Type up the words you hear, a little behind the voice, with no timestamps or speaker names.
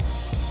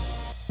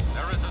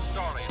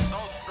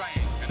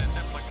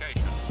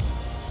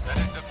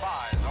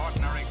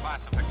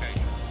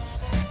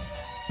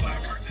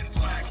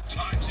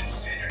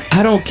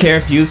I don't care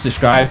if you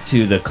subscribe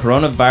to the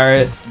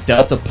coronavirus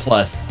Delta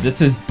Plus. This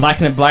is Black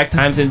and Black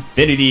times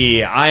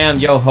infinity. I am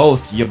your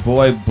host, your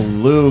boy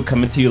Blue,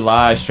 coming to you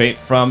live straight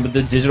from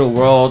the digital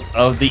world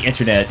of the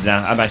internet.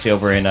 Now, I'm actually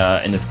over in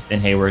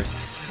Hayward,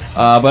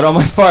 but on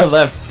my far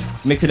left,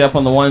 mix it up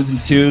on the ones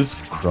and twos,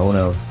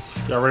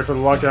 Kronos. Y'all ready for the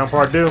lockdown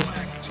part 2?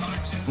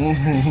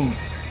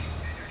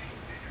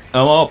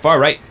 I'm all far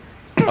right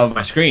of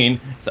my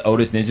screen. It's the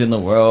oldest ninja in the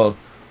world,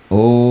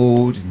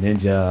 Old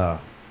Ninja.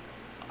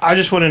 I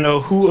just want to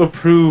know who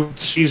approved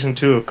season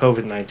 2 of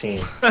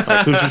COVID-19.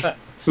 Like,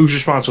 who's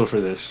responsible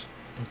for this?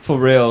 For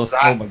reals.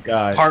 Oh my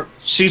god.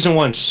 Season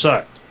 1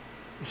 sucked.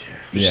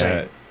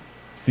 Yeah.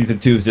 Season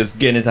 2 is just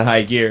getting into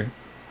high gear.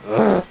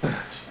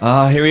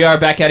 Here we are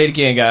back at it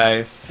again,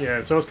 guys. Yeah,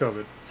 and so is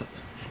COVID.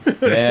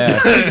 Yeah.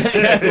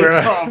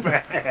 It's all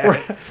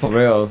bad. For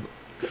reals.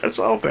 That's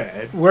all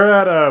bad. We're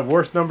at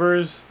worse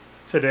numbers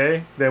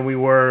today than we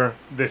were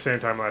this same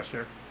time last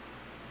year.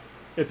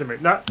 It's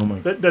amazing. Not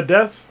the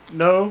deaths.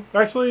 No,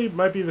 actually, it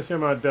might be the same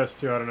amount of deaths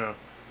too. I don't know.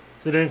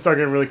 So it didn't start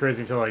getting really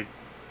crazy until like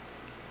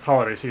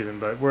holiday season.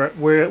 But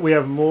we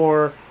have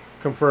more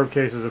confirmed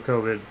cases of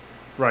COVID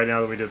right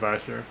now than we did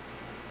last year.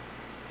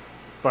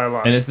 By a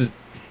lot. And this is,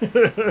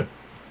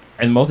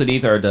 and most of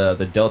these are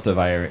the Delta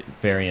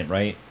variant,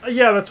 right?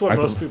 Yeah, that's what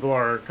most people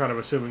are kind of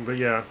assuming. But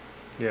yeah,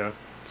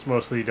 it's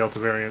mostly Delta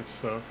variants.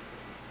 So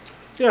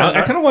yeah,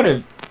 I kind of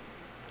wonder.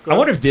 I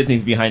wonder if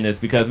Disney's behind this,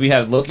 because we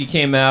had Loki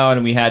came out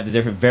and we had the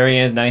different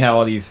variants. Now you have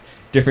all these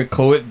different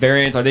COVID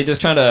variants. Are they just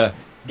trying to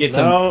get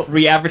some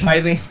free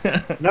advertising?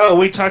 No,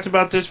 we talked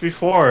about this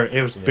before.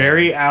 It was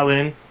Barry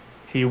Allen.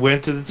 He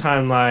went to the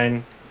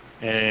timeline,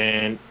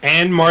 and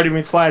Marty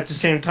McFly at the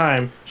same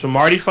time. So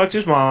Marty fucked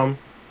his mom,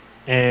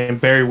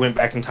 and Barry went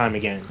back in time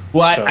again.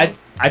 Well, so.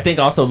 I think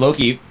also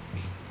Loki,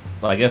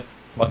 well, I guess,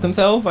 fucked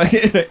himself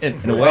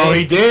in a way. Oh,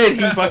 he did.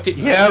 He fucked it.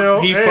 Yeah,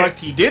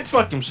 he did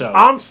fuck himself.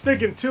 I'm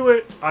sticking to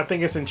it. I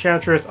think it's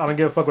Enchantress. I don't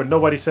give a fuck what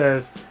nobody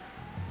says,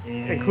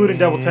 including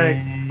Devil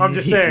Tank. I'm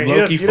just saying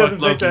he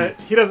doesn't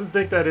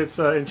think that it's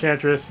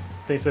Enchantress.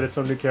 Thinks that it's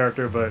some new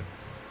character, but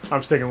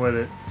I'm sticking with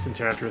it. It's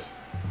Enchantress.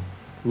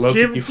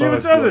 Loki she even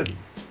says it.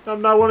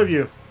 I'm not one of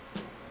you.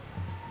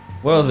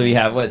 What else do we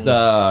have? What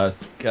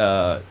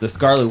the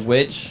Scarlet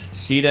Witch?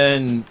 She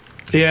done.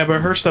 Yeah,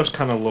 but her stuff's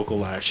kind of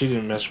localized. She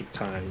didn't mess with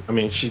time. I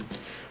mean,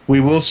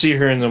 we will see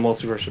her in the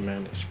Multiverse of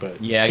Madness,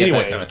 but yeah, I guess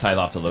that kind of ties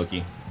off to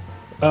Loki.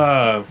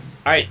 All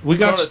right, we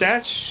got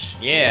stats.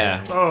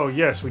 Yeah. Oh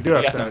yes, we do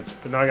have stats,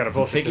 but now I got to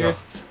bullshit it.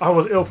 I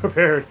was ill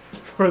prepared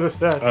for the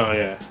stats. Oh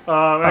yeah.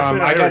 Actually,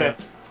 I got it.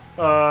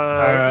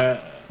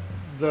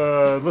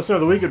 The listener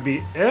of the week would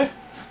be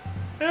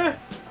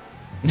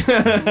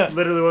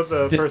literally what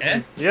the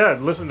person. Yeah,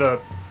 listened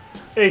to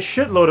a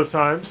shitload of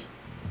times.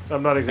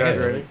 I'm not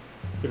exaggerating.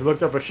 If you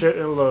looked up a shit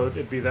and a load,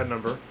 it'd be that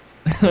number.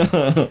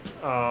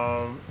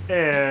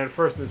 And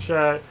first in the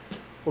chat,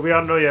 well, we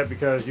don't know yet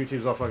because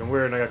YouTube's all fucking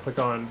weird, and I got to click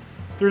on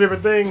 3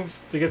 different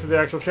things to get to the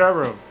actual chat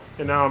room.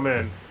 And now I'm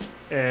in,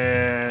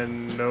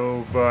 and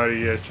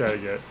nobody has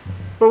chatted yet.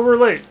 But we're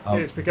late.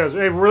 It's because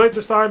we're late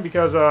this time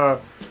because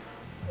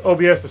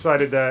OBS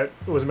decided that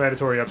it was a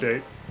mandatory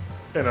update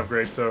and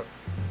upgrade, so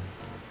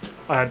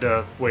I had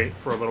to wait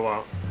for a little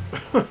while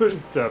to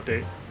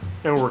update,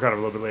 and we're kind of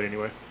a little bit late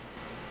anyway.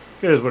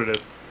 It is what it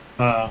is.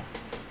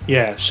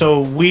 Yeah,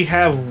 so we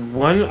have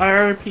one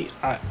RIP.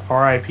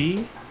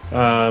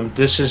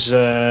 This is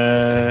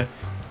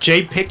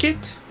Jay Pickett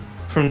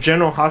from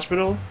General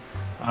Hospital.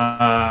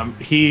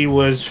 He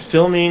was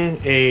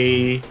filming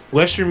a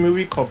Western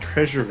movie called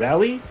Treasure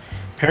Valley.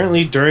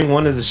 Apparently, during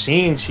one of the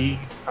scenes, he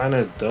kind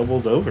of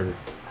doubled over.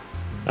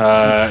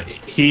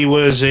 He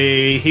was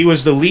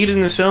the lead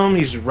in the film.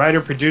 He's a writer,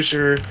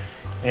 producer,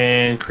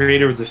 and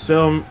creator of the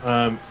film.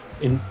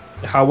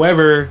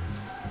 However,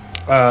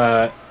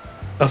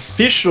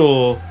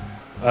 official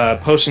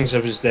postings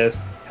of his death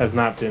have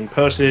not been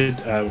posted.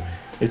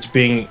 It's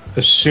being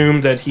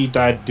assumed that he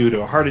died due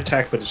to a heart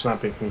attack, but it's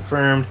not been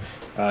confirmed.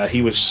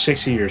 He was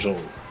 60 years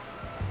old.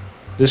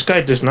 This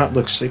guy does not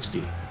look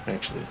 60,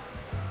 actually.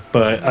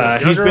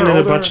 But he's been in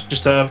a bunch of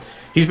stuff.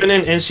 He's been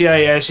in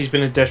NCIS, he's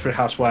been in Desperate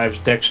Housewives,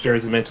 Dexter,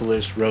 The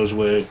Mentalist,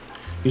 Rosewood.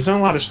 He's done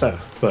a lot of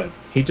stuff, but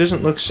he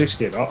doesn't look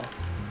 60 at all.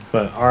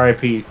 But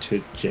RIP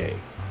to Jay.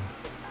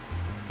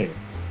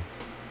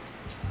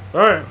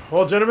 Alright,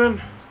 well,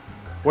 gentlemen,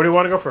 where do you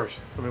want to go first?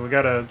 I mean,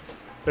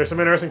 there's some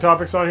interesting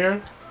topics on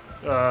here.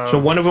 So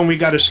one of them we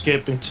got to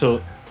skip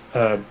until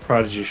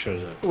Prodigy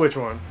shows up. Which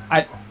one?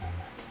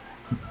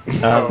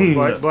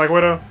 Black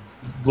Widow?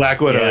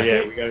 Black Widow,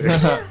 yeah. We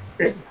gotta...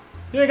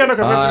 He ain't got no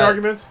convincing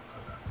arguments.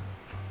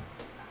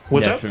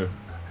 What's up? True.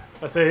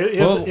 I say he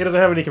doesn't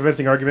have any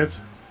convincing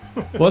arguments.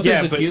 What's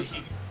his excuse?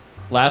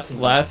 Last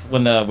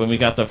when we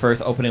got the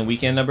first opening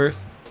weekend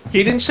numbers,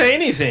 he didn't say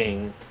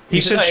anything.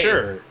 He said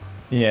sure.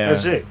 Yeah,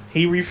 that's it.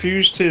 He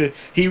refused to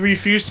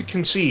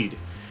concede,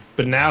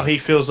 but now he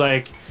feels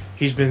like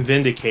he's been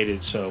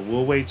vindicated. So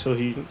we'll wait till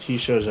he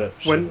shows up.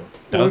 When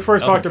we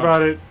first talked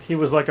about it, he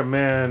was like a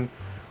man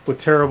with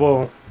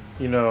terrible,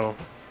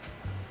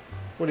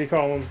 what do you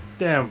call them?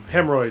 Damn,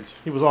 hemorrhoids.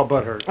 He was all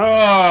butthurt.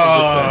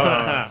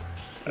 Oh,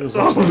 He was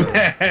all oh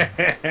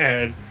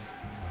man.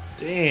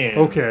 Damn.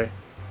 okay.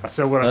 I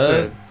said what I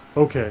said.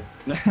 Okay.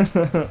 That's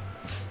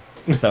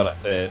what I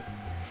said.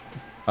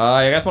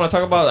 You guys want to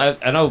talk about?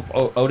 I know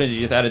Odin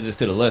just added this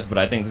to the list, but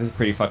I think this is a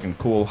pretty fucking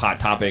cool, hot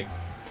topic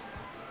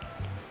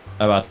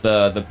about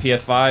the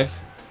PS5.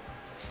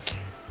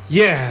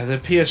 Yeah, the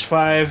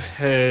PS5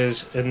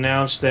 has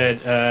announced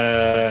that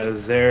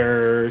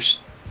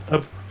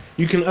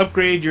you can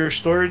upgrade your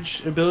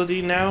storage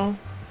ability now,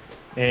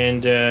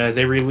 and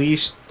they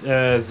released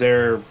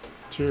their.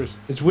 Cheers.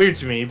 It's weird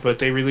to me, but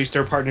they released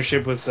their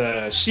partnership with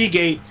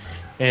Seagate,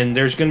 and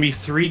there's going to be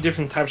 3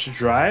 different types of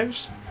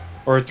drives,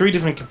 or 3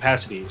 different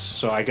capacities.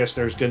 So I guess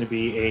there's going to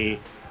be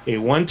a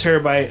 1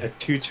 terabyte, a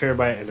 2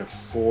 terabyte, and a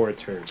 4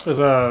 terabyte. There's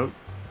a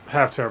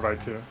half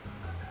terabyte too.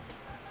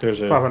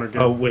 There's a 500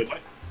 gig. Oh wait, what?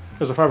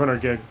 There's a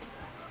 500 gig.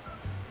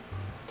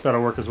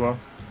 That'll work as well.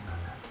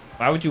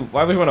 Why would you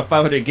want a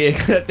 500 gig?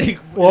 I think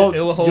Well, it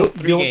will hold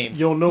 3 games.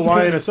 you'll know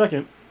why in a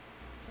second.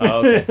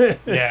 Oh, okay.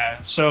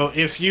 Yeah. So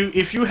if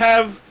you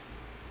have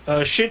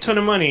a shit ton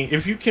of money,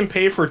 if you can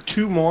pay for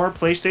 2 more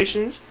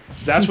PlayStations,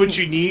 that's what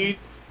you need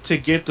to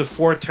get the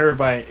 4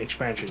 terabyte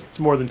expansion. It's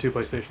more than 2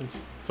 PlayStations.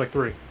 It's like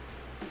 3.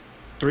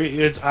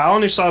 3. I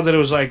only saw that it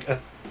was like.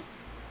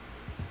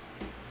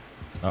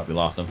 Oh, we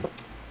lost him.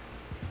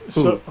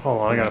 So hold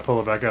on, I gotta pull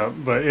it back up.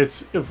 But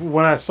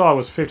when I saw it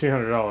was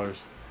 $1,500.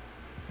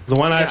 The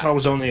one I saw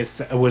was only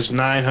was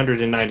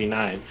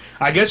 $999.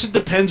 I guess it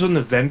depends on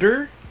the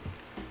vendor.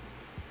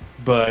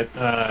 But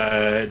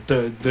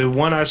the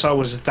one I saw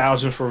was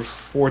 1,000 for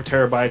 4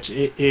 terabytes.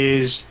 It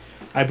is,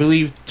 I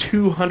believe,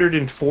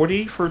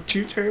 240 for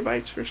 2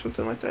 terabytes or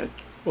something like that.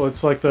 Well,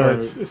 it's like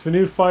it's the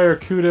new Fire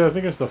CUDA. I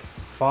think it's the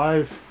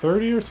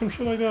 530 or some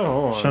shit like that.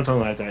 Hold on. Something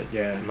like that.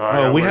 Yeah. No,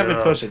 I we gotta haven't look it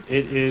up. posted.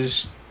 It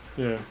is.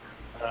 Yeah.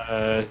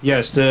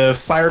 Yes, the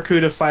Fire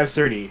CUDA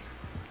 530.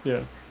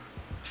 Yeah.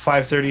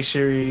 530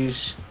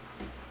 series,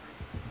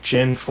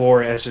 Gen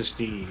 4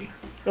 SSD.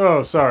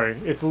 Oh, sorry.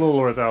 It's a little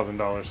over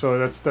 $1,000. So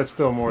that's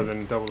still more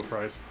than double the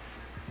price.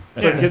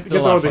 That's So get still a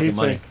the lot with of the fucking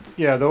money. heatsink.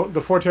 Yeah,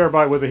 the 4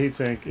 terabyte with the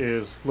heatsink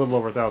is a little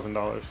over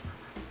 $1,000.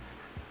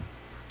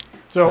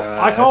 So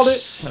I called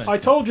it. That's- I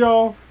told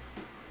y'all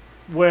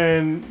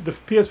when the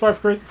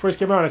PS5 first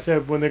came out. I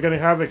said when they're gonna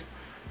have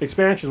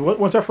expansions.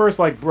 Once I first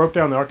broke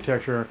down the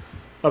architecture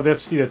of the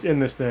SSD that's in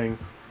this thing,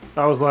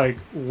 I was like,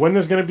 when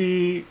there's gonna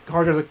be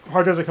hard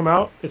drives that come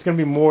out, it's gonna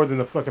be more than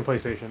the fucking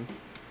PlayStation.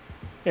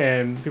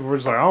 And people were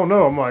just like, I don't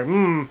know. I'm like,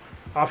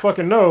 I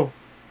fucking know.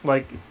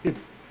 Like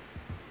it's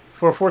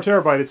for a 4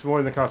 terabyte, it's more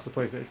than the cost of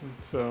the PlayStation.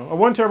 So a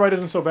 1 terabyte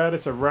isn't so bad.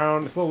 It's a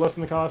little less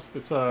than the cost.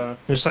 It's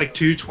It's like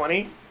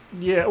 220.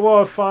 yeah,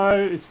 well,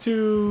 5, it's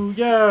 2,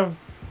 yeah,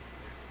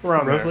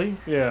 around Roughly?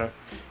 there. Yeah.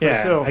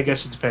 Yeah, still, I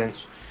guess it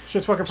depends.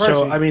 Shit's fucking pricey.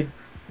 So I mean,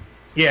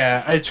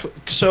 yeah.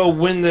 So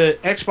when the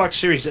Xbox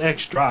Series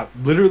X dropped,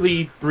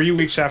 literally 3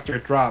 weeks after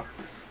it dropped,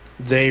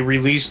 they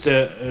released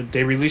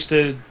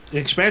the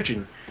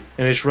expansion,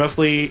 and it's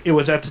roughly. It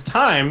was at the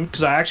time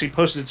because I actually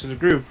posted it to the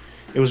group.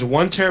 It was a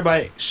 1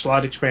 terabyte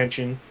slot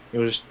expansion. It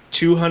was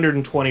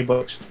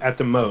 $220 at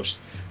the most.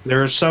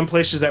 There are some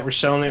places that were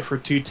selling it for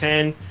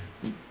 $210.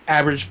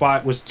 Average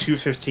spot was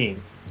 $215,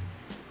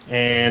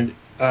 and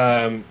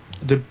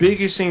the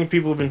biggest thing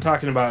people have been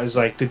talking about is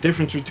like the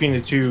difference between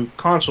the 2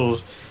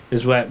 consoles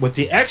is that with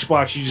the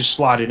Xbox you just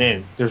slot it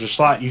in. There's a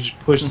slot, you just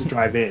push the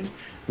drive in.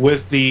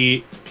 With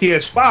the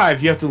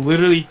PS5, you have to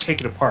literally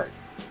take it apart.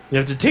 You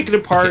have to take it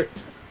apart,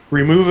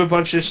 remove a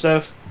bunch of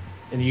stuff,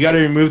 and you got to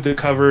remove the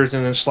covers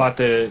and then slot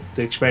the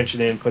expansion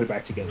in and put it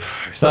back together.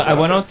 So I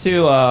went on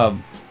to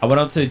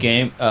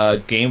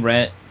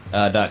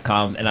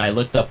GameRent.com and I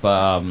looked up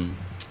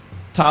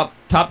top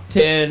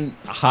 10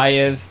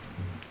 highest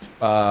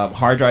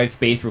hard drive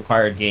space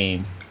required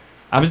games.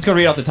 I'm just gonna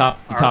read off the top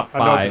I know what the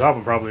 5. top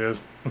one probably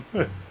is.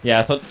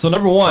 Yeah, so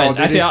number 1.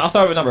 Duty. Actually, I'll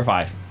start with number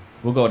 5.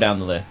 We'll go down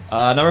the list.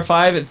 Number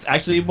 5, it's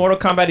actually Mortal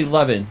Kombat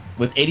 11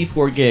 with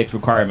 84 gigs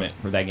requirement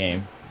for that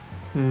game.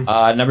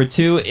 Number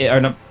 4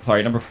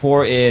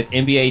 is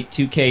NBA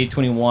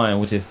 2K21,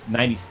 which is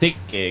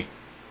 96 gigs.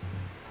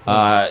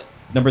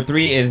 Number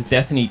 3 is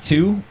Destiny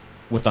 2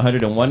 with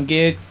 101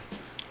 gigs.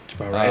 That's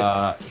about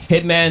right.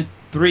 Hitman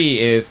 3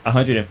 is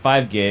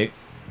 105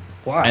 gigs.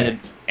 Why?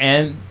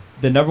 And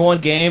the number 1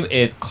 game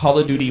is Call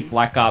of Duty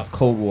Black Ops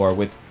Cold War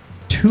with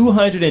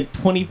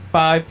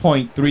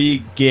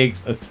 225.3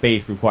 gigs of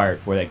space required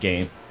for that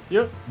game.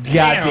 Yep.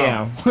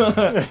 Goddamn.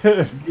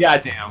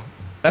 Goddamn.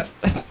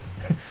 That's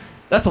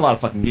a lot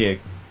of fucking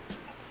gigs.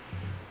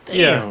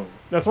 Yeah.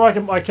 That's why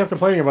I kept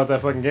complaining about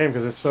that fucking game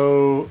because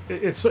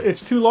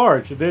it's too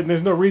large.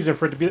 There's no reason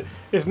for it to be.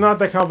 It's not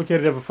that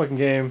complicated of a fucking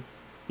game.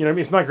 You know what I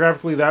mean? It's not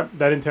graphically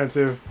that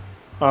intensive.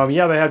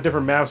 Yeah, they have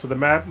different maps, but the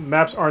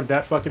maps aren't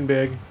that fucking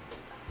big.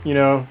 You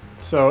know,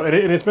 so and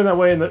it's been that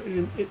way,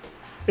 and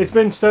it's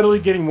been steadily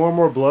getting more and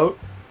more bloat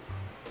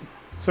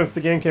since the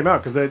game came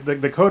out. Because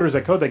the coders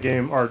that code that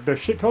game they're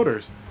shit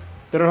coders.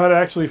 They don't know how to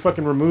actually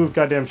fucking remove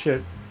goddamn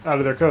shit out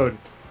of their code.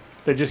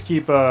 They just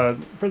keep they're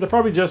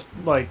probably just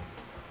like,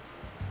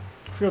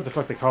 I forget what the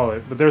fuck they call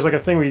it, but there's like a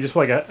thing where you just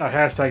put like a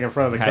hashtag in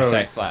front of the code.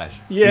 Hashtag flash.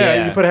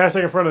 Yeah, you put a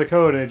hashtag in front of the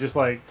code, and it just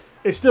like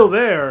it's still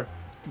there,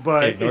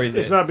 but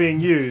it's not being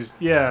used.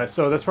 Yeah,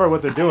 so that's probably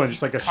what they're doing,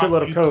 just like a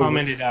shitload of code.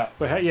 Comment it out.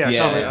 But comment,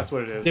 that's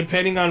what it is.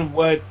 Depending on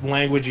what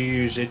language you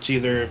use, it's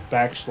either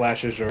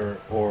backslashes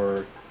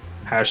or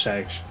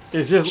hashtags.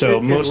 It's just so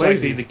it's most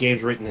lazy. likely the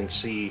game's written in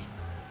C.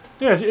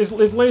 Yeah, it's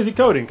lazy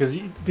coding because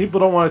people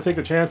don't want to take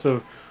the chance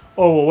of,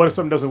 oh well, what if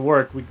something doesn't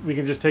work? We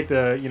can just take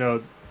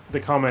the the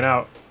comment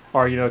out,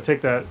 or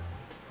take that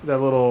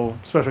little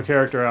special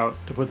character out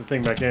to put the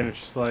thing back in. It's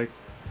just like,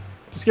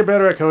 just get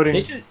better at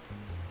coding.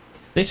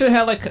 They should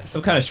have like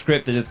some kind of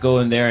script to just go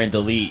in there and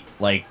delete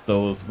like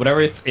those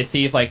whatever it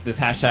sees like this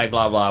hashtag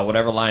blah blah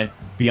whatever line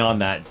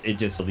beyond that, it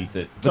just deletes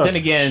it. But then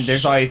again,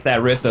 there's always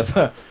that risk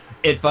of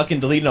it fucking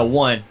deleting a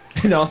 1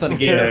 and all of a sudden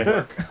the game doesn't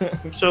work.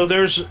 So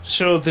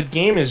the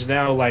game is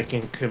now like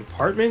in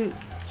compartment,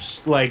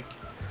 like,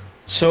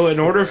 so in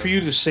order for you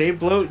to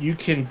save bloat, you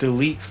can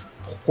delete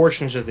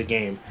portions of the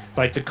game,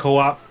 like the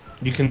co-op.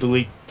 You can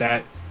delete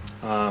that.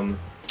 I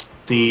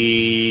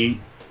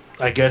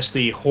guess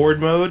the horde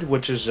mode,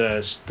 which is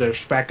the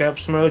spec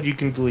ups mode, you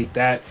can delete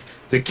that.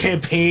 The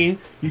campaign,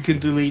 you can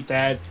delete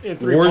that.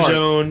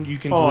 Warzone, you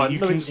can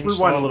delete. Let me just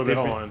rewind a little bit.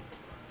 Hold on.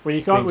 When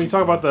you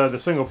talk about the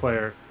single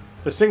player,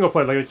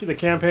 like the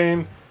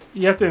campaign,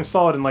 you have to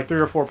install it in like 3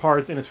 or 4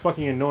 parts, and it's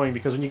fucking annoying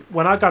because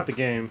when I got the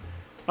game,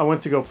 I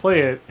went to go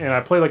play it, and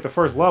I played like the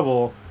first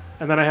level,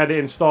 and then I had to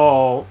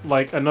install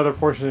like another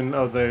portion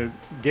of the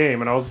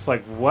game, and I was just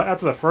like, what?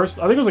 After the first,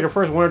 I think it was like the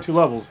first 1 or 2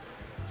 levels.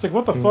 It's like,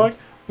 what the fuck?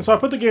 And so I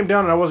put the game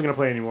down, and I wasn't gonna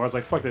play anymore. I was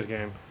like, fuck this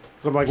game,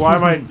 because I'm like, why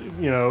am I,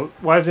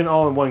 why isn't it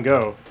all in one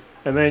go?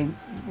 And then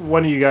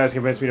one of you guys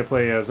convinced me to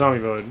play zombie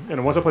mode,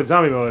 and once I played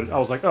zombie mode, I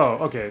was like, oh,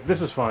 okay,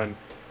 this is fun,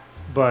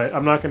 but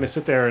I'm not gonna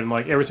sit there and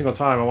like every single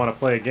time I want to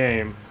play a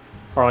game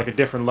or like a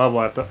different level,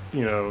 I have to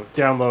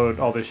download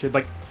all this shit.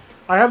 Like,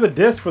 I have the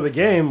disc for the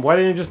game. Why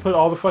didn't you just put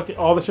all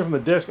the shit from the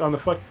disc on the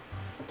fuck?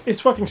 It's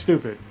fucking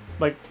stupid.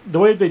 Like, the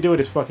way they do it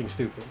is fucking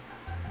stupid.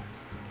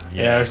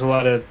 Yeah, there's a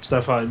lot of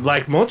stuff on.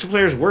 Like,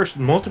 multiplayer is worse.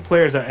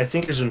 Multiplayer that I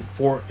think is in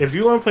 4. If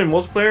you want to play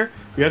multiplayer,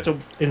 you have to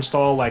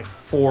install like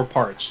 4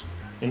 parts,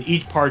 and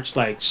each part's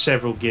like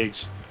several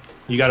gigs.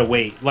 You gotta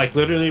wait. Like,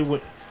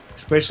 literally,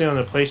 especially on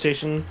the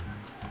PlayStation,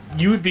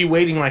 you would be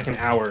waiting like an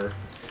hour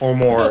or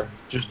more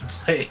just to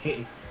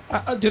play.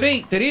 Do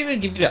they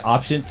even give you the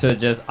option to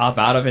just opt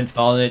out of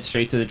installing it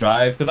straight to the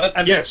drive?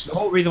 Because yes, the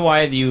whole reason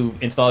why you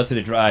install it to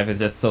the drive is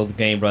just so the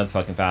game runs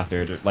fucking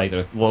faster. Like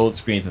the load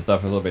screens and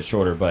stuff are a little bit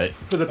shorter. But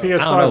for the PS5,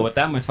 I don't know, with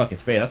that much fucking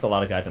space, that's a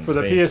lot of goddamn space.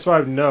 For the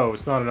PS5, no,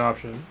 it's not an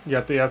option. You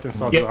have to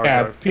install it to the hard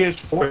drive. Yeah,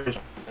 PS4,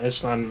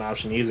 it's not an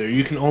option either.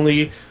 You can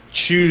only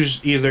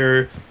choose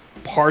either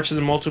parts of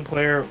the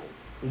multiplayer.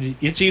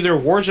 It's either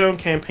Warzone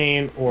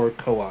campaign or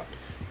co-op.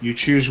 You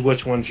choose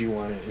which ones you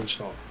want to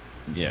install.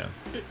 Yeah.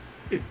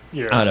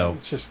 Yeah, I know.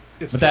 It's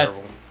but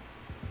terrible.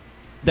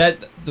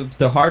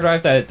 The hard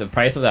drive, the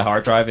price of that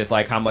hard drive is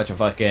like how much a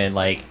fucking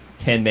like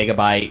 10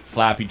 megabyte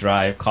floppy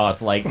drive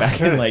costs like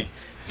back in like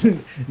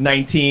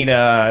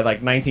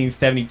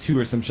 1972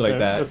 or some shit like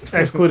that. That's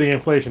excluding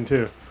inflation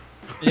too.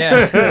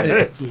 Yeah.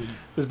 It's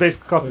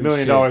basically cost $1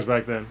 million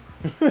back then.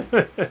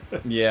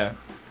 Yeah.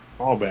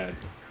 All bad.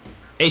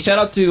 Hey, shout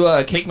out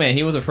to Cake Man.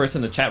 He was the first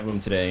in the chat room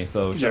today,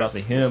 so shout out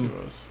to him.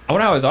 I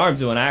wonder how his arm's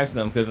doing. I asked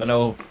him because I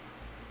know.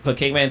 So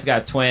Cake Man's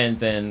got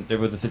twins, and there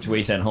was a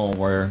situation at home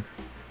where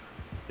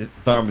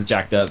his arm was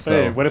jacked up. So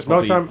hey, when it's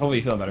milk time, hopefully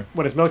he's feeling better.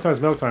 When it's milk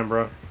time,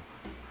 bro.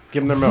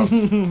 Give them their milk.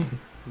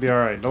 Be all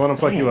right. Don't let them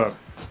fuck you up.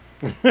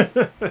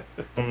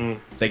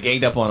 They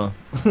ganged up on him.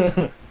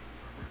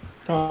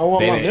 I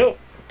want my milk.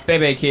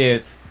 Baby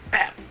kids.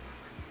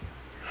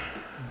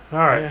 All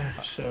right. Yeah,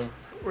 so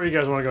where you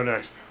guys want to go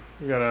next?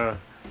 We got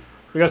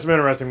some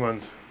interesting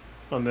ones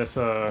on this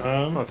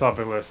on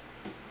topic list.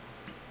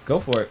 Let's go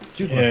for it.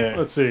 Yeah.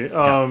 Let's see.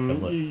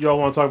 Y'all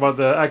want to talk about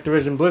the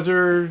Activision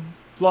Blizzard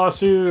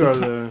lawsuit or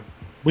the?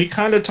 We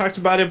kind of talked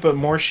about it, but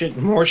more shit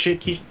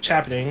keeps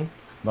happening.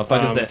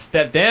 Motherfuckers that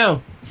step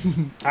down.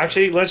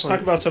 Actually, let's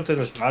talk about something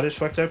that's not as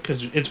fucked up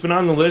because it's been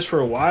on the list for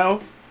a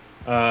while,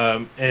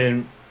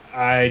 and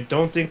I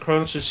don't think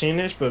Kronos has seen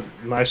this, but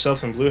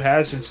myself and Blue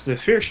has. It's the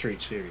Fear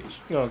Street series.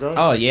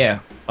 Oh yeah,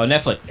 on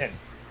Netflix. Yeah.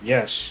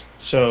 Yes.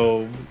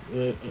 So,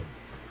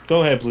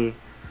 go ahead, Blue.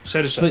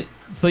 Set us up.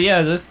 So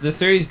yeah, this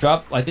series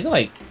dropped. I think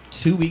like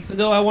 2 weeks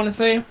ago. I want to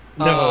say.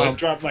 No, it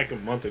dropped like a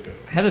month ago.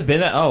 Has it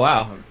been that? Oh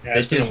wow! Yeah,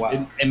 it's been a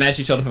while. It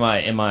actually showed up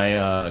in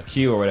my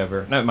queue or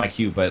whatever. Not in my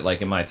queue, but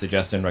like in my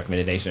suggestion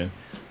recommendation.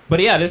 But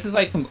yeah, this is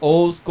like some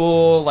old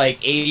school like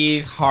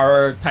 80s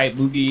horror type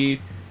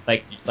movies,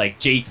 like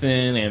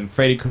Jason and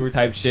Freddy Krueger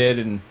type shit,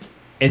 and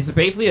it's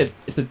basically a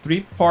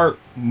 3-part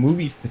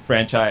movie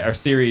franchise or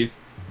series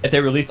that they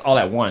released all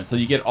at once. So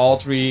you get all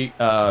 3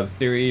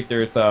 series.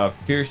 There's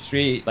Fear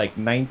Street, like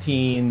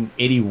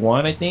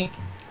 1981, I think.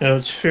 No,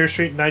 it's Fear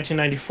Street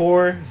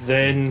 1994,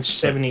 then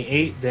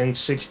 78, then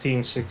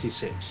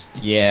 1666.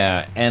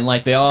 Yeah, and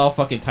like they all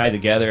fucking tie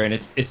together, and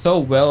it's so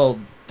well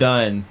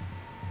done,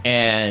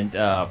 and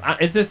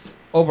it's just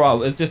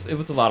overall, it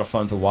was a lot of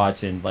fun to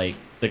watch, and like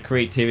the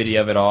creativity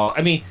of it all.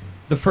 I mean,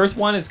 the first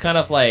one is kind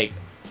of like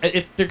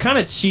they're kind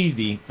of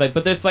cheesy, like,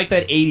 but it's like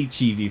that 80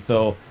 cheesy,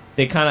 so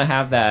they kind of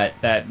have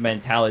that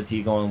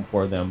mentality going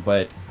for them.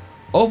 But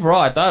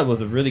overall, I thought it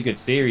was a really good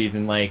series,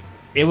 and like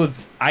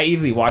I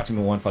easily watched them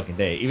in one fucking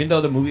day. Even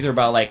though the movies are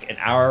about like an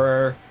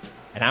hour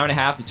and a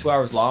half to 2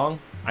 hours long,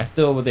 I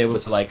still was able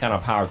to like kind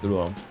of power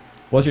through them.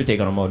 What's your take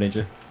on them, Mo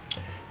Ninja?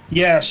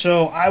 Yeah,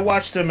 so I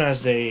watched them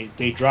as they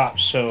dropped.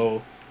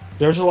 So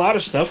there's a lot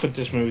of stuff with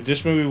this movie.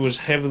 This movie was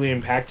heavily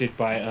impacted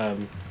by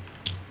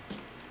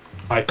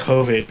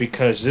COVID,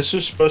 because this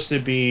was supposed to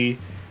be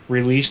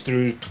released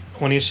through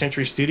 20th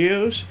Century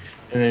Studios,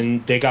 and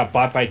then they got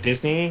bought by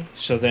Disney.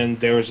 So then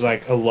there was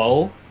like a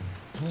lull.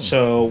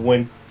 So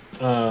when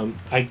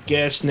I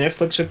guess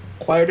Netflix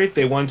acquired it,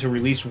 they wanted to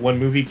release one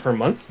movie per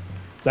month.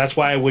 That's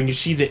why when you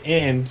see the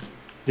end,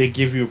 they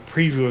give you a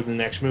preview of the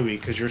next movie,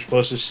 because you're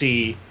supposed to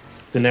see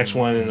the next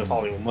one in the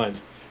following month.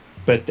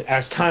 But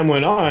as time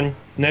went on,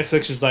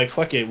 Netflix is like,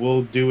 fuck it,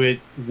 we'll do it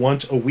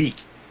once a week.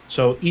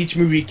 So each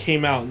movie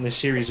came out in a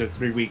series of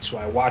 3 weeks. So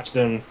I watched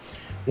them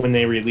when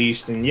they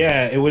released, and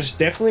yeah, it was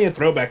definitely a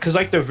throwback, because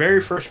like the very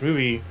first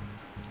movie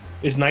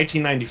is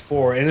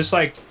 1994, and it's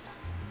like,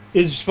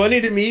 it's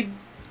funny to me,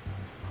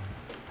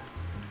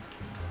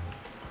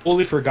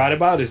 totally forgot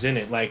about is in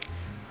it. Like,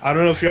 I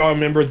don't know if y'all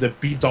remember the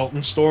B.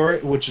 Dalton store,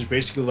 which is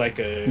basically like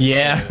a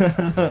yeah,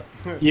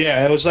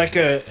 it was like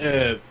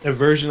a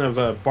version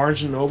of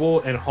Barnes and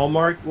Noble and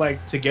Hallmark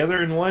like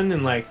together in one,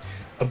 and like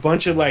a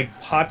bunch of like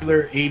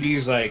popular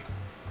 80s like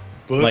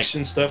books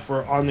and stuff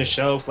were on the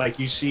shelf. Like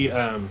you see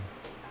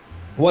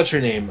what's her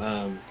name,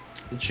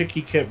 the chick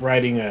he kept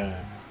writing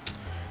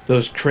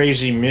those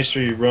crazy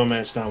mystery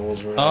romance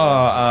novels.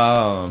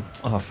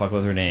 Fuck,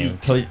 what's her name?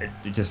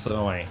 Just so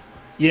annoying.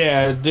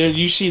 Yeah,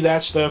 you see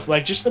that stuff,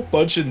 like just a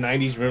bunch of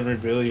 90s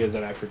memorabilia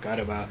that I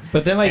forgot about.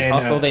 But then like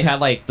also they had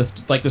like the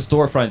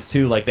storefronts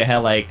too, like they had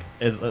like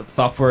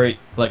software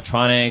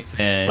electronics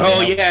and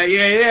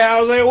yeah. I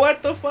was like,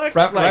 what the fuck?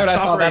 Right when I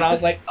saw that, I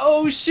was like,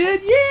 oh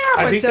shit,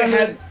 yeah.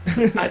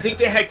 I think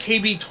they had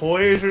KB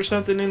Toys or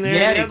something in there.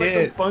 Yeah, they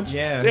did. Like, a bunch,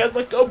 they had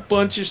like a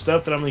bunch of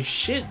stuff that I'm like,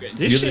 shit,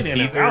 this shit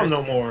ain't around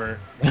no more.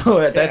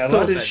 No, that's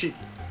so shit.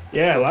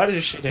 Yeah, a lot of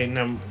this shit ain't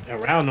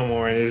around no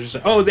more. And it's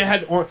just, they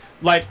had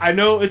like, I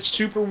know it's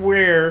super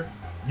rare.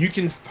 You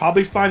can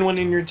probably find one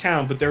in your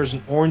town, but there's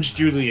an Orange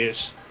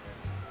Julius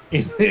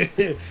in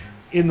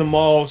the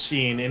mall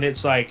scene, and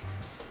it's like,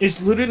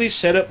 it's literally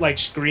set up like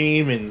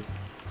Scream. And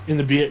in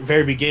the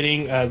very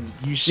beginning,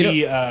 you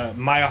see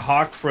Maya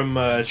Hawke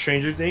from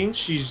Stranger Things.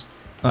 She's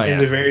in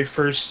the very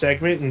first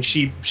segment, and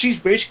she's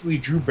basically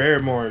Drew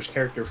Barrymore's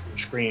character from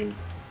Scream.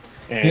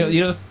 And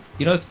you know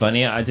what's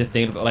funny? I just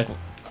think about like,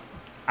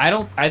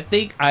 I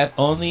think I've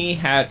only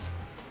had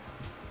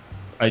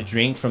a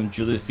drink from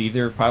Julius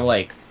Caesar probably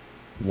like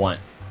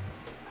once.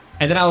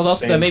 And then I was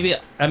also maybe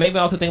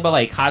also think about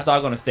like hot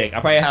dog on a stick. I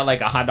probably had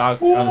like a hot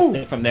dog on a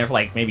stick from there for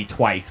like maybe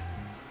twice.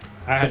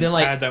 I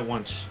had that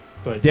once.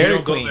 But Dairy you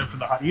don't Queen. go there for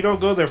the you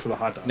don't go there for the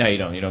hot dog. No, you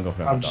don't. You don't go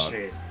for the hot dog.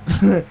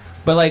 Saying.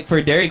 But like for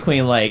Dairy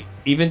Queen, like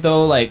even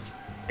though like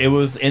it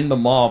was in the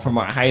mall from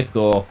our high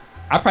school,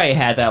 I probably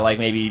had that like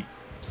maybe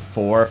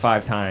 4 or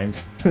 5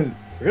 times.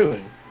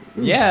 Really?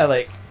 Yeah,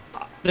 like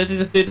they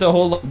just did the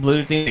whole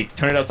blue thing. They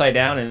turn it upside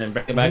down and then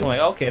bring it back. I'm like,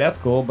 okay, that's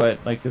cool, but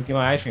like, just give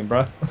my ice cream,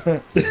 bro.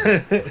 But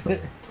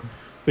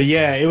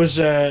yeah, it was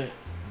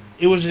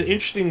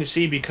interesting to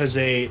see, because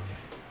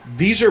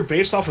these are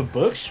based off of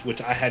books,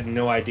 which I had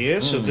no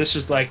idea. So this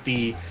is like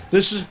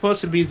this is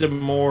supposed to be the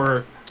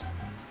more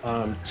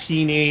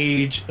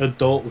teenage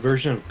adult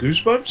version of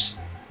Goosebumps.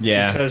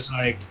 Yeah, because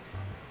like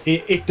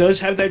it does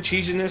have that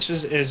cheesiness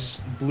as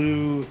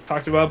Blue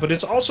talked about, but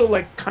it's also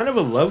like kind of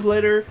a love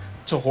letter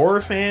to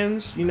horror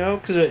fans, you know,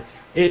 because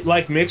it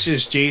like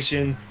mixes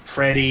Jason,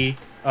 Freddy,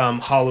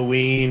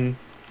 Halloween,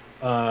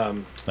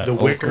 the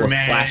Wicker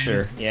Man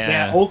slasher.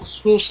 Yeah, old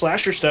school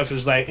slasher stuff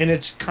is like, and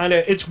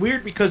it's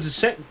weird because it's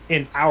set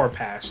in our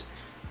past,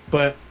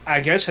 but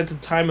I guess at the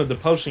time of the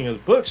posting of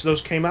the books,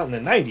 those came out in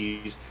the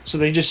 90s, so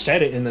they just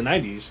set it in the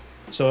 90s,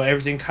 so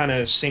everything kind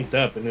of synced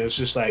up, and it was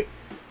just like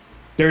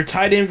they're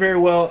tied in very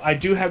well. I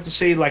do have to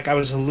say, like, I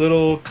was a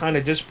little kind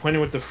of disappointed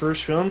with the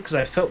first film, because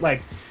I felt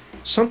like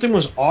something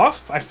was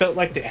off. I felt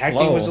like the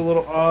acting was a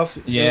little off.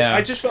 Yeah,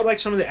 I just felt like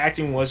some of the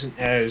acting wasn't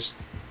as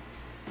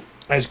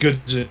good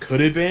as it could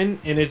have been,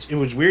 and it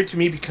was weird to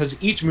me because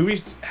each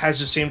movie has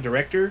the same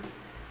director,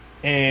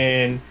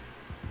 and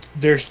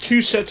there's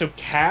 2 sets of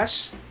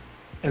casts,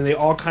 and they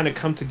all kind of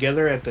come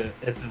together at the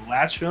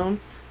last film.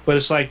 But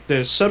it's like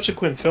the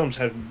subsequent films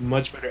have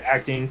much better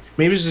acting.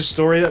 Maybe it's the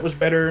story that was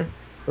better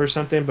or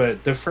something,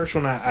 but the first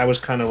one I was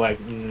kind of like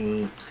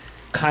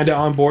kind of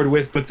on board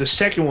with, but the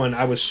second one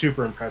I was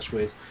super impressed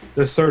with.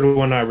 The third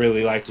one I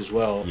really liked as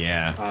well.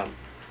 Yeah.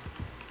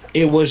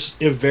 It was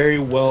a very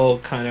well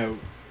kind of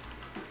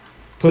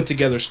put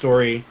together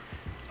story.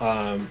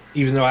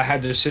 Even though I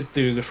had to sit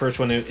through the first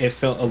one, it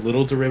felt a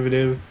little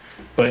derivative,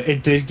 but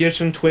it did give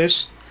some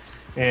twists.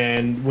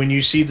 And when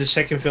you see the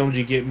second film,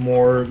 you get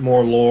more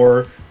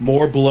lore,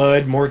 more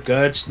blood, more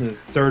guts. And the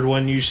third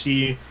one, you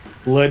see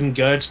blood and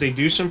guts. They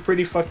do some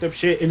pretty fucked up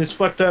shit, and it's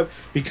fucked up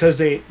because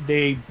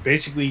they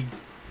basically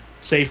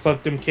say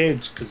fuck them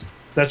kids because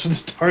that's what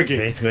the target.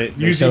 Basically,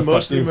 Usually,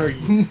 most of them are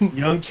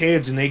young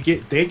kids, and they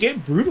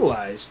get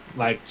brutalized,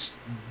 like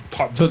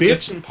So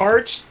bits just and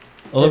parts.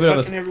 a little bit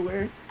of fucking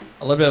everywhere.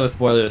 a little bit of a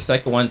spoiler. The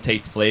second one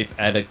takes place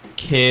at a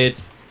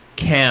kids'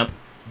 camp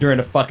during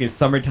the fucking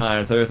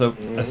summertime. So there's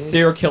a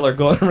serial killer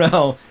going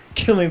around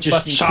killing Just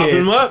fucking chopping kids.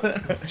 them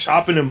up,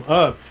 chopping them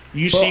up.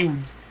 You see,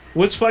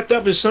 what's fucked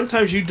up is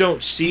sometimes you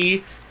don't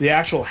see the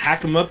actual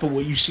hack 'em up, but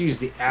what you see is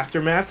the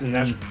aftermath, and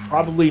that's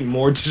probably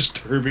more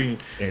disturbing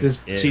than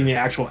seeing the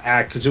actual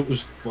act because it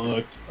was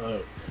fucked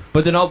up.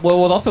 But then, what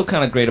was also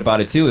kind of great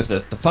about it too is the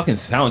fucking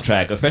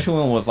soundtrack, especially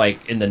when it was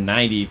like in the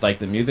 '90s. Like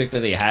the music that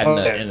they had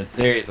in the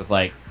series was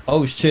like,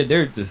 oh shit,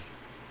 they're just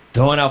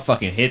throwing out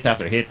fucking hits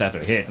after hits after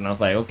hits, and I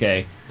was like,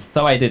 okay,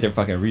 somebody did their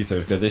fucking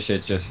research because this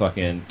shit's just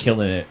fucking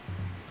killing it.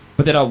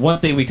 But then one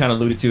thing we kind of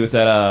alluded to is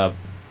that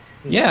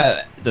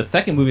yeah, the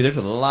second movie there's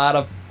a lot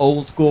of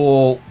old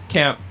school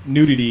camp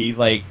nudity,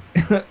 like.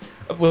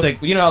 With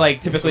like like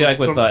typically like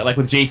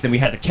with Jason we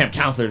had the camp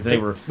counselors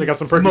and they got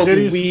some perky smoking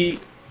titties? weed.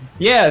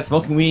 Yeah,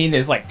 smoking weed.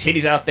 There's like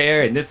titties out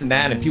there and this and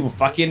that, and people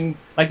fucking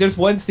like. There's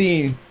one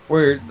scene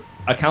where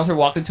a counselor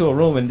walks into a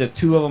room and there's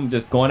two of them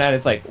just going at it.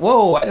 It's like,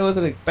 whoa, I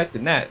wasn't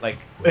expecting that. Like,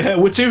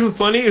 What's even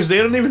funny is they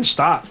don't even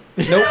stop.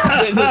 nope.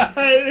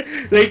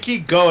 They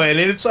keep going,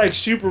 and it's like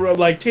super rough.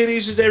 Like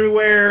titties is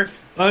everywhere,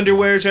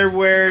 underwear's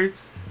everywhere.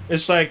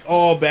 It's like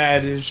all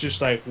bad. It's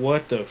just like,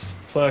 what the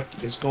fuck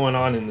is going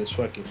on in this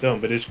fucking film?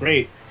 But it's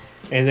great.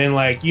 And then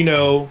like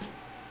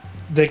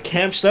the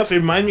camp stuff. It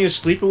reminded me of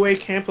Sleepaway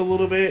Camp a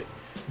little bit.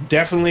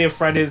 Definitely a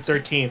Friday the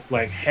 13th,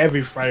 like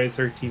heavy Friday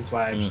the 13th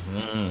vibes.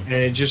 And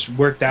it just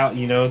worked out.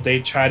 They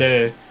try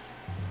to.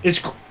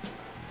 It's. Oh,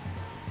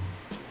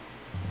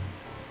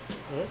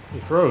 he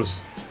froze.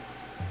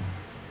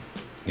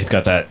 It's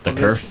got the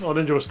curse. Oh,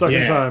 Ninja was stuck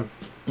in time.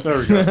 There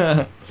we go.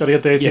 Gotta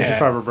get the AT&T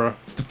fiber, bro.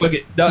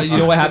 No, you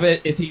know what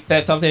happened? Is he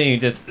said something and he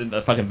just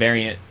the fucking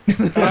variant.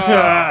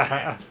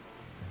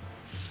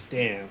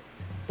 Damn.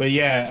 But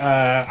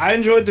yeah, I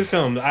enjoyed the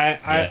film.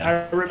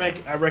 I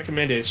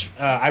recommend it.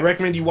 I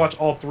recommend you watch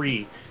all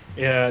three.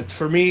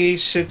 For me,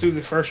 sit through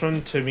the first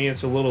one. To me,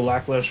 it's a little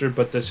lackluster,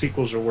 but the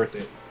sequels are worth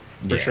it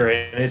for sure.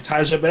 And it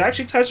ties up. It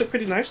actually ties up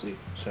pretty nicely.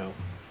 So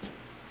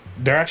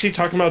they're actually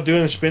talking about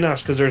doing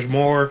spin-offs because there's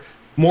more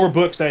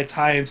books that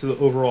tie into the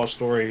overall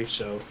story.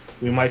 So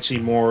we might see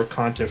more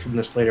content from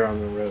this later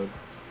on the road.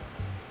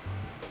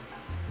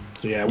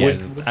 So yeah,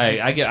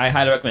 I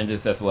highly recommend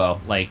this as well.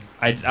 Like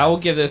I will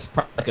give this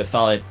like a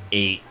solid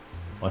 8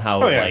 on how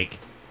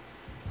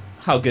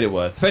how good it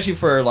was, especially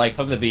for like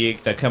something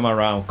that come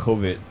around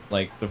COVID.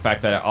 Like the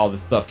fact that all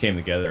this stuff came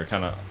together, it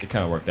kind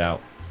of worked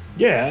out.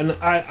 Yeah, and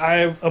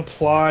I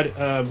applaud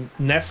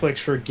Netflix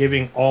for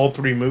giving all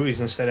three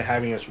movies instead of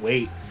having us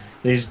wait.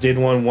 They just did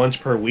one once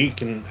per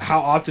week, and how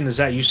often is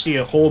that? You see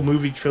a whole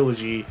movie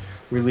trilogy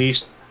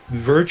released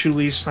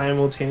virtually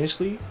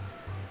simultaneously.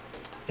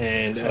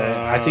 And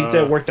I think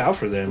that worked out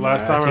for them.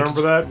 Last time I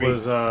remember that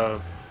was,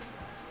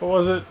 what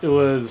was it? It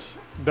was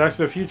Back to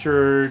the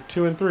Future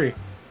 2 and 3.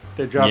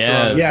 They dropped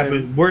on the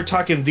same... but we're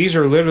talking, these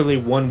are literally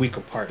 1 week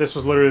apart. This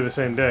was literally the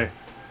same day.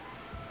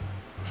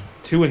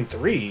 2 and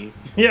 3?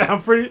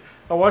 Yeah,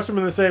 I watched them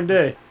in the same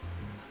day.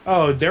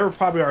 Oh, they were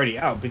probably already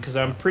out because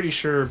I'm pretty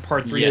sure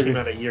part 3 came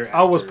out a year after.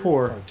 I was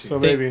poor, so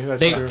maybe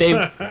that's true.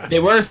 They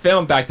were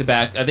filmed back to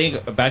back. I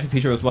think Back to the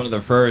Future was one of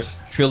the first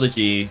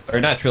trilogies, or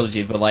not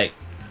trilogies, but like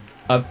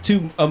of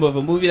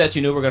a movie that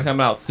you knew were gonna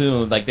come out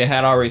soon. Like they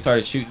had already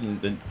started shooting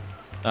the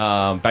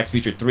Back to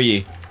the Future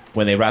 3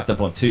 when they wrapped up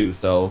on 2.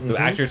 So the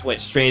actors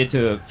went straight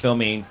into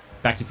filming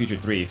Back to the Future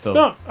 3. So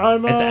no,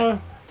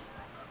 hold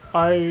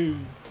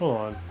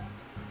on.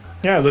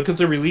 Yeah, look at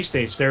the release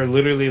dates. They're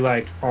literally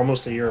like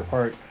almost a year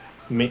apart.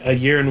 A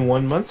year and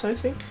 1 month, I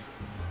think.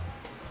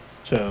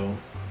 So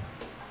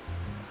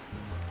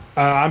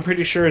I'm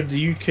pretty sure that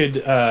you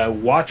could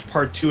watch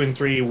part 2 and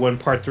 3 when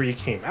part 3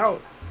 came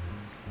out.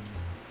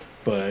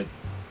 But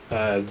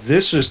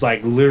this is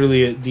like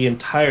literally the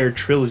entire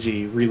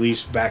trilogy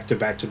released back to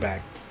back to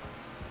back.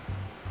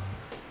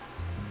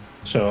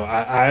 So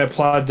I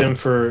applaud them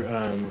for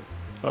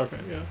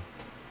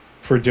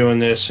for doing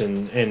this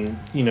and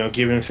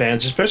giving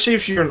fans, especially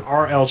if you're an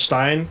R.L.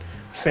 Stine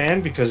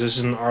fan, because this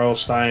is an R.L.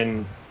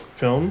 Stine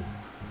film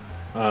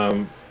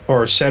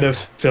or a set of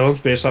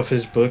films based off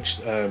his books,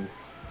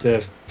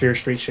 the Fear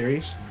Street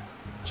series.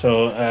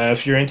 So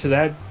if you're into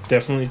that,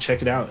 definitely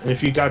check it out. And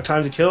if you got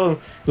time to kill,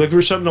 look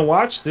for something to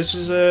watch. This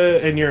is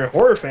and you're a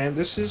horror fan,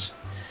 this is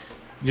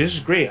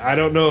great. I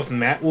don't know if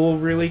Matt will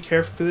really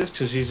care for this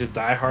because he's a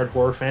diehard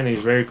horror fan. He's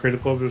very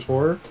critical of his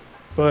horror,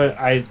 but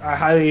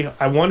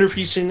I wonder if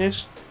he's seen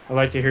this. I'd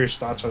like to hear his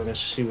thoughts on this,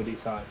 see what he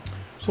thought.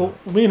 So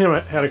me and him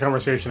had a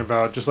conversation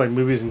about just like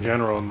movies in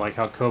general and like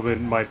how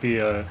COVID might be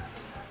a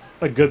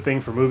good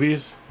thing for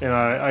movies, and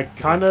I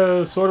kind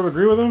of sort of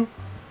agree with him.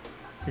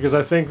 because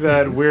I think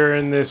that we're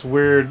in this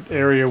weird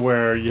area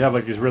where you have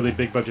like these really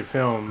big budget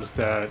films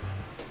that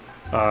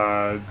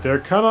they're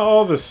kind of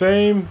all the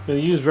same. They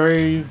use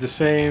the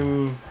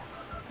same,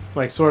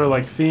 like sort of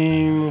like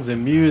themes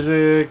and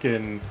music,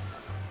 and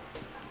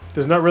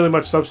there's not really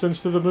much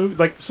substance to the movie.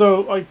 Like,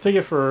 so like take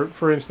it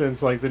for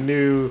instance, like the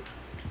new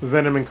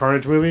Venom and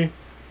Carnage movie.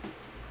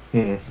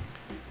 Mm.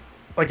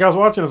 Like I was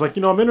watching, I was like,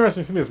 I'm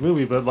interested in seeing this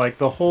movie, but like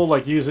the whole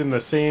like using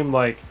the same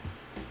like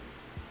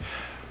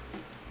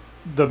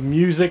the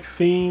music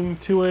theme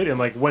to it, and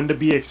like when to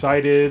be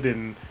excited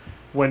and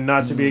when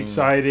not to be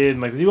excited,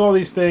 and like they do all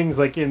these things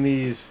like in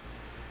these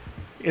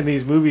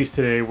movies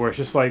today, where it's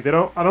just like I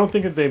don't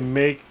think that they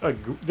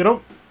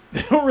don't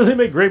they don't really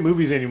make great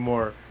movies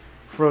anymore,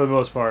 for the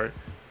most part.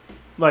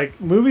 Like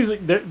movies,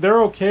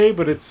 they're okay,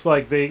 but it's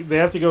like they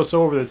have to go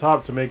so over the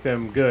top to make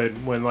them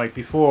good. When like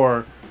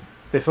before,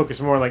 they focus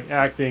more on like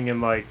acting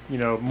and like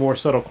more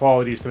subtle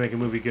qualities to make a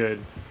movie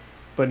good.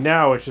 But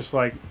now it's just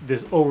like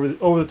this over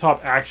the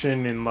top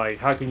action, and like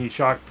how can you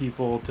shock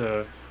people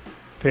to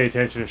pay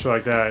attention and shit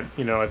like that.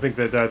 I think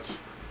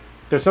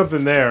there's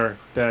something there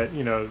that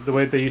the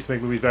way that they used to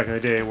make movies back in the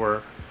day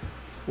were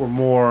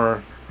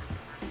more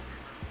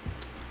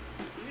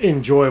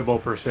enjoyable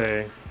per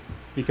se,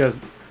 because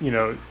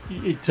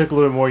it took a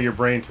little bit more of your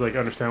brain to like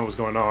understand what was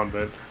going on.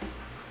 But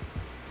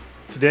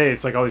today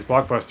it's like all these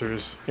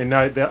blockbusters, and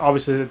now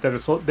obviously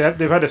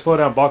they've had to slow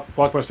down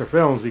blockbuster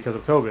films because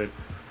of COVID.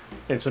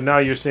 And so now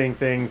you're seeing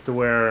things to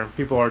where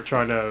people are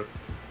trying to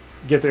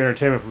get their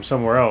entertainment from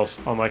somewhere else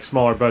on like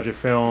smaller budget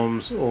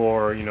films,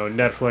 or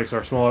Netflix,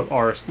 or smaller,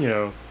 or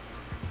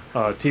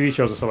TV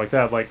shows and stuff like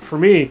that. Like for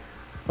me,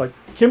 like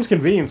Kim's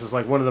Convenience is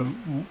like one of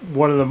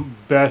the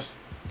best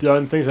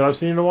done things that I've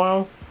seen in a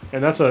while,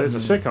 and it's a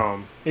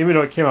sitcom, even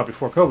though it came out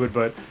before COVID.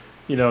 But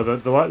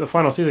the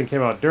final season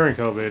came out during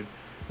COVID,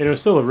 and it was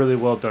still a really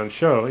well done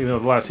show, even though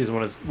the last season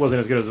wasn't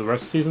as good as the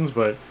rest of the seasons.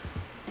 But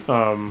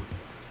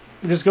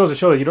it just goes to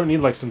show that you don't need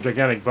like some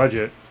gigantic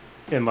budget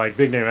and like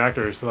big name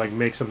actors to like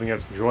make something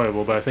that's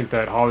enjoyable. But I think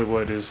that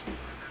Hollywood is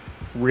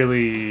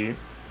really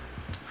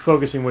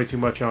focusing way too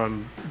much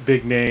on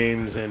big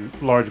names and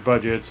large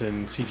budgets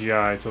and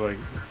CGI to like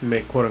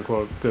make quote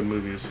unquote good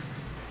movies.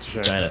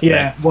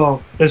 Yeah,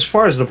 well, as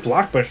far as the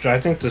blockbuster, I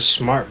think the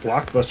smart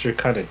blockbuster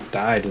kind of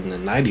died in the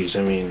 90s.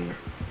 I mean,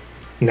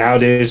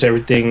 nowadays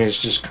everything is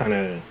just kind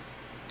of,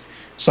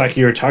 it's like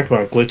you were talking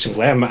about, glitz and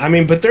glam. I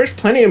mean, but there's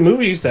plenty of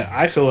movies that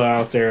I feel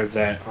out there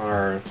that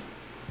are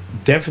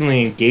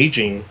definitely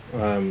engaging.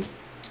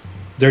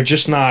 They're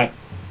just not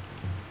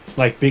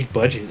like big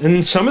budget,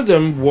 and some of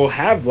them will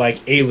have like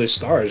A-list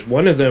stars.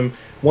 One of the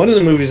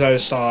movies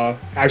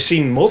I've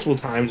seen multiple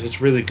times.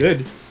 It's really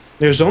good.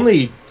 There's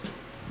only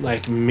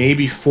like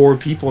maybe 4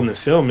 people in the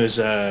film. Is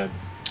Ex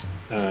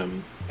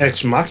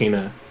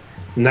Machina,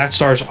 and that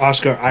stars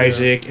Oscar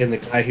Isaac and the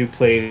guy who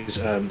plays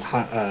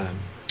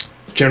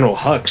General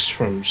Hux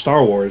from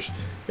Star Wars.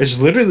 It's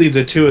literally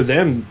the two of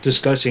them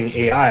discussing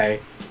AI,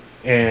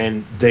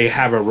 and they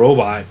have a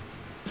robot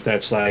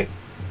that's like,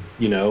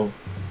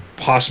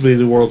 possibly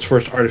the world's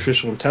first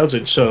artificial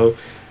intelligence. So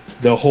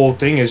the whole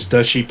thing is,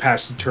 does she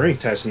pass the Turing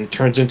test? And it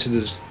turns into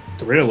this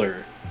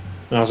thriller.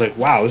 And I was like,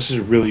 wow, this is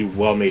a really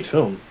well-made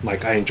film.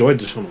 Like, I enjoyed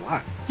this film a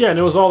lot. Yeah, and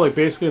it was all like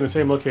basically in the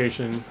same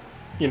location.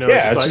 It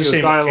was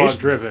dialogue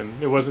driven.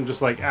 It wasn't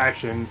just like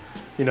action.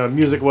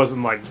 Music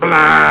wasn't like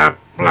blah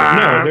blah.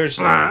 No, there's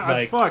blah.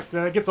 Like fuck,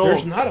 man, it gets old.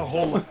 There's not a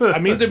whole lot. I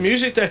mean, the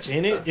music that's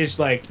in it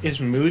is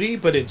moody,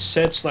 but it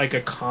sets like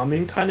a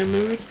calming kind of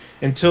mood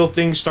until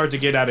things start to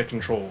get out of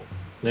control.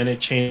 Then it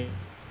changes.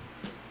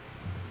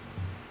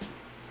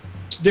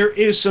 There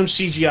is some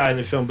CGI in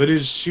the film, but it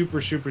is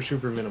super, super,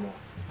 super minimal.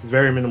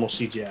 Very minimal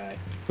CGI.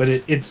 But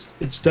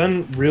it's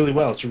done really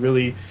well. It's a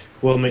really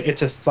well made.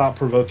 It's a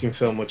thought-provoking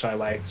film, which I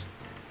liked.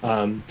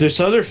 This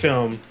other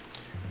film,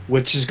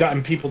 which has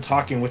gotten people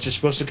talking, which is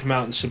supposed to come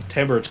out in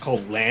September, it's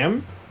called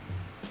Lamb.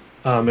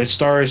 It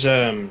stars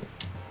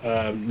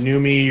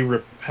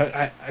Noomi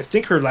I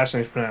think her last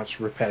name is pronounced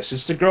Rapace.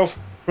 It's the girl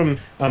from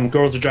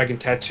Girl with the Dragon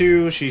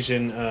Tattoo. She's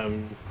in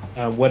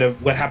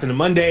What Happened to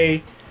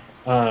Monday.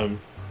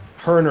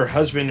 Her and her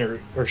husband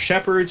are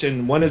shepherds,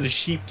 and one of the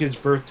sheep gives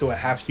birth to a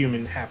half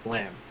human, half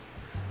lamb,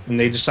 and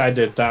they decide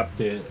to adopt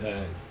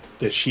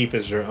the sheep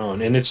as their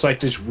own. And it's like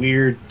this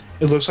weird.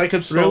 It looks like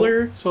a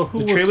thriller. So who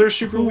the trailer's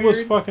super who weird.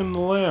 was fucking the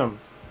lamb?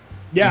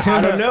 Yeah, I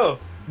don't know.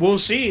 We'll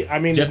see. I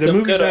mean, the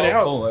movie's not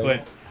out,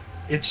 but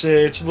it's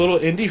a little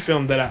indie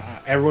film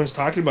that everyone's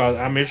talking about.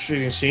 I'm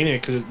interested in seeing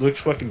it because it looks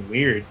fucking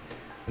weird,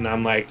 and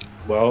I'm like,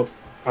 well,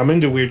 I'm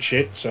into weird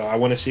shit, so I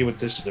want to see what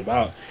this is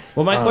about.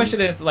 Well, my question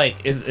is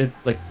like, is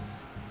like,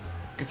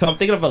 so I'm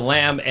thinking of a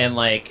lamb and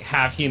like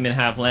half human,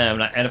 half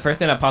lamb, and the first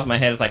thing that popped in my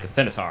head is like a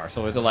centaur.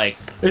 So is it like?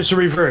 It's a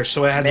reverse.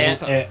 So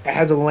it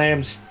has a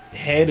lamb's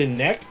head and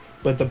neck,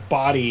 but the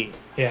body,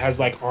 it has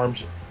like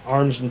arms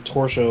and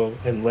torso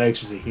and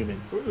legs as a human.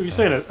 Are you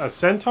saying a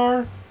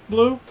centaur,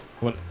 Blue?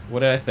 What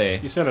did I say?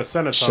 You said a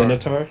centaur.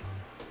 Centaur?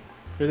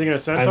 You're thinking a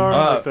centaur,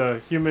 like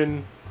the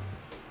human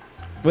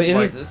But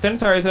Like-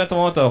 Centaur, isn't that the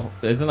one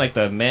with isn't like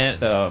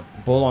the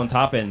bull on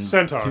top and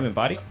Centaur. human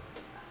body?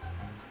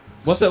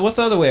 What's the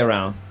other way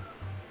around?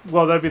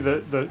 Well, that'd be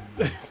the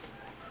there's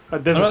Oh, a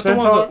that's the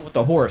one centaur. with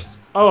the horse.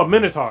 Oh, a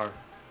minotaur.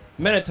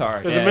 Minotaur.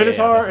 There's yeah, a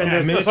minotaur, yeah, and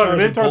Yeah, there's sorry, the Minotaur's a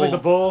minotaur's like the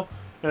bull,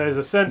 and there's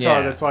a centaur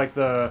Yeah. that's like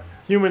the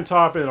human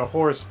top and a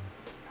horse,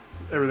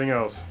 everything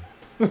else.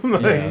 yeah,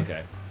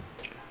 okay.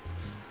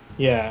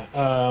 Yeah.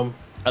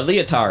 A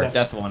leotard. That-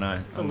 That's the one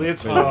A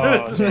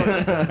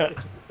leotard.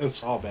 Oh,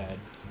 it's all bad.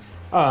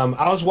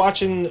 I was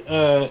watching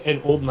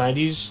an old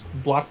 '90s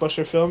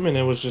blockbuster film, and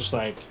it was just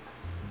like,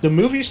 the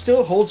movie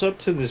still holds up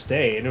to this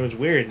day, and it was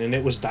weird. And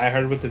it was Die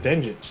Hard with a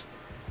Vengeance,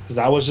 because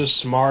that was a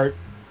smart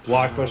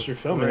blockbuster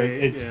film. And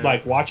great, it yeah.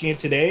 like watching it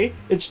today,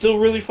 it's still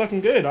really fucking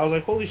good. I was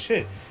like, holy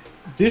shit,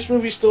 this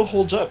movie still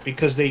holds up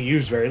because they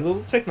use very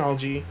little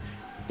technology.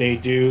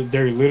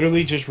 They're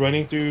literally just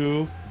running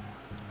through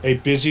a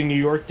busy New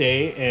York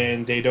day,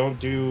 and they don't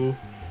do,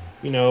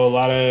 a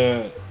lot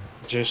of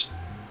just.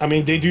 I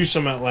mean, they do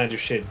some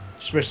outlandish shit,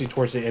 especially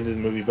towards the end of the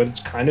movie, but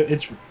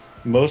it's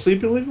mostly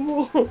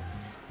believable.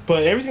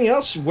 But everything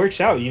else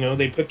works out.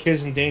 They put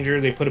kids in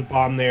danger. They put a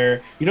bomb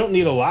there. You don't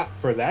need a lot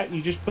for that.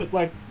 You just put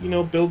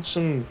build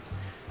some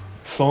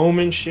foam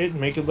and shit,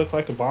 and make it look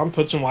like a bomb.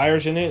 Put some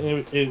wires in it,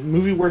 and the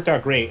movie worked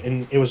out great.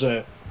 And it was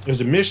a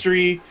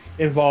mystery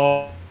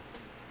involved.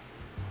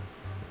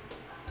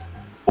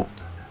 It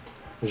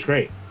was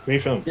great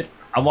film.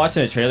 I'm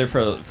watching a trailer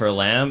for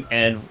Lamb,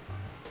 and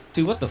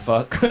dude, what the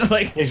fuck?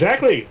 Like,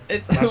 Exactly.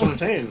 it's That's what I'm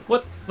saying.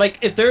 what? Like,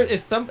 if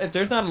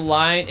there's not a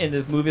line in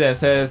this movie that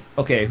says,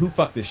 "Okay, who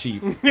fucked the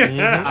sheep?"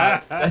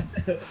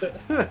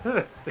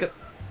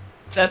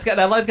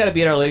 That line's got to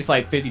be in at least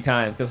like 50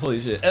 times, because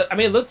holy shit. I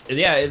mean,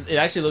 it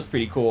actually looks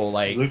pretty cool.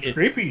 Like, It looks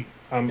creepy.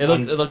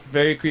 it looks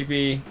very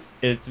creepy.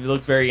 It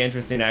looks very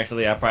interesting.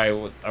 Actually, I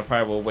probably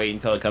will wait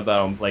until it comes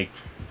out on, like,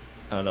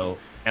 I don't know,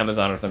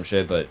 Amazon or some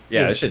shit. But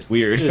yeah, that shit's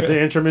weird. Is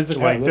the intro music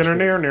Yeah, like it looks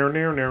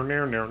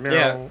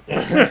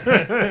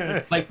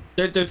yeah. Like,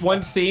 there's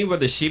one scene where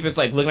the sheep is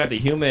like looking at the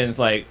humans,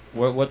 like,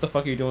 what the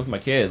fuck are you doing with my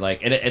kid? Like,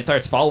 and it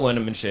starts following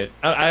him and shit.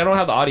 I don't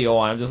have the audio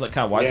on. I'm just like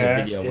kind of watching the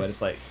video, but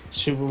it's like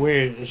super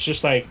weird. It's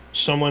just like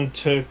someone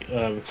took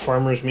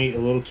farmer's meat a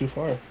little too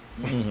far.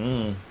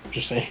 mhm.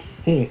 Just saying.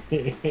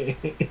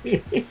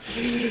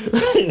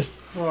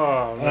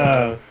 Oh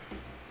man.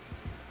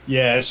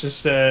 Yeah, it's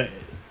just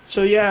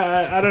so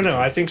yeah, I don't know.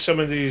 I think some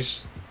of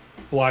these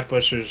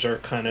blockbusters are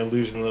kind of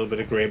losing a little bit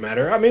of gray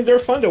matter. I mean, they're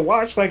fun to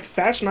watch. Like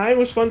Fast 9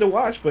 was fun to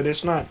watch, but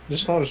it's not a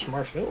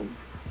smart film.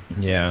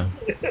 Yeah.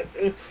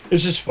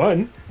 It's just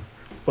fun.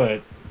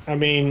 But I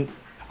mean,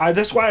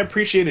 that's why I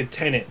appreciated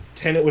Tenet.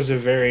 Tenet was a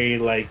very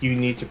you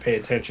need to pay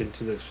attention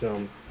to this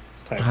film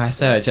type. I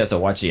still haven't had a chance to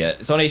watch it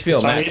yet. It's on HBO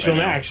It's Max. on HBO right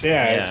now. Max,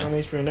 yeah, it's on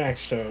HBO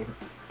Max. So,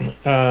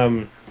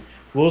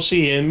 we'll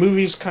see. And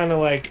movies kind of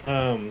like,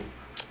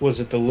 was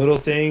it The Little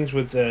Things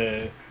with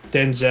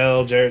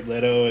Denzel, Jared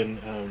Leto,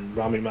 and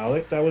Rami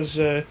Malek? That was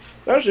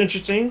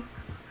interesting.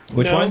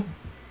 Which No.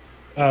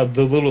 one?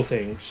 The Little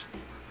Things.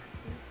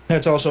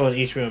 That's also on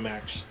HBO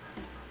Max.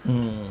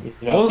 Mm. You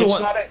know, What was the it's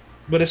one- not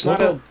but it's what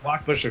not was a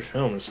blockbuster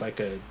film. It's like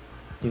a,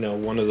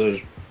 one of those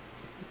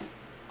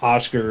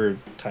Oscar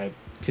type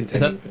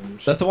contending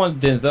films. That's the one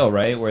with Denzel,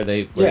 right?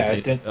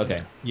 Yeah,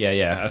 Okay.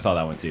 Yeah. I saw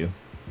that one too.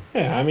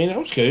 Yeah, I mean that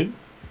was good.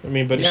 I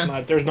mean, but Yeah. it's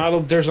not. There's not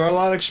a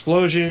lot of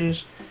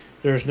explosions.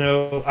 There's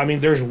no. I mean,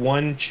 there's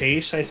one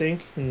chase, I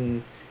think,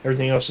 and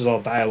everything else is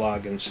all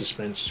dialogue and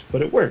suspense.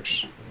 But it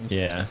works.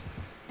 Yeah.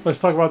 Let's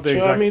talk about the So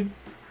exact. I mean,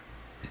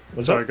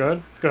 what's Sorry, up? go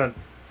ahead. Go ahead.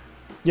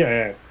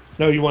 Yeah.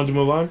 No, you wanted to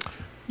move on?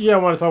 Yeah, I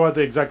want to talk about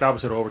the exact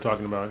opposite of what we're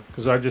talking about,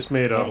 because I just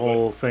made a Oh,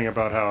 whole thing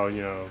about how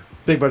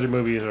big budget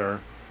movies are,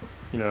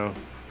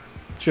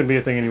 shouldn't be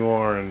a thing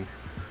anymore, and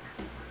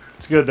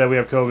it's good that we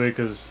have COVID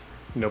because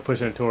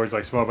pushing it towards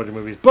like small budget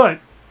movies. But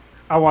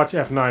I watched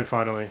F9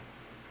 finally,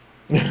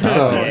 so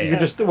yeah, you yeah.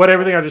 just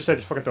everything I just said,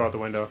 just fucking throw out the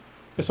window.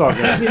 It's all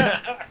good.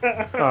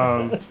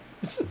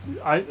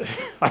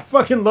 I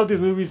fucking love these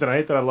movies, and I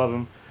hate that I love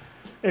them.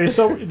 And it's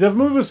so the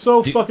movie was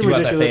so Do fucking what I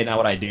ridiculous. say, not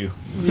what I do.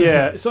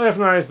 Yeah, so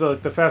F9 is the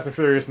Fast and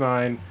Furious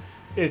 9.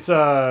 It's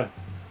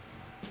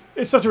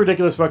such a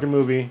ridiculous fucking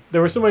movie.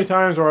 There were so many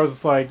times where I was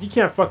just like, you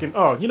can't fucking,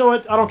 oh, you know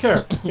what? I don't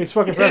care. It's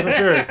fucking Fast and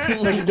Furious.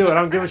 They can do it. I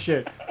don't give a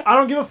shit. I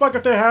don't give a fuck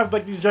if they have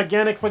like these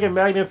gigantic fucking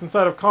magnets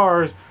inside of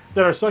cars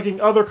that are sucking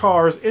other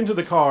cars into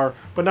the car,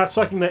 but not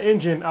sucking the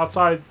engine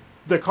outside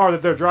the car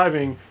that they're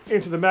driving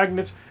into the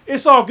magnets.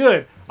 It's all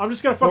good. I'm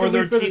just gonna fucking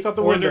leave physics out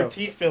the window. Or their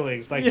teeth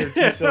fillings, like their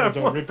Yeah. teeth fillings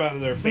don't rip out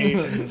of their face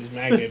and this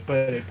magnet,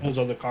 but it pulls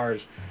on the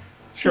cars.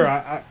 Sure,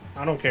 I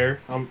don't care.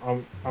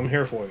 I'm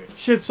here for it.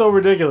 Shit's so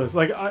ridiculous.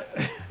 Like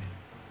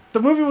the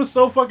movie was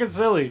so fucking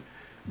silly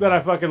that I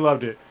fucking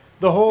loved it.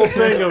 The whole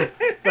thing of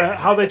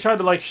how they tried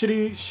to like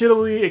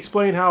shittily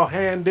explain how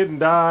Han didn't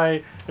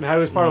die and how he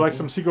was part of like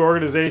some secret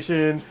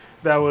organization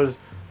that was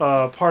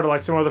part of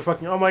like some other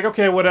fucking. I'm like,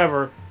 okay,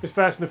 whatever. It's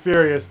Fast and the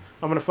Furious.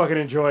 I'm gonna fucking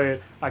enjoy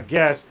it. I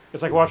guess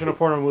it's like watching a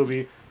porno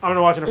movie. I'm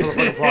not watching it for the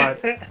fucking plot.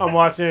 I'm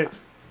watching it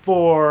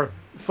for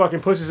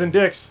fucking pussies and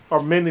dicks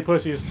are mainly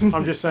pussies.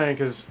 I'm just saying,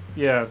 because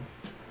yeah,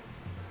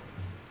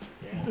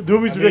 the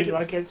movie's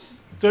ridiculous. Like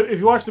it's, So if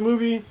you watch the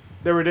movie,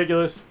 they're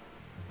ridiculous.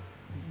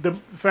 The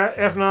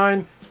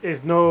F9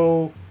 is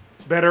no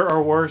better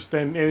or worse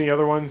than any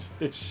other ones.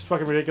 It's just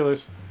fucking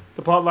ridiculous.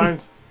 The plot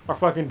lines are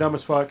fucking dumb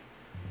as fuck,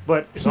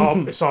 but it's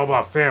all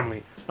about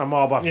family. I'm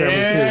all about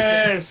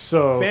family too.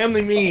 So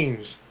family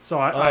memes. So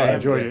I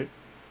enjoyed it.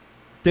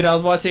 Dude, I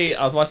was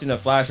watching The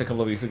Flash a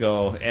couple of weeks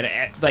ago,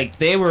 and like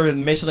they were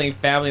mentioning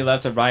family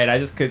left and right. I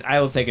was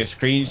taking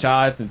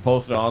screenshots and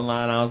posting it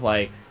online. I was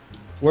like,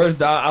 "Where's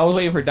Dom?" I was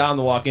waiting for Dom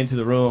to walk into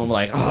the room.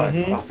 Like, oh,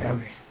 it's about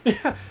family.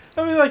 Yeah,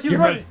 I mean, like he's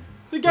running.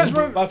 The guy's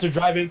running. About to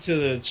drive into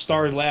the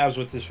Star Labs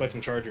with this fucking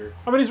charger.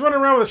 I mean, he's running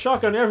around with a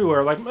shotgun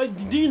everywhere.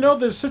 Like, do you know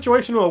there's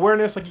situational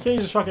awareness? Like, you can't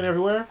use a shotgun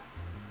everywhere.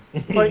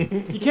 Like,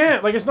 you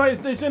can't. Like,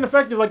 it's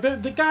ineffective. Like,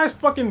 the guy's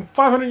fucking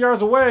 500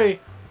 yards away.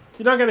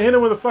 You're not gonna hit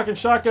him with a fucking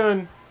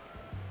shotgun.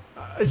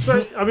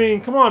 I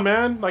mean, come on,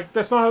 man. Like,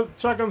 that's not how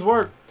shotguns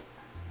work.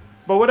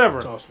 But whatever.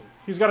 That's awesome.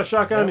 He's got a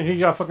shotgun and he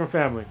got fucking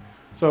family,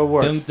 so it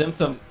works.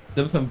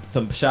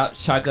 Them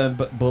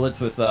shotgun bullets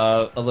with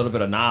a little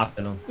bit of NOS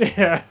in them.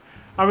 Yeah.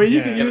 I mean,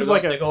 you can use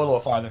like they go a little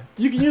farther.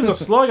 You can use a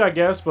slug, I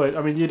guess, but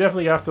I mean, you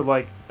definitely have to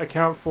like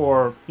account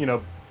for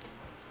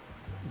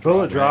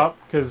bullet drop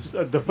because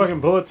the fucking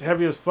bullet's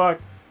heavy as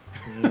fuck,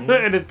 and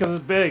it's because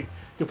it's big.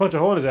 You'll punch a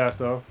hole in his ass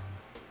though,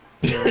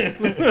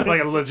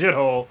 like a legit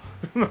hole.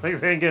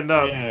 Like they ain't getting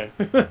up. Yeah.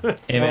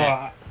 Hey,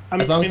 man. I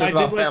did like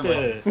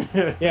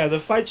the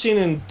fight scene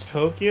in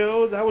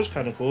Tokyo. That was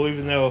kind of cool,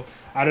 even though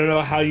I don't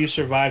know how you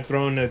survived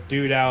throwing a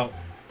dude out,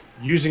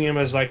 using him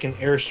as like an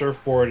air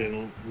surfboard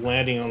and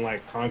landing on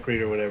like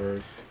concrete or whatever.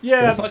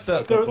 Yeah,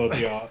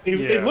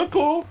 it looked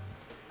cool.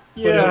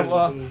 Yeah,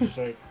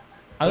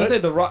 I would say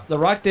the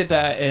Rock did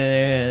that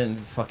in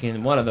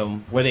fucking one of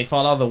them where they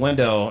fall out of the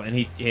window and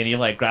he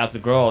like grabs the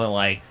girl and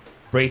like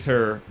breaks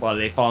her while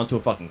they fall into a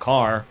fucking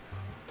car.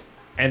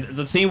 And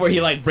the scene where he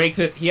like breaks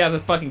he has a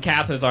fucking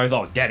cast in his arms.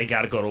 Oh, daddy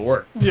gotta go to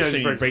work. Yeah, so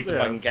he breaks the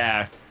fucking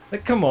gas.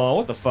 Like, come on,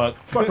 what the fuck?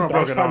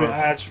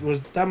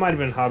 That might have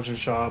been Hobbs and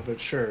Shaw, but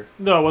sure.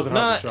 No, it wasn't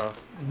Hobbs and Shaw.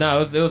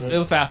 No, it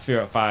was Fast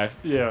Furious 5.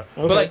 Yeah, okay.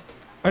 But like,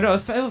 or no,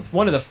 it was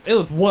one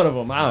of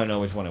them. I don't know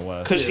which one it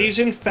was. Because he's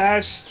in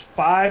Fast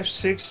 5,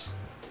 6,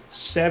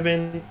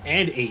 7,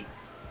 and 8.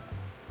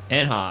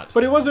 And Hobbs.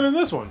 But he wasn't in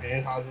this one.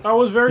 I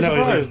was very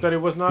surprised that he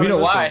was not. We know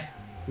why.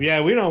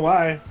 Yeah, we know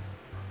why.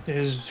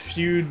 His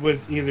feud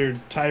with either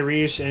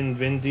Tyrese and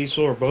Vin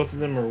Diesel or both of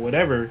them or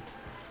whatever.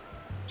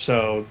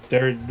 So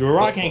The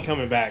Rock ain't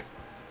coming back.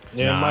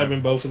 Yeah, it might have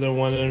been both of them.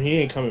 One of them, he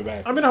ain't coming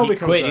back. I mean, I hope he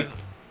comes back.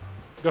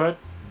 Go ahead.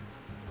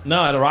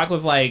 No, The Rock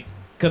was like,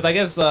 because I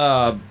guess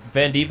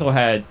Vin Diesel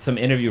had some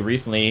interview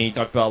recently. He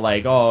talked about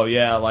like, oh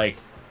yeah, like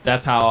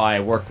that's how I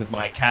work with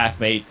my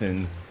castmates,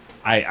 and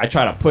I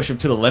try to push him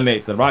to the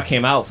limits. The Rock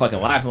came out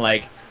fucking laughing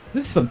like,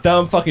 this is some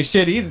dumb fucking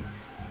shit.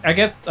 I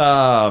guess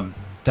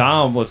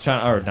Dom was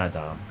trying, or not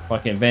Dom,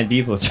 fucking Vin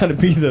Diesel was trying to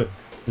be the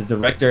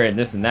director and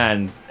this and that,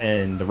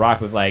 and The Rock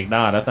was like,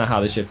 nah, that's not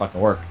how this shit fucking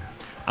work.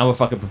 I'm a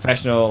fucking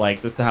professional,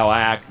 like this is how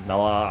I act, blah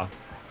blah.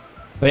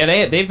 But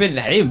yeah, they've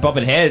been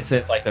bumping heads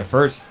since like the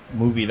first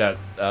movie that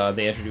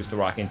they introduced The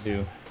Rock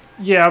into.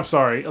 Yeah, I'm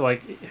sorry.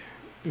 Like,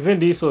 Vin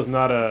Diesel is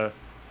not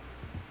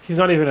he's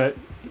not even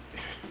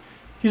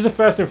he's a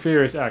Fast and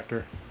Furious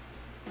actor.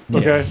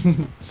 Okay, yeah.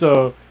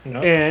 So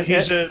and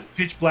he's a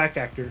Pitch Black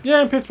actor.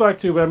 Yeah, and Pitch Black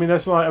too. But I mean,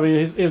 that's not. I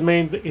mean, his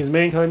main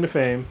claim to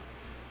fame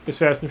is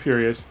Fast and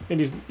Furious, and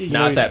he's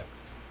that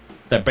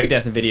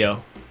breakdancing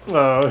video.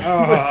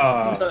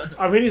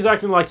 I mean, he's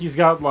acting like he's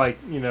got like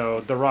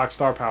The Rock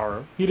star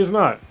power. He does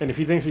not, and if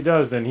he thinks he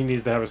does, then he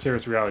needs to have a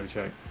serious reality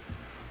check.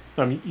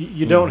 I mean,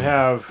 you don't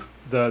have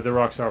the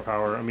Rock star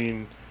power. I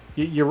mean,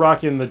 you're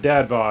rocking the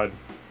dad bod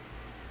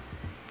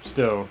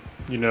still,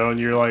 and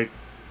you're like.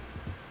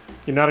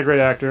 You're not a great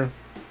actor,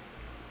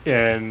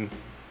 and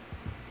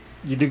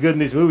you do good in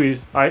these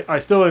movies. I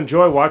still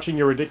enjoy watching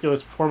your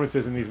ridiculous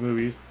performances in these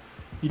movies.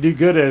 You do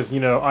good as,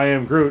 I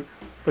am Groot,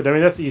 but I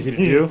mean, that's easy to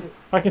do.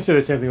 I can say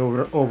the same thing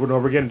over and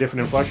over again in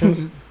different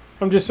inflections.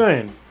 I'm just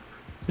saying.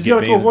 He's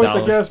got a cool voice,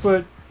 I guess,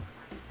 but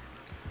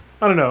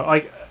I don't know.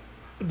 Like,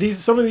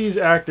 some of these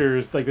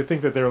actors, like, they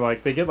think that they're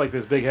like, they get like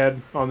this big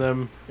head on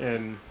them,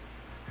 and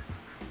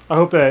I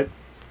hope that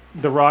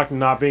The Rock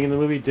not being in the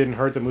movie didn't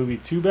hurt the movie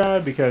too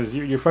bad, because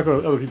you're fucking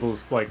with other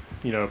people's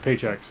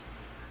paychecks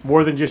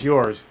more than just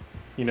yours,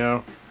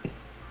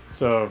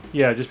 So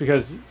yeah, just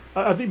because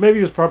I think maybe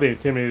he was probably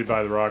intimidated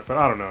by The Rock, but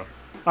I don't know.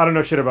 I don't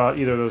know shit about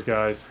either of those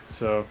guys,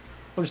 so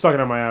I'm just talking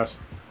out my ass.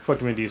 Fuck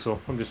Vin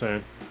Diesel. I'm just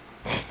saying.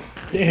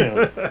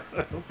 Damn.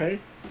 Okay.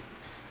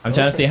 I'm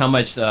trying to see how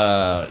much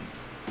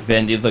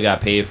Vin Diesel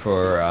got paid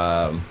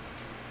for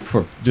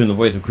doing the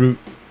voice of Groot.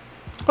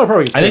 Oh,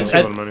 probably gets paid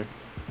a lot of money.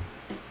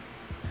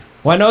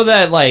 Well, I know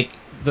that, like,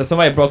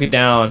 somebody broke it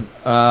down.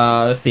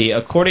 Let's see.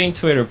 According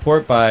to a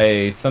report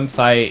by some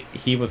site,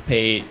 he was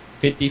paid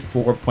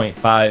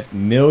 $54.5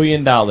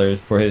 million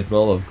for his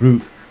role of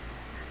Groot.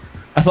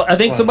 I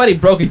think somebody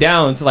broke it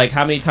down to, like,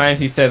 how many times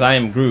he says, I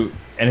am Groot.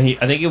 and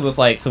I think it was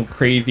like some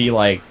crazy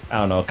like I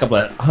don't know a couple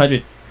of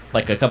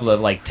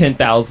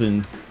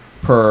 10,000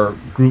 per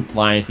group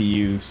lines he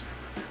used.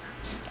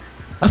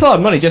 That's a lot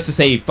of money just to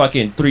say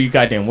fucking 3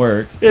 goddamn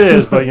words. It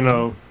is, but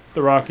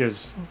The Rock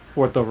is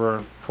worth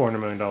over $400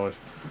 million.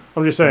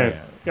 I'm just saying.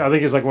 Yeah, I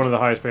think he's like one of the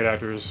highest paid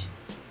actors.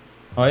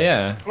 Oh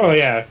yeah. Oh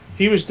yeah,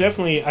 he was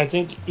definitely. I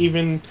think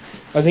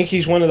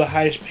he's one of the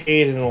highest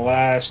paid in the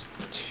last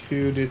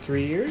 2 to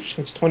 3 years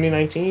since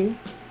 2019.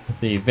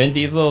 The Vin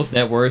Diesel's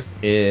net worth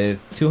is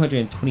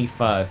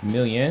 $225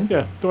 million.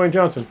 Yeah, Dwayne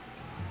Johnson.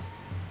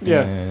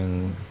 Yeah.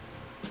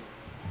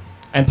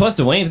 And plus,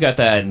 Dwayne's got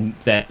that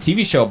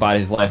TV show about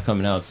his life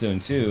coming out soon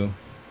too.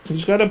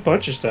 He's got a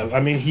bunch of stuff. I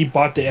mean, he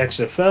bought the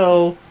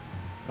XFL.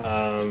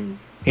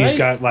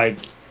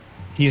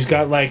 He's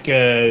got like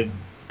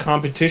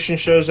competition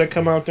shows that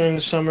come out during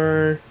the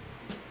summer.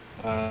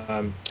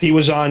 He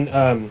was on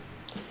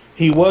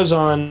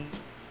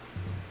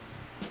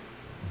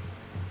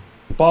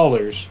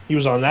Ballers. He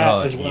was on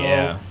that as well.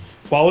 Yeah.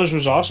 Ballers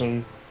was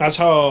awesome. That's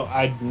how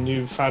I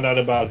found out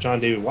about John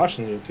David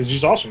Washington, because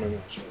he's awesome in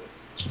that show.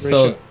 It's a great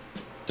show.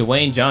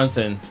 Dwayne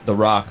Johnson, The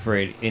Rock, for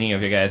any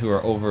of you guys who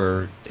are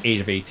over the age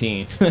of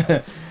 18,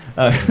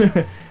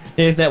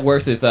 his net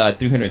worth is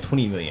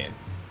 $320 million.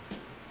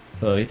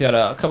 So he's got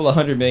a couple of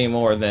 $100 million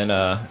more than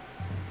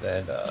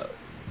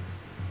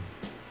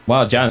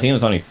wow, John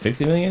Cena's only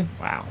 $60 million.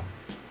 Wow.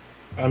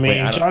 I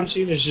mean, John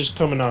Cena's just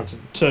coming on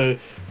to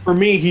for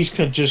me, he's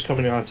just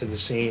coming onto the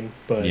scene,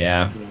 but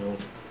yeah.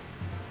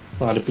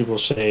 A lot of people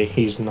say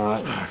he's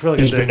not. I feel like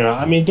he's been around.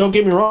 I mean, don't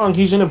get me wrong,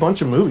 he's in a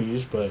bunch of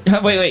movies, but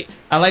wait.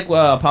 I like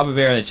what Papa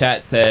Bear in the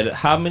chat said.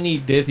 How many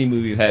Disney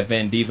movies have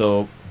Vin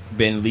Diesel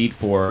been lead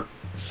for?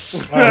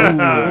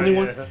 Only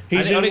one.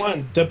 He's in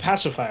one, The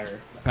Pacifier.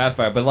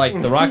 But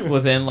like The Rock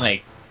was in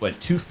like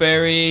Tooth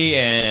Fairy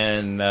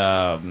and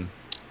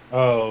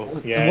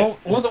oh yeah.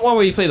 What was the one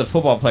where he played the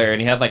football player and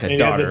he had like a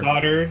daughter? The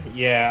daughter.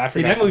 Yeah, I forgot.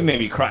 See, that movie made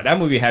me cry. That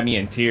movie had me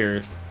in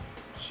tears.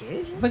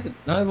 It's like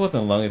no, it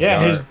wasn't long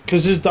as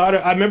because his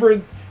daughter. I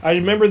remember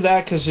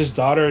that because his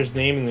daughter's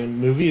name in the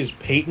movie is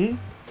Peyton.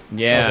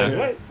 Yeah. I was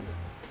like, what?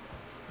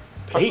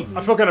 Peyton.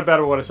 I feel kind of bad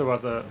about what I said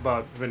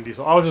about Vin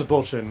Diesel. I was just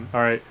bullshitting.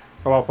 All right,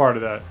 about part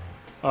of that.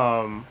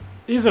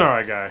 He's an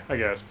alright guy, I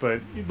guess,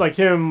 but like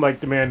him, like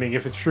demanding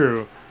if it's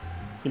true,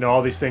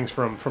 all these things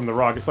from The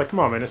Rock. It's like, come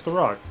on, man, it's The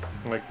Rock.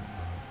 I'm like,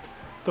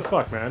 the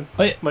fuck, man.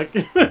 Oh, yeah. Like,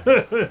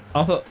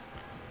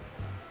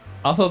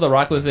 Also, The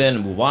Rock was in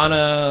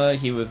Moana.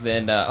 He was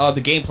in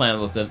The Game Plan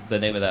was the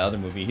name of that other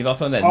movie. He's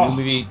also in that new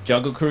movie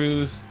Jungle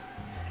Cruise.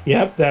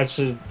 Yep, but that's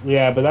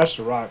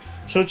The Rock.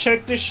 So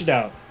check this shit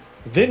out.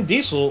 Vin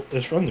Diesel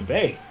is from the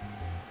Bay.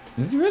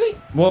 Is he really?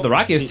 Well, The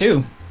Rock is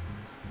too.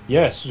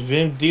 Yes,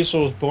 Vin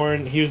Diesel was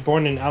born. He was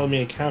born in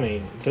Alameda County.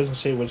 It doesn't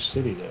say which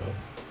city though.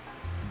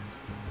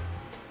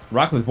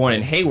 Rock was born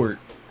in Hayward.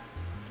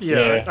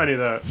 Yeah. I knew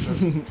that.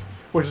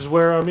 Which is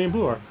where me and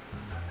Blue are.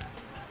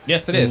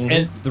 Yes, it is. Mm-hmm.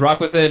 And The Rock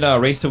was in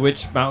Race to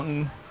Witch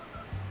Mountain.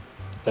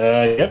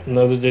 Yep,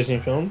 another Disney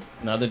film.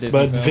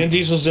 But Vin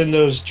Diesel's in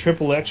those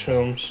XXX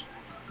films,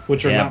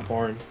 which are not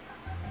porn.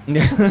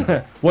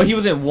 Well, he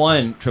was in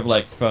one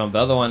XXX film. The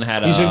other one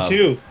had. He's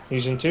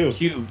in two.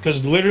 Cube.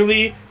 Because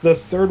literally, the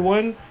third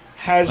one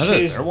has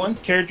his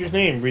character's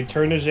name,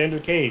 Return of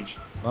Xander Cage.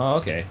 Oh,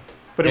 okay.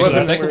 But it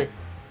wasn't.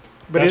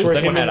 But the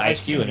second one had Ice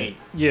Cube in it.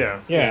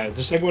 Yeah. Yeah,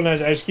 the second one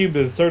has Ice Cube,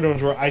 but the third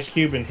one's where Ice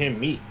Cube and him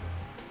meet.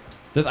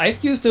 Does Ice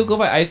Cube still go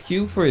by Ice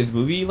Cube for his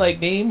movie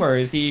name, or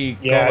is he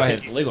go by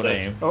his legal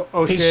name?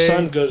 O'Shea. His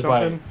son goes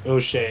by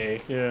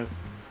O'Shea. Yeah.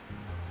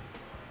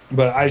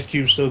 But Ice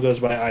Cube still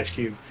goes by Ice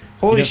Cube.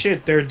 Holy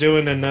shit, they're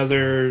doing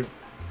another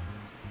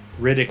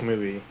Riddick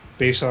movie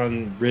based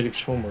on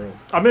Riddick's Homeworld.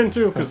 I'm in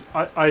too, because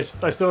I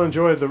still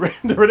enjoy the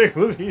Riddick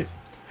movies.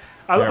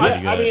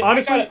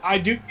 Honestly, I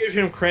do give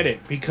him credit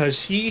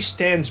because he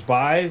stands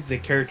by the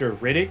character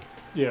Riddick.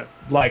 Yeah.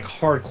 Like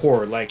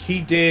hardcore. Like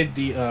he did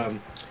the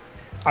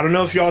I don't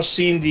know if y'all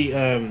seen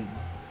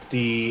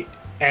the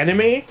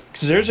anime,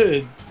 because there's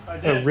a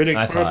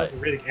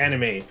Riddick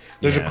anime.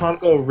 There's a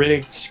Chronicle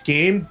Riddick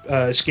game,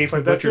 Escape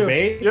from Butcher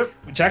Bay,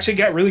 which actually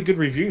got really good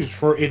reviews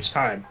for its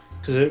time,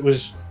 because it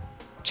was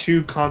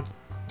 3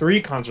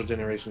 console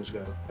generations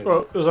ago.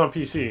 Well, it was on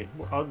PC.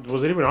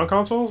 Was it even on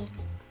consoles?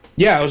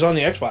 Yeah, it was on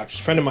the Xbox.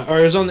 A friend of mine, or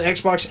it was on the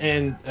Xbox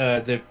and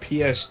the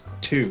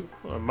PS2.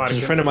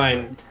 A friend of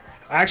mine,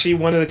 actually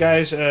one of the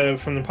guys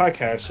from the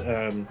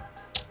podcast,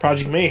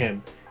 Project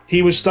Mayhem,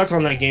 he was stuck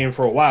on that game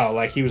for a while.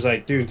 Like, he was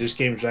like, dude, this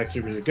game is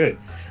actually really good.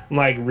 I'm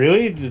like,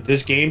 really?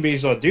 This game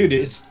based on, dude,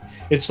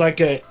 it's like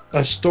a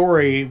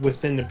story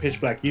within the Pitch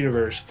Black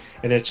universe,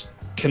 and it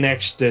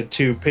connects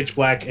to Pitch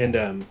Black and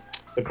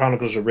the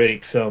Chronicles of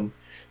Riddick film.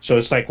 So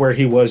it's like where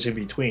he was in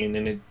between,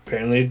 and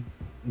apparently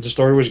the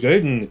story was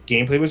good and the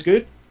gameplay was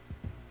good.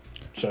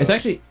 So it's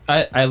actually,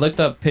 I looked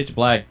up Pitch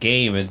Black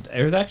game, and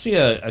there was actually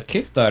a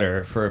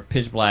Kickstarter for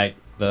Pitch Black,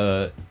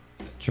 the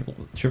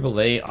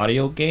AAA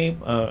audio game.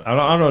 I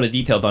don't know the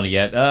details on it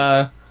yet.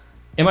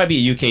 It might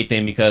be a UK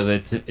thing because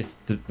it's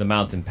the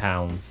amounts in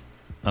pounds.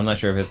 I'm not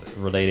sure if it's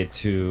related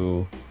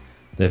to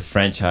the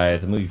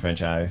franchise, the movie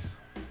franchise.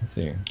 Let's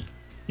see.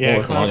 Yeah,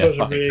 It's a long ass Chronicles of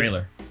fucking Riddick,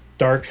 trailer.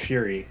 Dark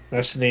Fury.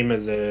 That's the name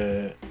of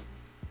the.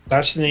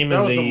 That's the name That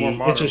of was the more the.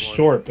 modern It's a one.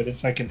 short, but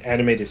it's like an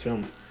animated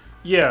film.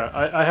 Yeah,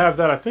 I have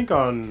that. I think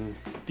on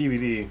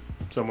DVD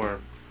somewhere.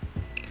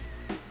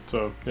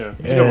 So yeah,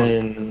 it's a good one.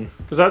 And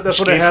Because that's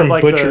what it Escape had from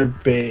like Butcher the.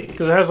 Bay.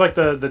 Because it has like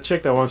the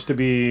chick that wants to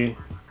be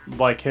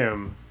like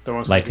him. That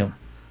wants Like to him.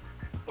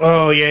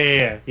 Oh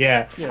yeah.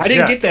 Yeah, I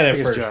didn't Jack. get that I at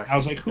think it's first. Jack. I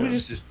was like, "Who Yeah.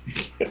 is this?"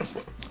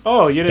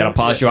 Oh, you didn't. Gotta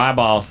polish your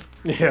eyeballs.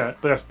 Yeah,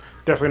 but that's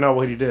definitely not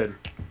what he did.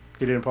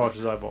 He didn't polish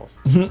his eyeballs.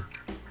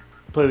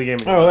 Play the game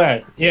again. Oh,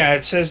 that. Yeah,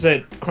 it says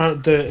that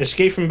the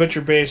Escape from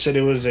Butcher Bay said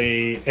it was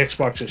a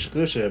Xbox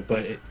exclusive,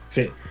 but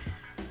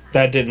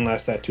that didn't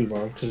last that too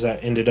long because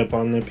that ended up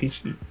on the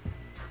PC.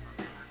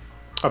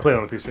 I played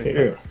on the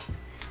PC.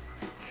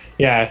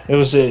 Yeah, it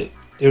was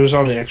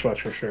on the Xbox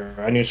for sure.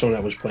 I knew someone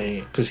that was playing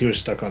it because he was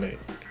stuck on it.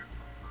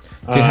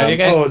 Dude, have you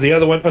guys- Oh, the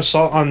other one,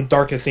 Assault on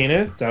Dark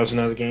Athena. That was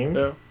another game.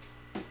 Yeah.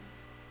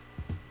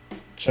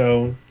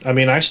 So, I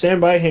mean, I stand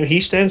by him. He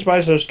stands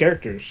by those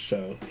characters.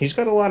 So, he's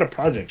got a lot of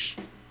projects,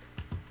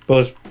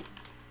 both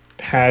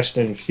past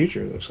and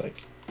future, it looks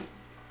like.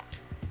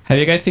 Have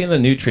you guys seen the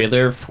new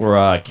trailer for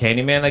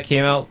Candyman that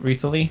came out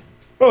recently?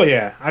 Oh,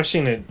 yeah. I've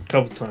seen it a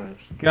couple times.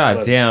 God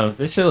But- damn,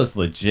 this shit looks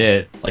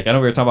legit. Like I know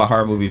we were talking about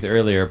horror movies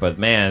earlier, but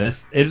man,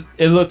 it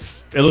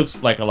looks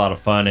like a lot of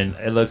fun, and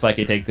it looks like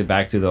it takes it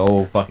back to the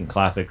old fucking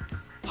classic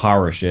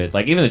horror shit.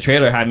 Like even the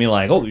trailer had me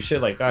like, holy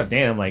shit, like god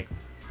damn, like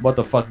what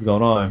the fuck is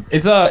going on?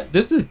 It's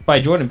this is by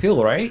Jordan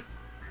Peele, right?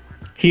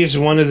 He's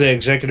one of the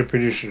executive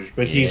producers,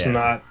 but he's Yeah.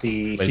 not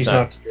the But he's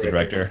not the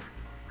director.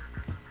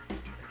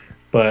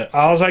 But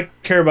all I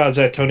care about is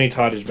that Tony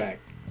Todd is back.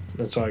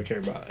 That's all I care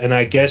about. And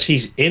I guess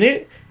he's in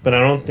it, but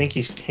I don't think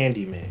he's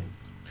Candyman.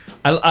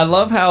 I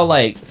love how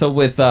like so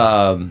with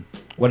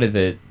what is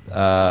it?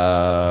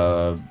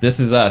 This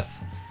Is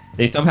Us.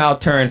 They somehow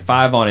turned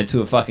 5 on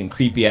into a fucking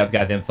creepy ass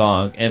goddamn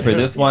song, and for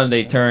this one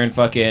they turned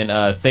fucking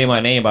 "Say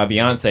My Name" by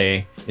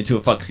Beyonce into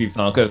a fucking creep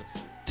song. Cause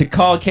to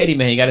call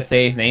Candyman, you gotta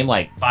say his name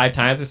like 5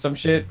 times or some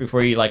shit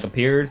before he like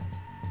appears,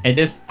 and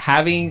just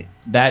having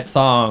that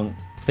song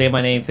 "Say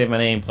My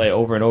Name" play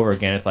over and over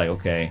again, it's like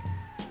okay,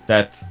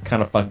 that's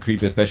kind of fucking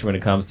creepy, especially when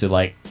it comes to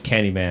like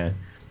Candyman.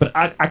 But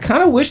I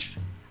kind of wish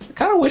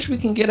we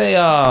can get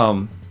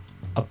a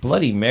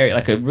Bloody Mary,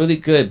 like a really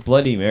good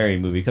Bloody Mary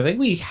movie, because I think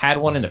we had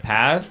one in the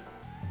past.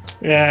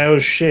 Yeah, it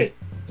was shit.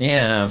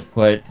 Yeah,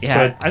 but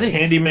yeah, But I think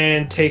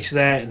Candyman takes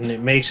that and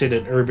it makes it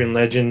an urban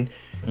legend,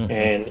 Mhm.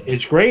 and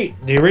it's great.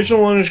 The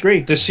original one is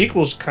great. The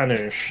sequel's kind of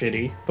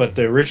shitty, but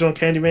the original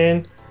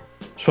Candyman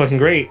is fucking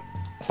great.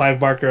 Clive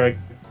Barker, I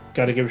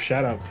gotta give a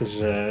shout out because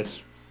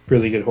it's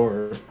really good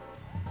horror.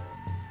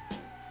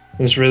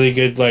 It's really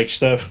good like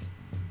stuff.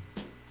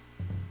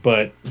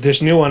 But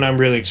this new one I'm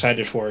really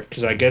excited for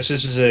because I guess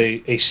this is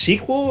a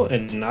sequel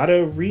and not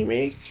a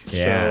remake.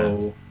 Yeah.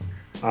 So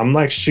I'm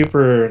like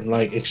super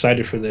like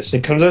excited for this.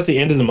 It comes out at the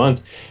end of the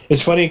month.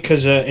 It's funny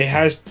because it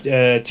has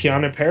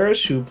Tiana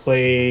Paris who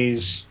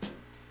plays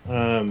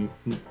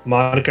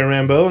Monica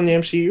Rambeau in the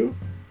MCU.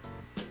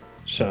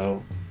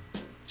 So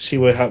see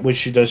what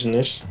she does in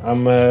this.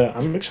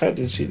 I'm excited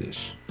to see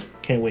this.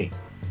 Can't wait.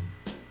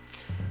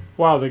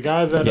 Wow, the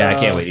guy that yeah, I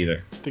can't wait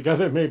either. The guy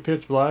that made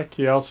Pitch Black,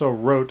 he also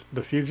wrote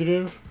The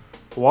Fugitive,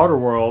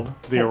 Waterworld,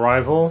 The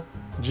Arrival,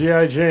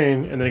 G.I.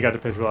 Jane, and then he got to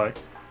Pitch Black.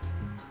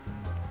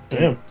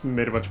 Damn.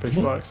 Made a bunch of Pitch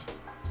Blacks.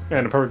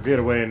 And A Perfect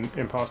Getaway and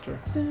Imposter.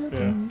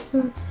 Yeah.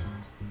 But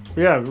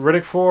yeah,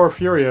 Riddick 4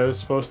 Furia is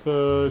supposed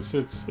to...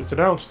 It's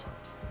announced.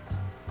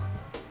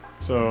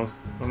 So,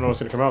 I don't know what's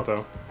going to come out,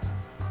 though.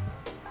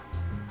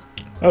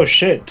 Oh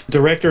shit!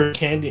 Director of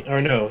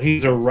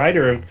he's a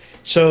writer.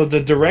 So the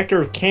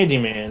director of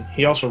Candyman,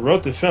 he also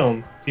wrote the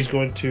film. He's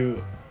going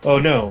to. Oh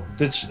no,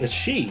 it's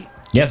she.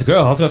 Yes,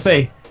 girl. I was gonna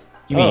say.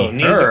 You mean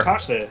Nia her?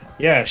 DaCosta.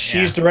 Yeah,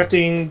 she's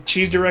directing.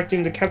 She's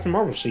directing the Captain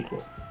Marvel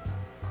sequel.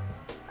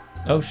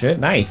 Oh shit!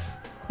 Nice.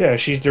 Yeah,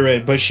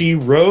 but she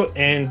wrote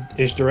and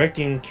is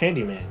directing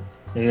Candyman,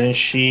 and then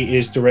she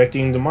is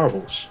directing the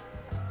Marvels,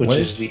 which What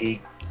is is- the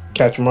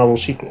Captain Marvel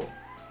sequel.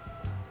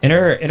 In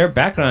her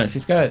background,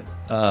 she's got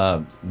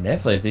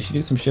Netflix. Did she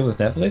do some shit with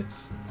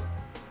Netflix?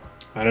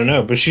 I don't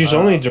know, but she's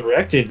only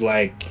directed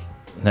like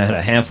Not a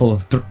handful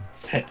of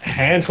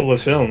handful of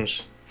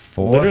films.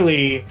 4.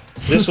 Literally,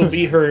 this will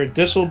be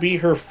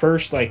her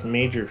first like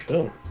major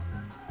film.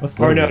 What's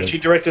Or no, Little she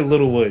directed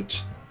Little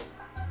Woods.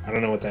 I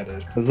don't know what that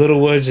is. But Little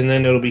Woods, and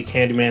then it'll be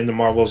Candyman, the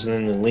Marvels, and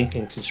then the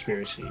Lincoln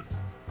Conspiracy.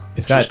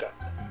 It's She's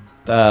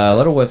got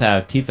Little Woods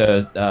have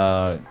Tifa.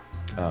 Oh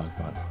god,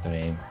 what's her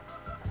name?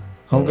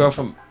 Homegirl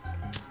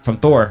from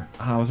Thor.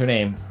 What's her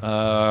name?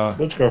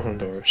 What's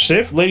girlfriend door?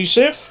 Sif, Lady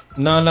Sif.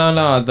 No.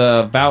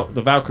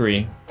 The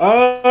Valkyrie.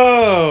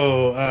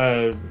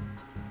 Oh,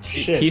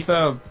 shit.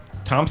 Tifa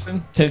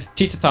Thompson. Tessa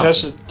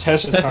Thompson.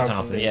 Tessa Tessa Thompson.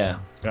 Thompson. Yeah.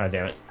 God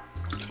damn it.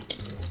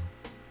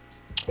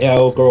 Yeah,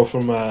 old girl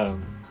from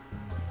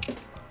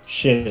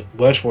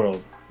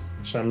Westworld.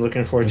 So I'm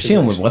looking forward Was to. she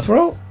in this.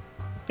 Westworld?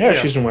 Yeah,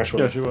 Yeah. she's in Westworld.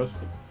 Yeah, she was.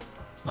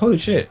 Holy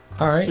shit!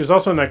 All right. She was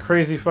also in that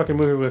crazy fucking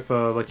movie with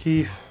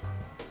Lakeith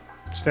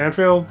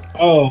Stanfield.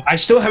 Oh, I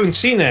still haven't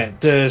seen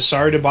that. The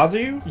Sorry to Bother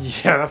You?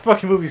 Yeah, that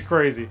fucking movie's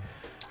crazy.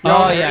 Oh,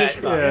 I yeah, heard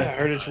it's- yeah. I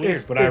heard it's weird,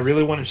 It's- but I it's-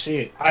 really want to see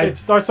it. It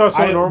starts off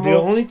so The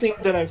normal. only thing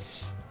that I've...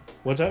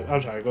 What's that?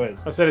 I'm sorry, go ahead.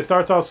 I said it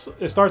starts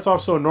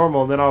off so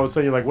normal, and then all of a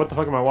sudden you're like, what the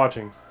fuck am I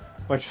watching?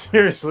 Like,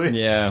 seriously.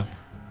 Yeah.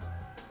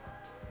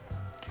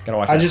 Gotta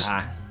watch I that. just-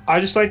 I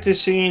just like the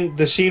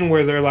scene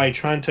where they're like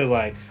trying to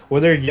like,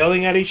 where they're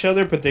yelling at each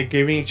other, but they're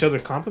giving each other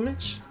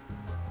compliments.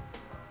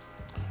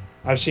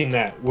 I've seen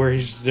that where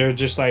they're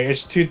just like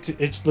it's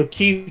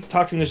Lakeith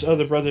talking to his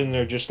other brother, and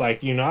they're just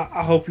like,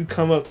 I hope you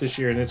come up this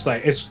year, and it's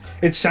like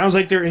it sounds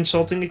like they're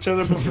insulting each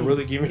other, but they're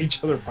really giving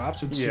each other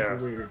props. It's Yeah.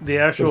 super weird. The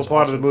actual It's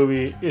plot awesome. of the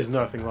movie is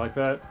nothing like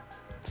that.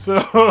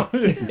 So,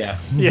 Yeah.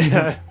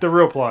 yeah, the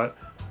real plot.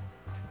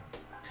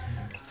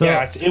 So,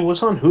 Yeah, it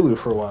was on Hulu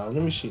for a while.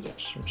 Let me see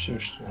this. Let me see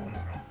what's still on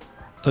there.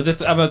 So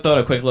just I'm gonna throw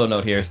a quick little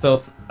note here. So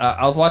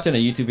I was watching a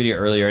YouTube video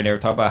earlier, and they were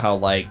talking about how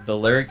like the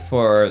lyrics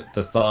for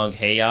the song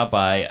 "Hey Ya"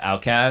 by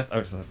Outkast,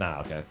 or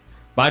not Outkast,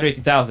 by Andre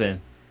 3000,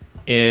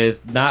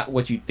 is not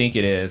what you think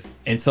it is.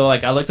 And so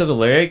like I looked up the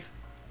lyrics.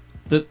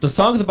 The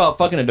song is about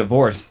fucking a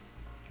divorce.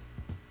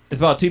 It's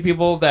about two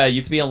people that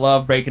used to be in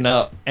love breaking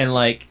up, and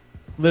like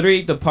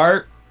literally the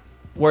part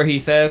where he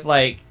says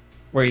like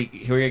where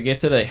he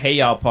gets to the "Hey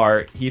Ya"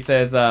 part, he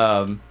says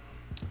oh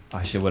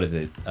shit, what is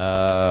it?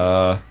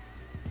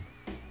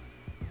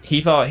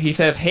 He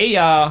says, "Hey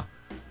y'all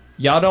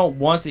don't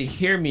want to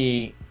hear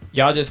me.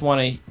 Y'all just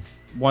want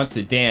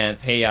to dance.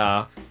 Hey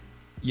y'all,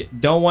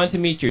 don't want to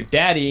meet your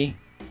daddy,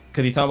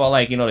 because he's talking about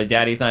like the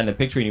daddy's not in the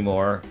picture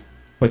anymore,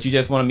 but you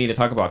just wanted me to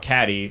talk about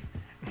caddies."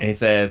 And he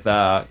says,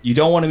 "You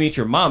don't want to meet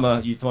your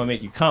mama. You just want to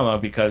make you come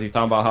up," because he's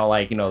talking about how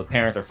like the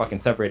parents are fucking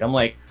separated. I'm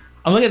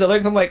looking at the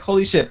lyrics. I'm like,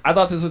 holy shit! I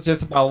thought this was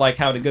just about like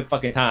having a good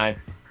fucking time.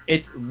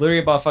 It's literally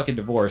about fucking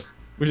divorce,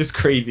 which is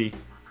crazy.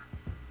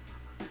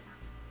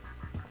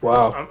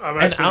 Wow. I'm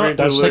And actually I reading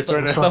don't- through the lyrics like,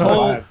 right the now.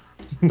 whole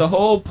the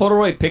whole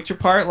Polaroid picture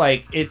part,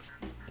 like it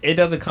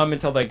doesn't come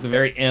until like the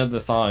very end of the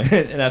song,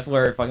 and that's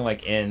where it fucking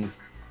like ends.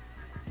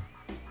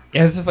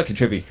 Yeah, this is fucking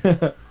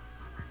trippy.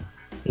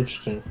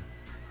 Interesting.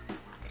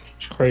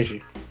 It's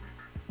crazy.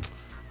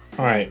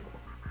 All right.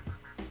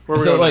 Where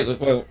we So going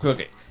like, next?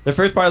 okay, the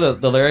first part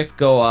of the lyrics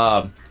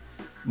go,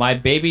 "My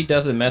baby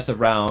doesn't mess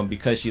around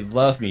because she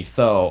loves me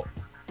so.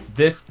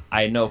 This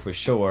I know for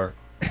sure,"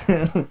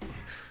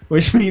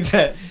 which means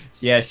that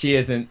she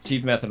isn't.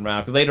 She's messing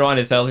around. Because later on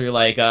it tells her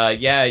like,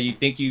 yeah, you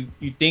think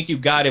you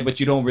got it, but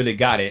you don't really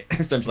got it,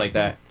 something like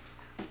that.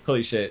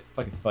 Holy shit,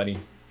 fucking funny.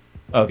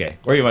 Okay,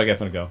 where do you guys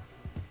want to go?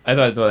 I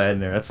thought I'd throw that in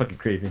there. That's fucking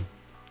crazy.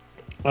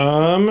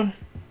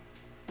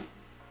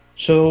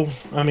 So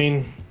I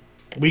mean,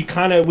 we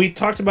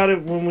talked about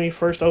it when we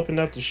first opened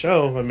up the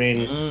show. I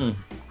mean,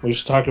 we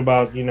just talked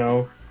about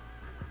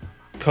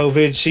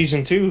COVID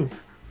season 2,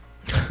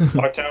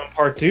 Lockdown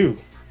Part 2.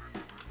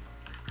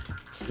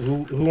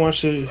 Who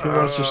wants to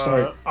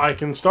start? I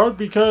can start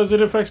because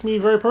it affects me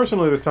very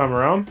personally this time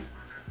around.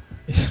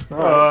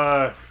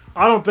 I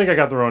don't think I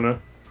got the Rona,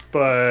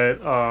 but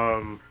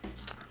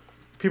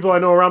people I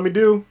know around me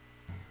do.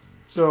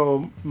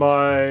 So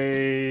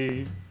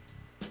my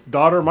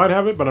daughter might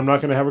have it, but I'm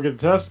not going to have her get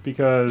the test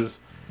because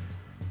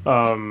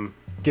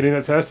getting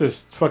that test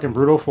is fucking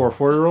brutal for a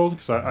 4-year-old.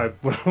 Because I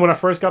when I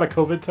first got a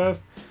COVID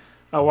test,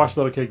 I watched a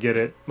little kid get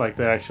it, like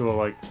the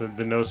actual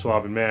the nose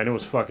swab, and man, it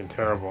was fucking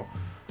terrible.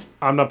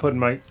 I'm not putting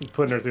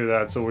her through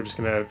that, so we're just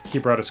gonna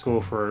keep her out of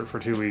school for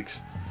 2 weeks.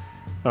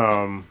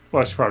 Well,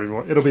 it's probably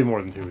more. It'll be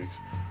more than 2 weeks,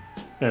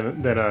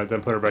 and then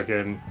put her back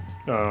in.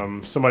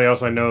 Somebody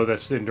else I know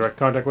that's in direct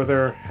contact with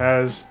her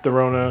has the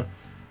Rona.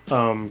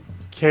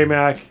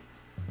 K-Mac,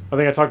 I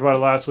think I talked about it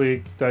last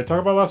week. Did I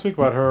talk about it last week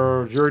about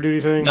her jury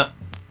duty thing? No,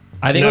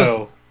 I think it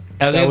was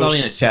only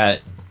in the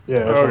chat. Yeah.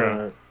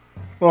 Okay.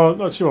 Well,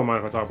 no, she won't mind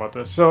if I talk about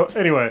this. So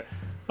anyway,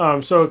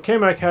 so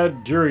K-Mac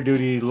had jury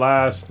duty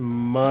last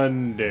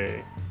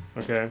Monday,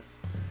 okay?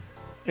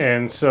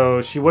 And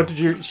so she went to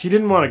jury. She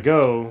didn't want to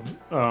go,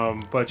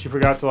 but she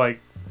forgot to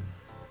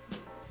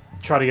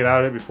try to get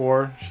out of it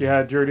before she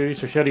had jury duty.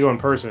 So she had to go in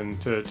person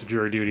to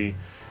jury duty.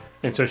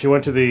 And so she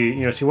went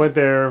to she went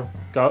there,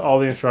 got all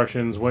the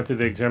instructions, went to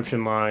the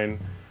exemption line,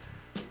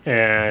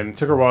 and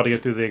took her a while to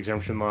get through the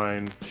exemption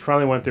line. She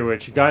finally went through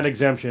it. She got an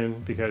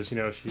exemption because,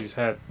 she's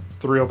had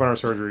 3 open heart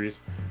surgeries.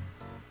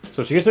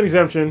 So she gets an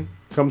exemption,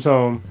 comes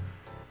home.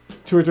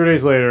 2 or 3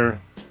 days later,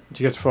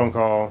 she gets a phone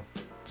call.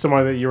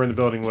 Somebody that you were in the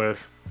building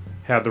with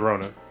had the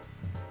Rona.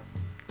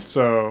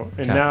 So,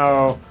 and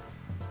now,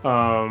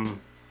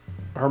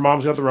 her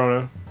mom's got the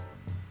Rona.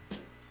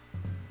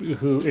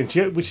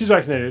 She's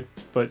vaccinated,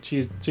 but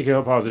she came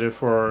out positive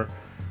for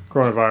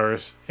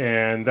coronavirus,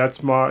 and that's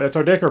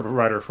our daycare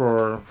provider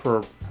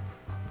for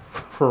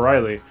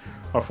Riley,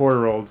 a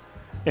 4-year-old,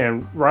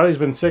 and Riley's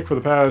been sick for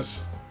the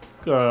past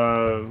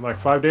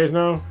 5 days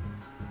now.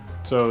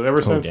 So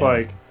ever since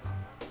I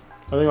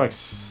think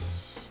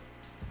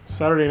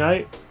Saturday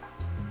night.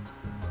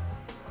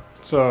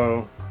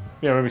 So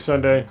yeah, maybe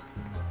Sunday.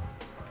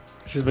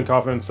 She's been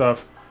coughing and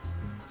stuff.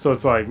 So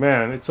it's like,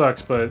 man, it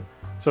sucks. But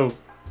so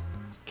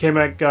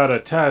K-Mac got a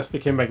test.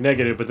 It came back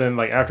negative. But then,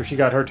 like, after she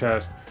got her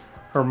test,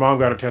 her mom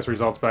got her test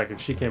results back, and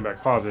she came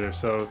back positive.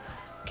 So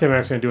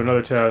K-Mac's going to do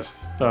another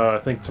test, I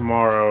think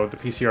tomorrow, the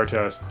PCR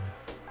test.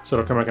 So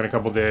it'll come back in a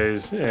couple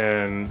days.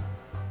 And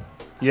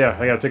yeah,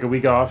 I got to take a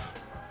week off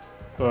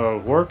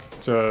of work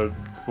to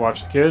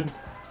watch the kid.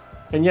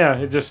 And yeah,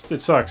 it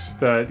sucks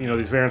that,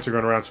 these variants are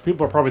going around. So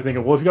people are probably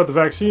thinking, well, if you got the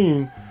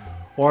vaccine,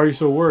 why are you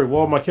so worried?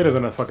 Well, my kid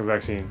isn't a fucking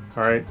vaccine,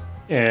 all right?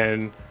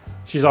 And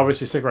she's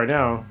obviously sick right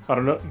now. I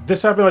don't know.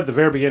 This happened like the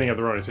very beginning of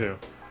the Rona too.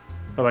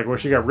 Like where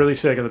she got really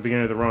sick at the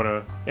beginning of the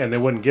Rona, and they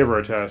wouldn't give her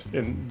a test.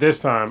 And this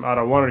time, I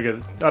don't want her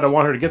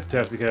to get the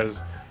test because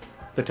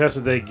the test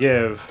that they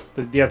give,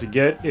 that you have to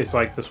get, it's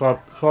like the swab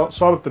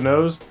up the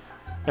nose.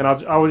 And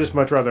I would just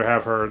much rather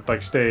have her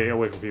like stay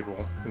away from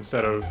people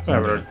instead of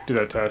having her do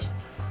that test.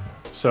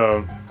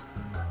 So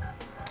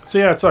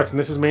yeah, it sucks. And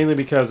this is mainly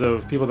because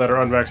of people that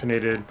are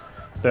unvaccinated,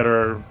 that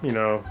are,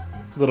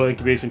 little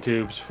incubation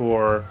tubes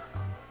for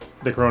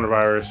the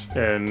coronavirus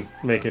and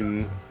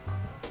making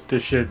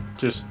this shit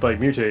just like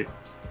mutate.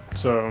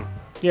 So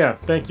yeah,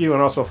 thank you,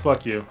 and also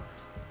fuck you,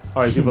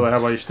 all you people that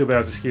have all your stupid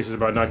ass excuses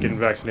about not getting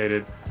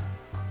vaccinated.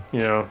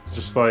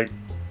 Just like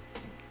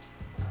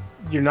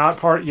you're not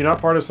part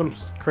of some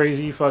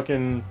crazy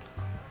fucking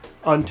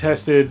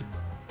untested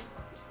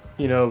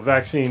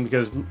vaccine,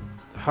 because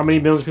how many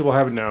millions of people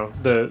have it now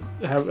that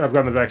have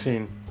gotten the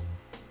vaccine?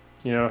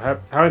 How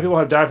many people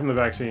have died from the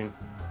vaccine?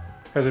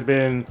 Has it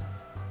been,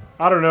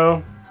 I don't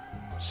know,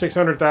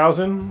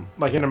 600,000,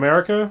 like in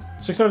America?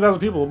 600,000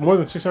 people, more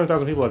than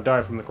 600,000 people have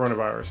died from the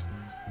coronavirus.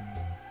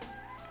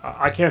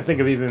 I can't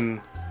think of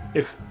even,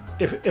 if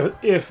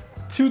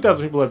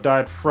 2,000 people have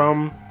died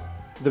from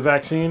the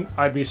vaccine,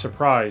 I'd be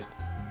surprised.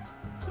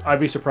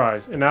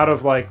 And out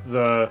of like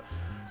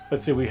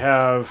let's see, we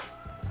have,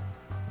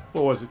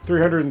 what was it,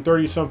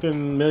 330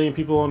 something million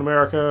people in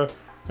America,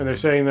 and they're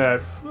saying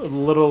that a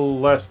little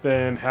less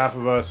than half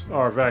of us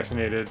are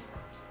vaccinated.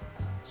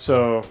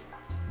 So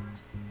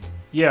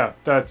yeah,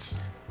 that's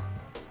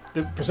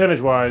the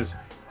percentage-wise.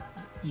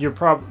 You're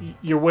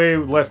way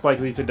less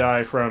likely to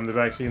die from the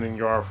vaccine than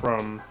you are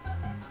from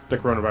the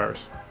coronavirus.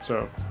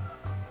 So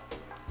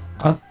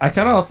I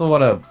kind of also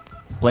want to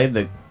blame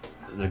the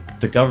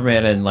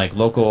government and like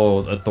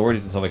local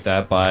authorities and stuff like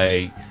that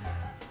by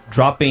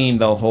dropping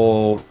the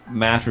whole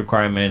mask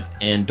requirement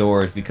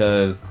indoors,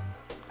 because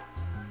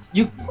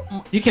you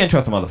can't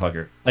trust a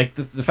motherfucker. Like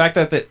the fact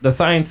that the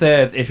science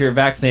says if you're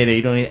vaccinated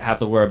you don't have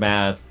to wear a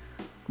mask.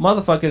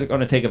 Motherfuckers are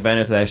gonna take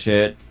advantage of that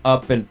shit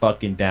up and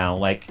fucking down.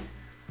 Like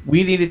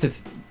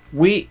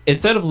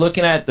instead of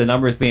looking at the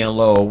numbers being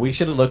low, we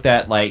should have looked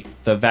at like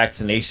the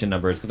vaccination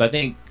numbers, because I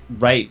think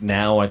right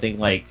now like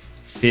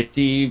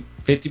 50%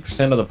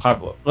 of the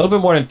a little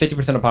bit more than 50%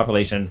 of the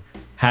population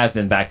has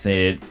been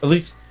vaccinated. At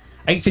least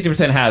I think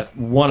 50% has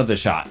one out of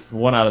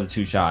the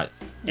two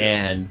shots.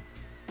 And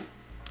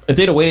if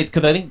they'd have waited,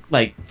 because I think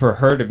like for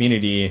herd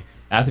immunity it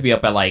has to be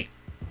up at like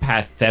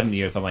past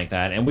 70 or something like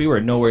that, and we were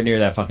nowhere near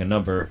that fucking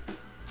number.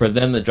 For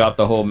them to drop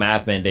the whole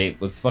mask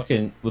mandate was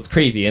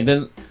crazy. And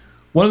then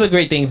one of the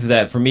great things is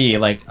that for me,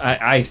 like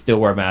I still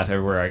wear a mask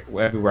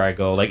everywhere I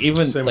go. Like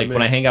even like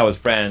when I hang out with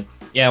friends,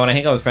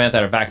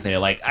 that are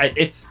vaccinated, like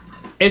it's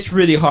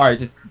really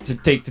hard to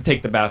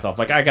take the mask off.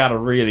 Like I gotta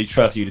really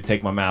trust you to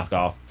take my mask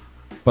off.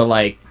 But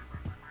like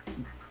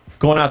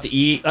going out to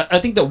eat, I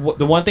think the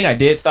one thing I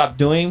did stop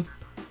doing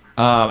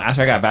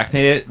after I got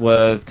vaccinated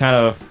was kind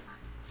of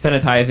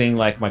sanitizing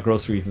like my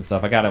groceries and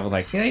stuff. I was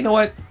like, yeah, you know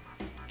what?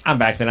 I'm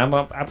back then. I'm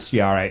just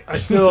be all right. We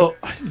still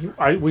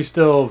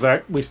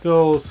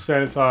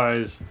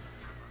sanitize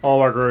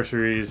all our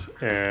groceries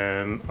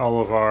and all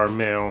of our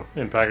mail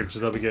and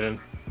packages that we get in.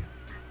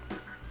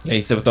 Yeah,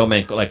 you still throw them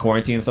in like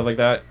quarantine and stuff like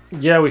that.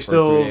 Yeah, we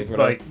still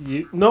like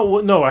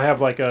no. I have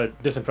like a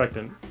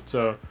disinfectant.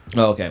 So.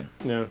 Oh, okay.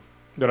 Yeah,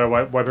 that I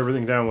wipe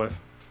everything down with.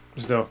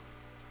 Still.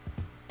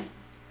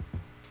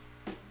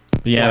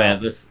 But yeah,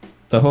 man.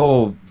 The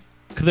whole.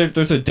 Because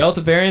there's a Delta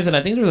variant, and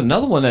I think there's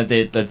another one that's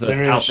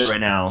out there right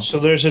now. So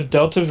there's a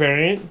Delta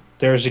variant,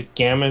 there's a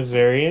Gamma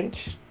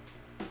variant,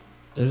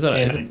 and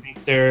I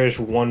think there's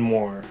one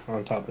more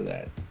on top of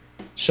that.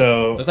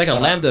 So it's like a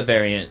Lambda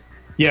variant.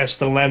 Yes,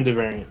 the Lambda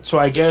variant. So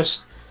I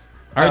guess.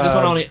 All right,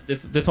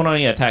 this one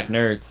only attacked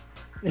nerds.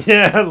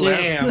 Yeah,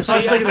 damn. I was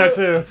thinking that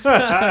too.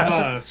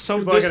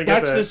 So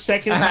that's the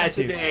second time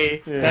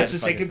today. Yeah, that's the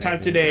second time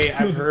today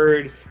I've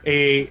heard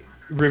a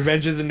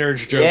Revenge of the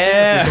Nerds joke.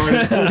 Yeah.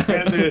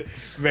 The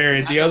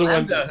variant. The other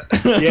one.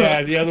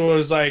 Yeah, the other one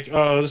was like,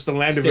 oh, this is the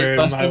Lambda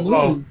variant. I'm like,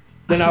 oh.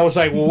 Then I was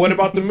like, well, what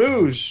about the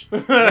Moos?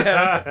 Dude, when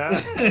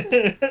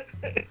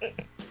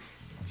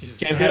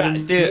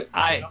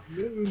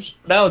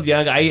I was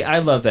young, I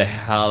loved the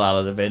hell out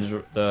of the Revenge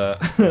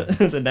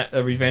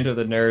of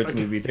the Nerds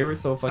movie. They were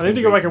so fucking. I need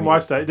to go back and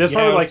watch that. There's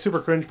probably like super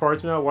cringe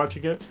parts now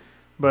watching it,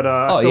 but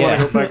I still want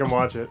to go back and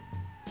watch it.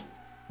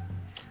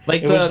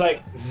 Like it was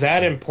like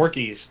that and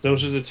Porky's.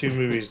 Those are the two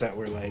movies that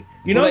were like,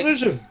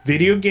 there's a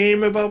video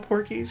game about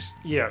Porky's.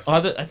 Yes.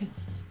 I think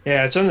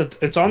Yeah, it's on the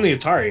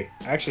Atari.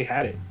 I actually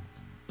had it.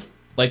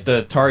 Like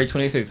the Atari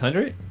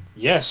 2600?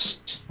 Yes.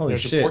 Holy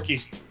there's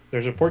shit.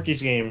 There's a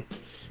Porky's game.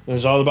 It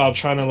was all about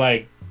trying to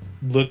like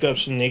look up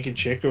some naked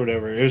chick or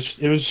whatever. It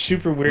was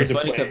super weird It's to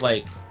funny play. because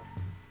like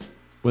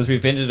was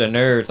Revenge of the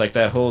Nerds, like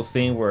that whole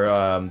scene where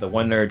the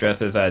one nerd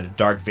dresses as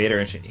Darth Vader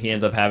and he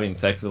ends up having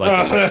sex with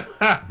like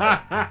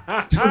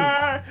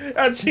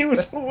That scene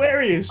was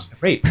hilarious.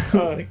 rape.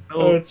 Like,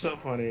 no, It's so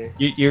funny.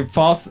 you're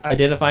false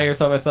identifying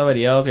yourself as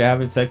somebody else. You're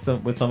having sex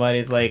with somebody.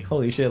 It's like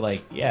holy shit.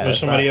 Like yeah, There's that's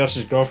somebody not-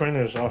 else's girlfriend.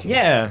 It was awesome.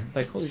 Yeah, it's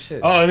like holy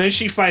shit. Oh, and then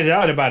she finds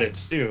out about it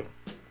too.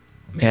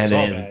 man, it's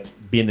all then bad.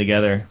 being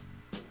together.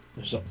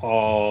 It's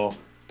all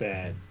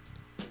bad.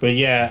 But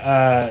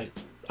yeah,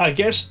 I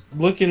guess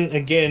looking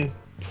again,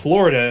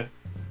 Florida.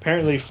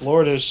 Apparently,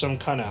 Florida is some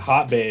kind of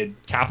hotbed.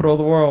 Capital of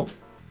the world.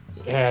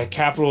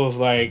 Capital of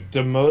like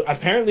the most.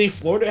 Apparently,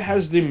 Florida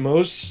has the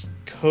most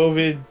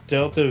COVID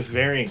Delta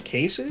variant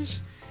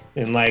cases,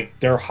 and like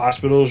their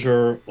hospitals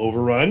are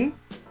overrun.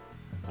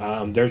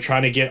 They're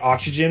trying to get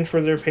oxygen for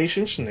their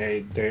patients, and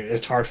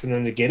it's hard for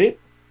them to get it.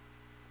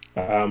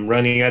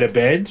 Running out of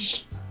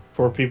beds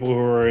for people who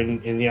are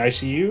in the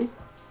ICU.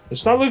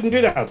 It's not looking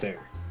good out there.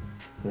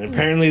 And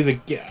apparently,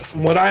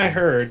 from what I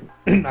heard,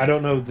 I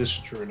don't know if this is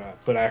true or not,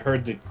 but I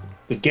heard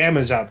the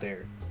gamma's out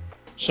there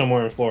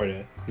somewhere in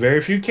Florida.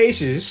 Very few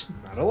cases,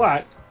 not a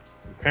lot.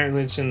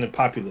 Apparently, it's in the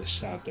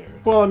populace out there.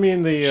 Well, I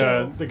mean,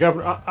 So- the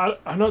governor.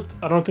 I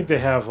don't think they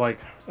have like.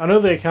 I know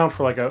they account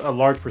for like a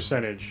large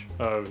percentage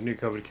of new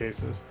COVID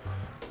cases,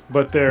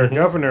 but their Mhm.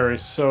 governor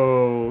is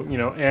so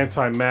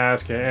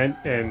anti-mask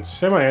and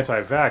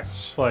semi-anti-vax. It's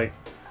just like,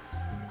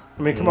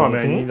 I mean, come on,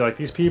 man. Mhm. Like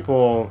these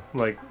people,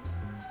 like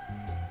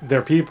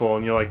they're people,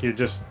 and you're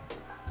just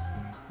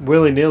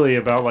willy-nilly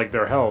about like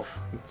their health.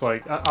 It's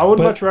like I would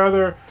But- much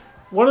rather.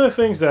 One of the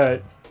things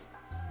that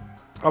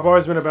I've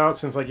always been about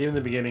since like even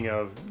the beginning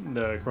of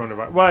the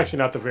coronavirus. Well, actually,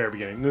 not the very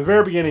beginning. In the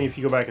very beginning, if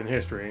you go back in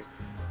history,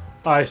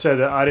 I said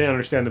that I didn't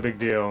understand the big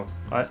deal.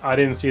 I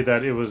didn't see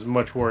that it was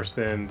much worse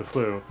than the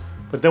flu.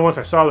 But then once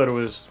I saw that it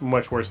was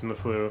much worse than the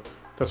flu,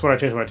 that's when I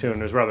changed my tune.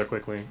 It was rather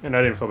quickly, and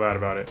I didn't feel bad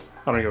about it.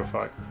 I don't give a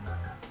fuck.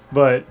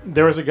 But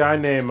there was a guy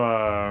named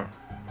I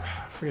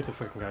forget the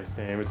fucking guy's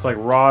name. It's like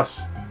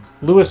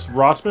Louis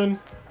Rossman.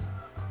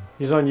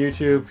 He's on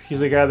YouTube. He's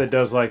the guy that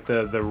does like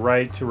the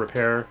right to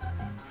repair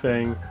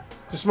thing.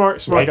 He's a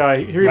smart Right-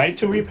 guy. Right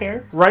to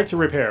repair? Right to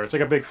repair. It's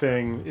like a big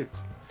thing.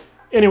 It's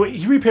anyway.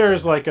 He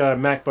repairs like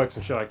MacBooks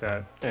and shit like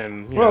that.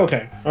 And you know, Well,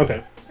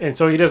 okay. and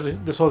so he does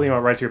this whole thing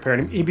about right to repair.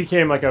 And he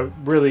became like a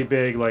really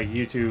big like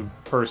YouTube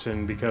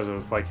person because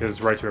of like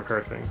his right to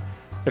repair thing,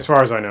 as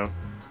far as I know.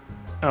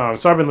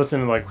 So I've been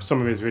listening to like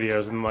some of his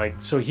videos, and like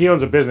so he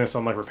owns a business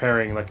on like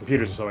repairing like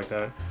computers and stuff like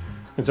that.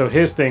 And so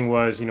his thing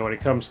was, when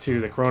it comes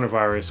to the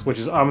coronavirus, which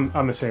is I'm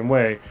the same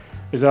way,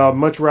 is I'd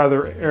much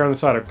rather err on the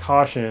side of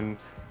caution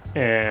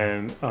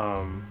and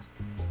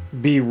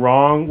be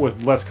wrong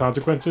with less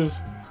consequences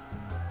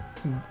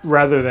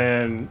rather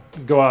than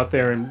go out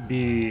there and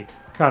be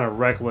kind of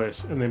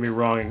reckless and then be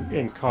wrong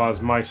and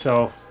cause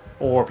myself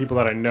or people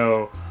that I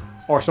know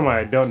or somebody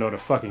I don't know to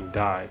fucking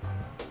die.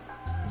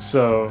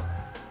 So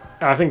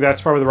I think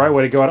that's probably the right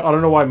way to go. I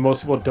don't know why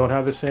most people don't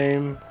have the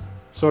same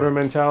sort of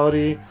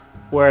mentality.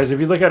 Whereas if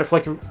you look at it,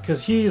 like,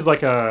 because he's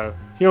like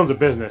he owns a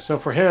business, so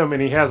for him,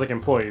 and he has like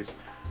employees.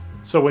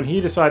 So when he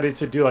decided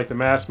to do like the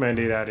mask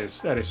mandate at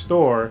his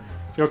store,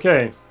 it's like,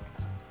 okay,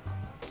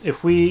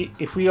 if we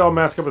all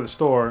mask up at the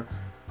store,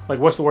 like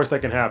what's the worst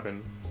that can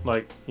happen?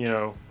 Like,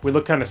 we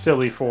look kind of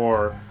silly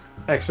for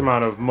X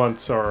amount of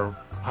months or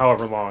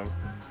however long.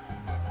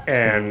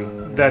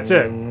 And that's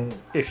it.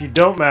 If you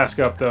don't mask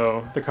up,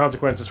 though, the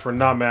consequences for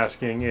not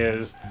masking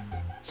is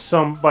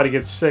somebody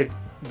gets sick.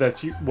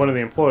 That's one of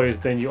the employees.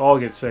 Then you all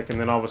get sick, and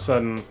then all of a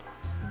sudden,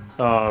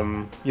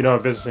 you don't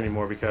have business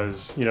anymore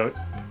because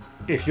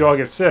if you all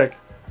get sick,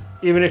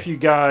 even if you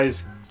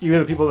guys, even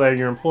the people that are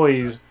your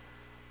employees,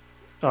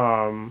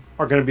 are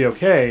going to be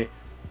okay,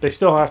 they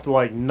still have to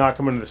like not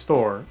come into the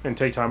store and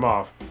take time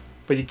off.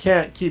 But you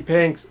can't keep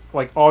paying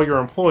like all your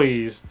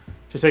employees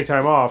to take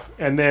time off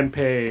and then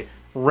pay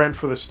rent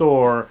for the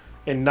store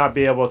and not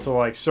be able to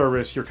like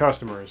service your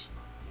customers.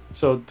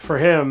 So for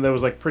him, that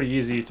was like pretty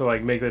easy to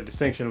like make that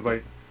distinction of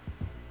like,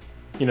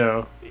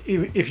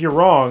 if you're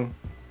wrong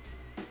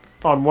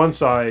on one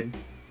side,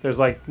 there's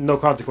like no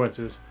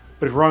consequences.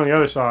 But if you're wrong on the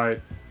other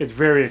side, it's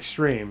very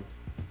extreme.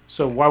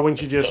 So why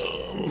wouldn't you just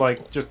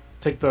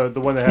take the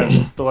one that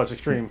has the less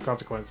extreme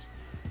consequence,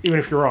 even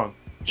if you're wrong?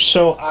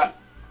 So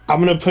I'm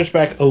gonna push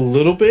back a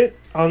little bit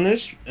on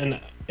this, and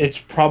it's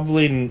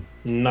probably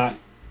not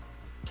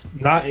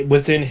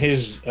within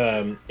his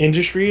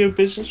industry of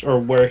business or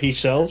where he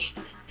sells,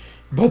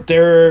 but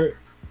there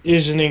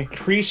is an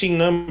increasing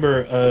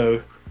number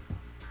of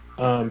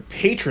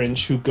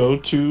patrons who go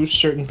to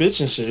certain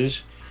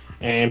businesses,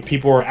 and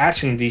people are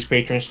asking these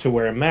patrons to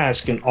wear a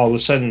mask, and all of a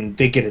sudden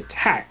they get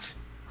attacked.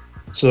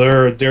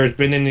 So there's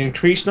been an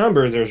increased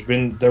number.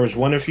 There was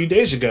one a few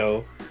days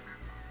ago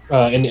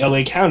in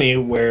LA County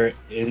where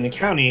in the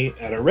county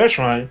at a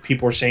restaurant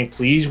people were saying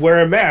please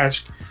wear a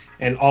mask,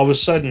 and all of a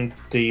sudden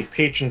the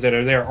patrons that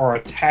are there are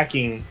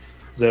attacking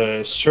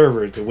the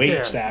servers, the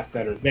wait staff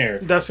that are there.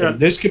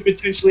 This could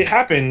potentially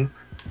happen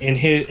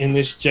in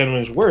this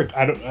gentleman's work.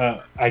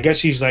 I guess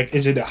he's like,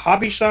 is it a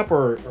hobby shop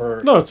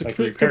or no? It's like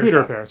a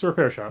computer repair. It's a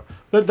repair shop.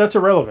 That's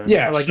irrelevant.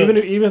 Yeah, like so,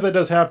 even if that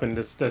does happen,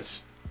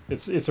 it's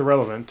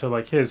irrelevant to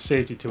like his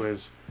safety to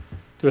his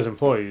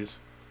employees.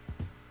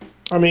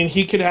 I mean,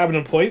 he could have an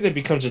employee that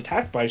becomes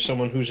attacked by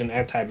someone who's an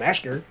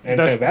anti-masker.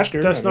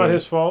 That's not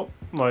his fault.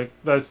 Like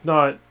that's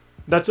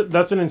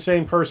an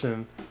insane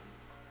person.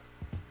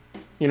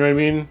 You know what I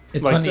mean?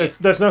 It's like funny.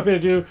 That's nothing to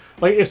do.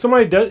 Like if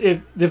somebody does,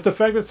 if the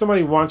fact that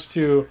somebody wants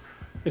to,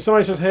 if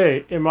somebody says,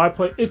 "Hey, in my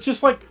place," it's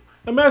just like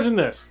imagine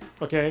this.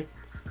 Okay,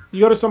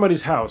 you go to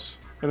somebody's house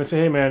and they say,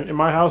 "Hey, man, in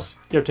my house,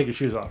 you have to take your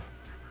shoes off."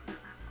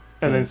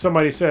 And then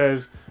somebody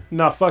says,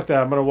 "Nah, fuck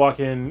that. I'm gonna walk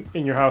in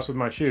your house with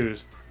my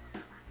shoes."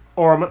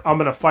 Or I'm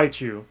gonna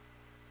fight you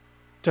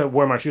to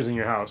wear my shoes in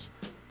your house.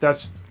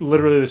 That's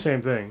literally the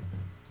same thing.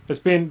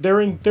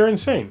 They're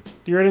insane.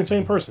 You're an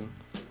insane person.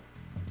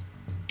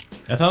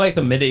 That's not like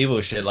some medieval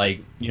shit.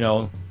 Like, you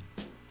know,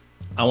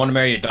 I want to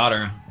marry your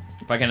daughter.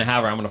 If I can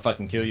have her, I'm gonna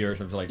fucking kill you or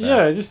something like that.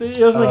 Yeah, it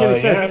doesn't make any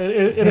sense.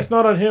 And it's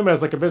not on him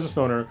as like a business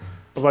owner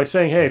of like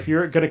saying, hey, if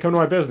you're gonna come to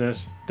my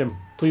business, then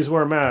please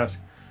wear a mask.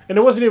 And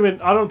it wasn't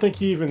even. I don't think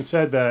he even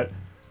said that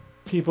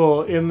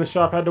people in the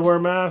shop had to wear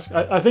a mask.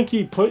 I think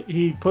he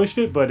pushed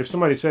it, but if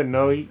somebody said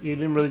no, he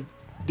didn't really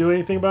do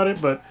anything about it.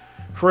 But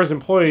for his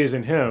employees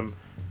and him,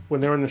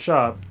 when they were in the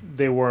shop,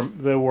 they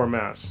wore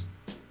masks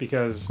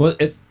because. Well,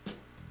 it's.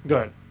 Go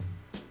ahead.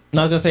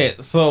 No, I was gonna say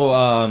it. So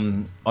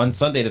on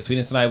Sunday, the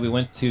Sweetness and I, we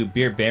went to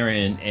Beer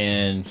Baron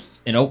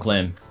in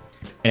Oakland,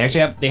 and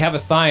actually they have a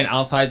sign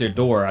outside their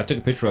door. I took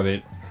a picture of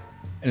it,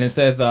 and it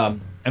says,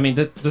 I mean,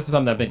 this is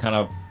something that's been kind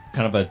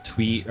of a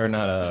tweet, or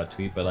not a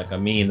tweet, but like a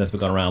meme that's been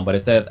going around. But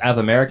it says, as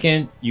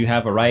American, you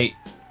have a right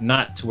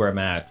not to wear a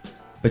mask,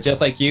 but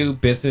just like you,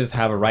 business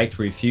have a right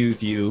to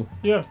refuse you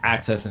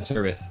access and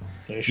service.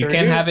 You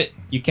can't have it.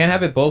 You can't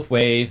have it both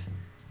ways.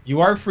 You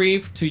are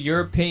free to your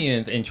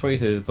opinions and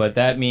choices, but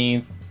that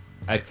means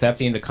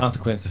accepting the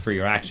consequences for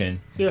your action.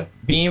 Yeah.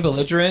 Being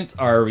belligerent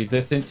or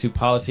resistant to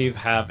policies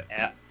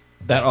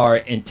that are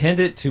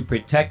intended to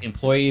protect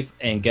employees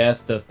and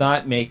guests does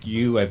not make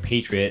you a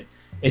patriot.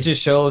 It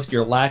just shows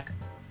your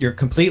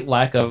complete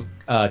lack of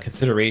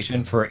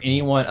consideration for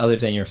anyone other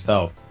than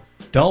yourself.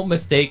 Don't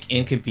mistake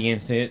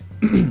inconvenience.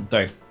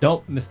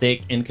 Don't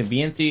mistake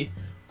inconvenience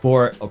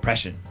for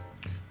oppression.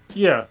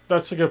 Yeah,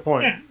 that's a good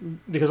point. Yeah.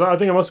 Because I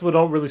think most people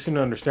don't really seem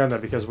to understand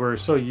that because we're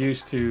so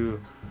used to,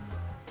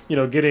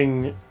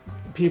 getting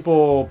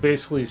people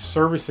basically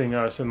servicing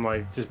us and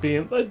like just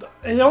being,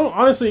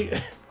 honestly,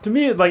 to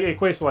me it like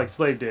equates to like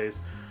slave days,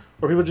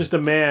 where people just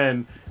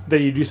demand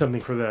that you do something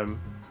for them.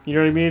 You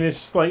know what I mean? It's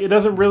just like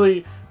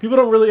people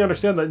don't really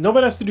understand that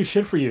nobody has to do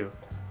shit for you.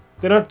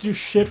 They don't have to do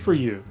shit for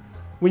you.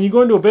 When you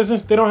go into a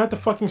business, they don't have to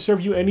fucking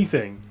serve you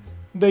anything.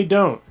 They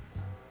don't.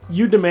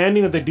 You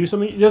demanding that they do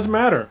something, it doesn't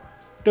matter.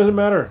 Doesn't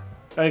matter,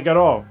 like at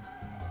all.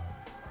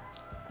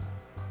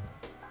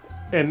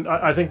 And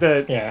I think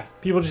that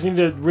people just need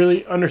to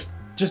really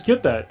just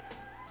get that.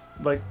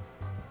 Like,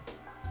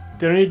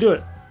 they don't need to do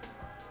it.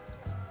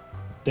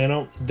 They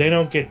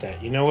don't get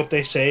that. You know what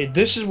they say?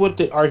 This is what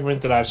the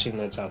argument that I've seen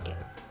that's out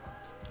there.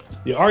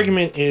 The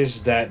argument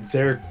is that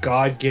their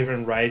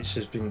God-given rights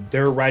have been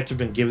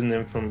given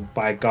them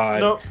by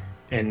God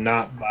and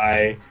not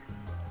by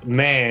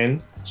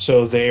man,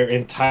 so they're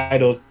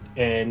entitled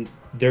and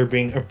they're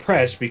being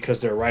oppressed because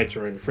their rights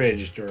are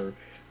infringed or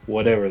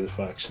whatever the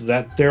fuck. So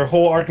that their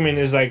whole argument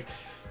is like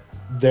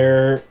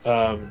their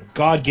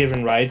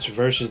God-given rights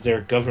versus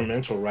their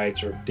governmental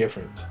rights are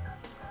different.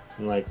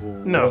 And like,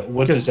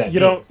 what does that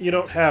mean? You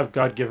don't have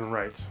God-given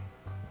rights.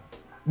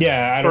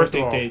 Yeah, I don't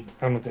think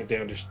they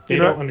understand. They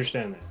don't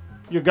understand that.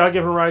 Your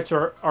God-given rights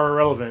are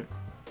irrelevant.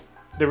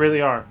 They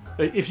really are.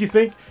 If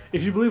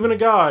you believe in a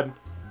God,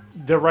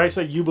 the rights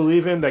that you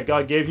believe in that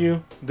God gave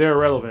you, they're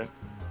irrelevant.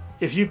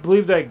 If you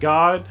believe that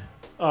God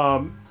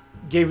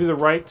gave you the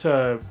right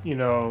to,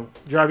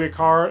 drive your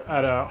car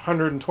at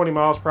 120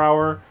 miles per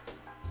hour,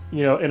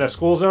 in a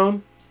school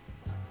zone,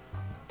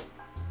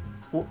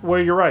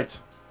 where are your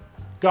rights?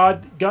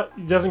 God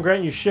doesn't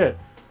grant you shit.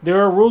 There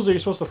are rules that you're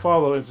supposed to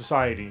follow in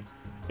society,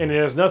 and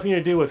it has nothing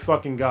to do with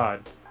fucking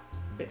God.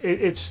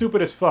 It's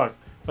stupid as fuck.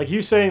 Like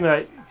you saying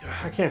that,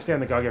 I can't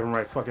stand the God-given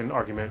right fucking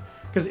argument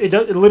because it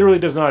literally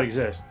does not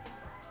exist.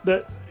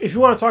 If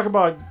you want to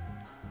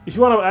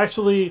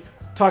actually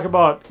talk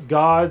about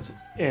gods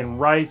and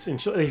rights and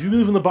if you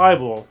believe in the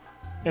Bible,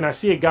 and I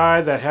see a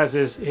guy that has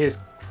his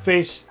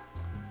face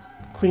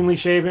cleanly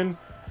shaven,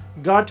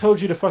 God told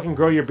you to fucking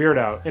grow your beard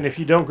out, and if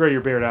you don't grow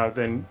your beard out,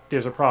 then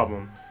there's a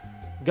problem.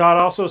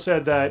 God also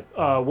said that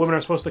women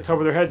are supposed to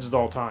cover their heads at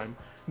all time.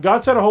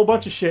 God said a whole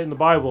bunch of shit in the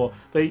Bible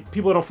that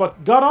people don't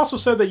fuck. God also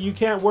said that you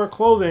can't wear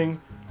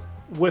clothing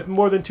with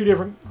more than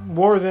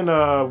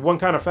one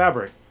kind of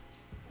fabric.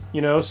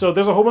 So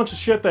there's a whole bunch of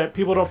shit that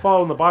people don't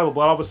follow in the Bible,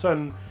 but all of a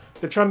sudden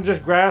they're trying to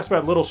just grasp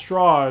at little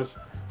straws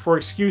for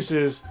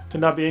excuses to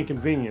not be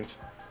inconvenienced.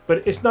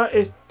 But it's not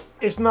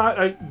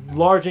a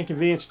large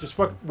inconvenience. Just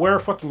wear a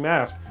fucking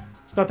mask.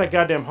 It's not that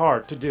goddamn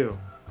hard to do.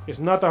 It's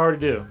not that hard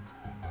to do.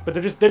 But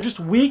they're just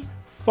weak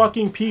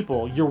fucking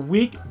people. You're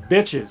weak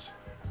bitches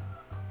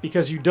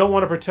because you don't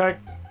want to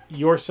protect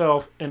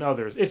yourself and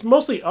others. It's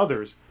mostly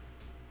others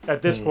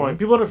at this point.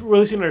 People don't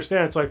really seem to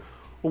understand. It's like,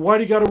 well, why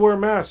do you got to wear a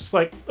mask? It's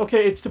like,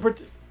 okay, it's to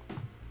protect.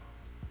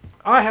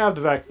 I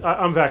have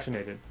I'm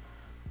vaccinated,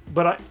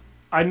 but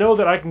I know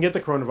that I can get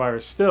the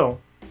coronavirus still,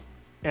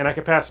 and I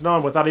can pass it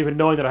on without even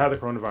knowing that I have the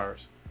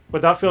coronavirus,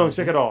 without feeling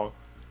sick at all.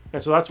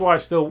 And so that's why I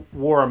still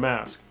wore a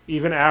mask,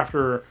 even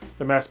after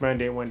the mask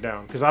mandate went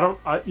down. Because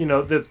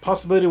the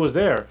possibility was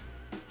there.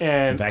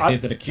 And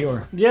vaccines are the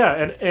cure.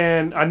 Yeah,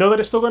 and I know that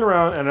it's still going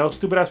around, and I know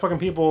stupid ass fucking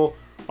people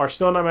are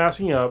still not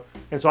masking up,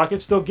 and so I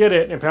could still get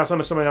it and pass on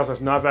to somebody else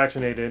that's not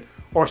vaccinated,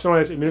 or someone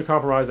that's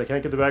immunocompromised that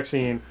can't get the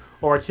vaccine,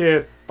 or a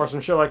kid, or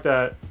some shit like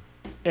that.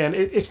 And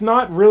it's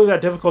not really that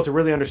difficult to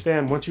really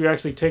understand once you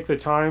actually take the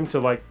time to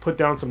like put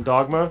down some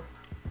dogma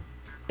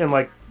and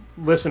like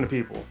listen to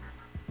people.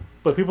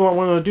 But people aren't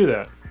willing to do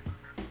that.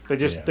 They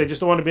just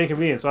don't want to be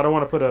inconvenienced. I don't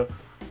want to put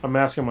a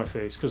mask on my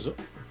face because,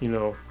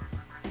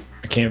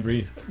 I can't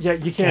breathe. Yeah,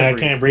 you can't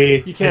breathe. I can't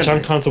breathe. You can't it's breathe.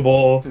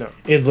 uncomfortable. No.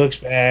 It looks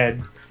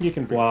bad. You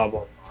can breathe. Blah,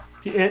 blah.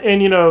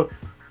 And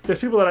there's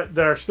people that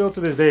are still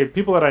to this day,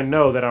 people that I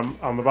know that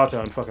I'm about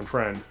to unfucking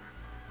friend,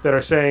 that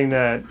are saying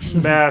that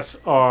masks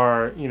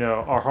are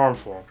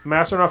harmful.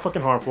 Masks are not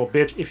fucking harmful.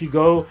 Bitch, if you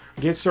go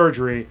get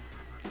surgery,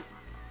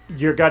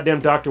 your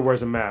goddamn doctor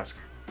wears a mask.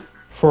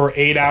 For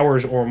 8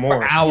 hours or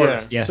more. For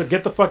hours, Yeah. yes. So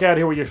get the fuck out of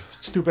here with your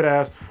stupid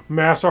ass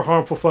masks are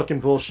harmful fucking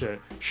bullshit.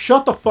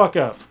 Shut the fuck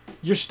up.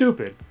 You're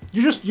stupid.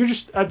 You're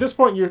just at this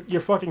point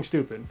you're fucking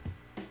stupid.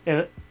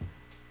 And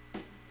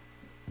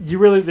you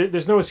really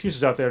there's no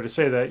excuses out there to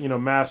say that,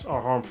 masks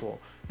are harmful.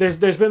 There's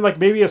been like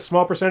maybe a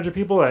small percentage of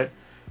people that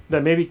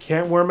maybe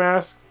can't wear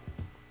masks.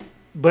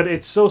 But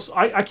it's so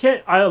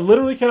I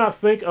literally cannot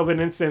think of an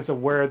instance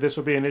of where this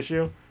would be an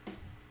issue.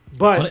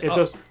 But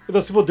if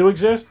those people do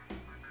exist,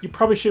 you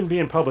probably shouldn't be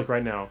in public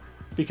right now,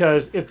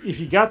 because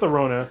if you got the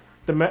Rona,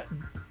 the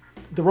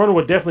Rona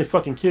would definitely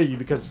fucking kill you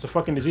because it's a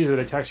fucking disease that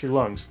attacks your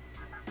lungs.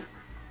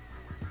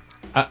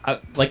 I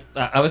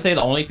would say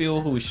the only people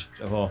who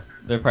well,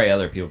 there are probably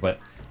other people, but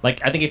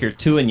like I think if you're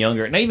 2 and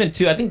younger, not even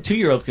 2, I think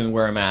 2-year-olds can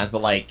wear a mask,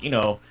 but like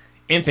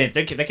infants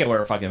they can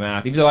wear a fucking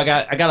mask. Even though I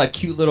got a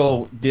cute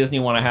little Disney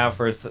one I have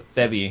for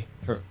Sebi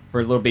for a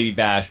little baby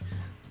Bash,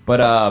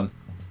 but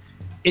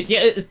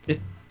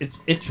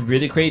it's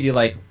really crazy.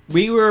 Like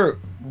we were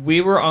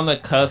on the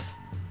cusp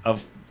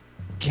of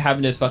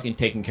having this fucking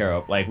taken care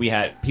of. Like we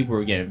had people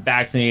were getting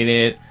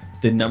vaccinated,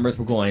 the numbers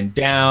were going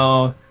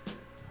down,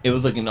 it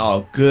was looking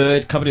all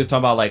good. Companies were talking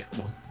about like,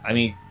 I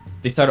mean,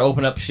 they started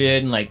opening up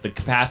shit and like the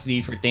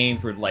capacity for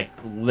things were like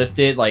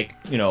lifted. Like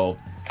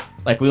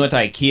like we went to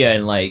IKEA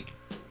and like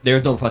there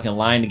was no fucking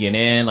line to get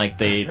in. Like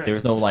there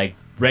was no like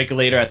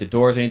regulator at the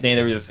doors or anything.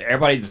 There was just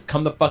everybody just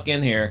come the fuck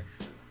in here.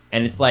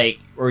 And it's like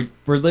we're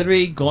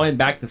literally going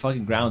back to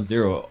fucking ground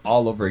zero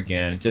all over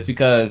again, just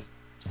because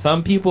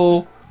some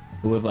people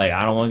who was like,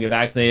 I don't want to get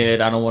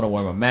vaccinated, I don't want to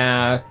wear my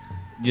mask,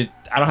 I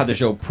don't have to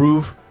show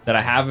proof that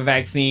I have a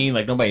vaccine,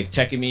 like nobody's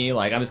checking me,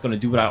 like I'm just gonna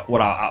do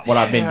what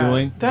I've been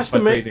doing. That's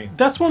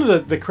that's one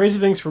of the crazy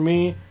things for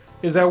me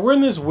is that we're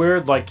in this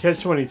weird like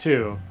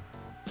catch-22,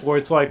 where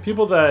it's like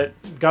people that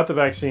got the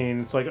vaccine,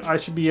 it's like I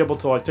should be able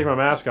to like take my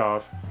mask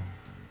off.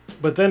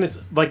 But then it's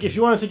like, if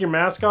you want to take your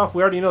mask off,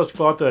 we already know there's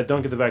people out there that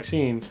don't get the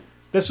vaccine.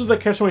 This is where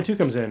the catch-22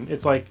 comes in.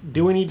 It's like,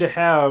 do we need to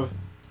have,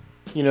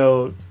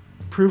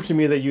 proof to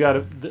me that you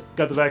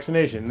got the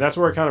vaccination? And that's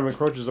where it kind of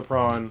encroaches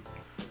upon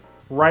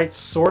rights,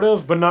 sort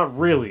of, but not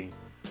really.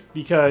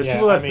 Because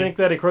people that think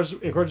that it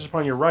encroaches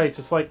upon your rights,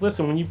 it's like,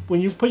 listen,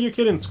 when you put your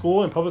kid in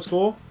school, in public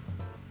school,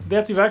 they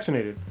have to be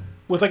vaccinated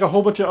with like a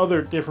whole bunch of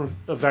other different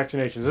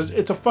vaccinations.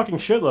 It's a fucking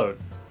shitload.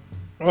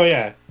 Oh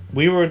yeah.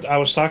 I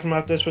was talking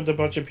about this with a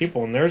bunch of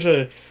people, and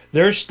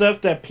there's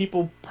stuff that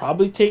people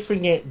probably take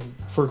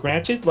for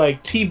granted,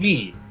 like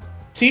TB.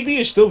 TB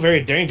is still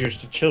very dangerous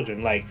to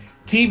children. Like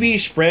TB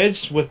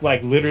spreads with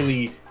like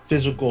literally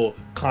physical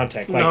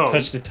contact, like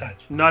touch to touch.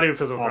 Not even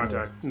physical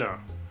contact. No,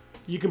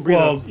 you can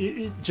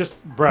breathe.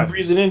 Just breath.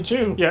 Breathe it in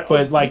too. Yeah,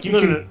 but like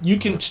you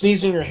can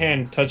sneeze in your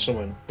hand, touch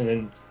someone, and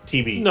then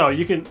TB. No,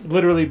 you can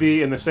literally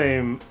be in the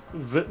same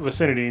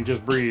vicinity and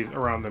just breathe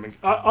around them.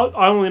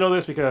 I only know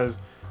this because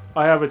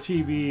I have a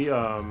TB.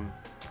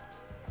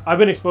 I've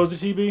been exposed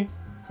to TB.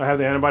 I have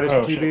the antibodies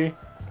for TB, shit.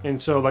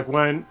 And so like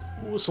when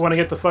I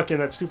get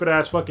that stupid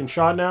ass fucking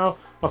shot now,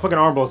 my fucking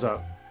arm blows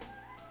up.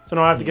 So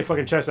now I have to get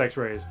fucking chest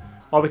X-rays.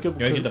 All because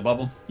you get the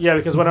bubble. Yeah,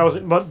 because when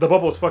the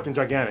bubble was fucking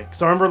gigantic.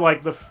 So I remember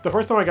like the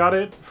first time I got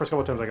it, first couple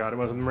of times I got it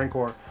was in the Marine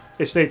Corps.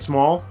 It stayed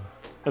small,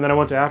 and then I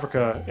went to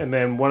Africa, and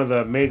then one of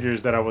the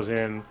majors that I was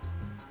in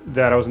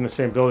the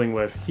same building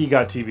with, he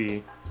got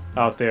TB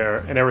out there,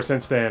 and ever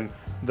since then.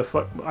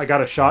 I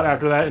got a shot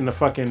after that, and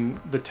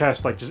the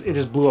test it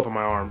just blew up on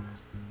my arm.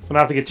 So I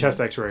have to get chest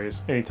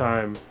X-rays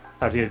anytime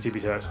I have to get a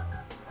TB test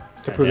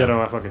to prove that I don't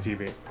have fucking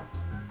TB.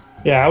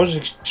 Yeah, I was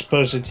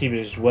exposed to TB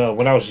as well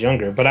when I was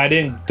younger, but I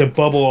didn't. The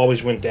bubble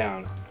always went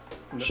down,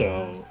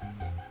 so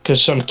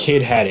because some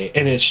kid had it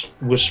and it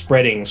was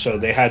spreading, so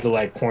they had to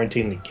like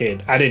quarantine the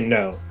kid. I didn't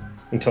know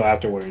until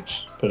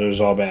afterwards, but it was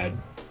all bad.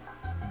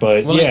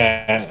 But Well,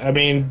 yeah, I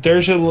mean,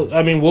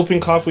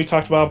 whooping cough we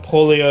talked about,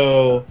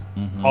 polio,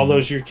 all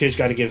those your kids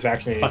got to get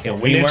vaccinated. Fucking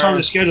for. And it's on WeWork.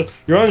 the schedule.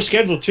 You're on the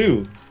schedule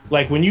too.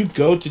 Like when you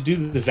go to do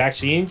the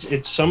vaccines,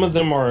 it's some of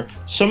them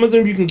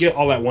you can get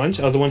all at once.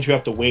 Other ones you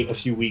have to wait a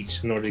few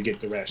weeks in order to get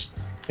the rest.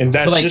 And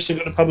that's like- just to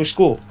go to public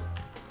school.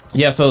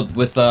 Yeah, so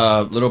with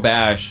Little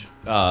Bash,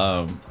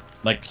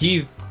 like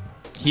he's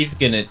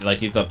gonna like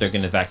he's up there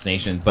getting the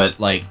vaccination, but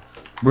like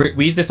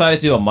we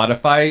decided to do a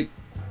modified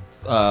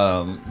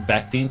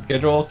vaccine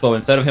schedule. So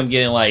instead of him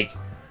getting like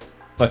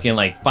fucking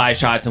like 5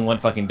 shots in one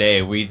fucking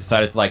day, we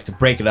decided to like to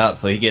break it up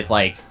so he gets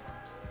like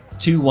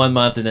 2 1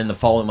 month, and then the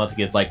following month he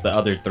gets like the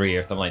other 3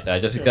 or something like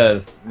that. Just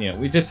because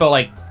we just felt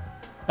like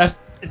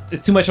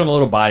it's too much on the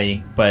little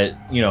body, but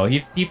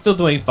he's still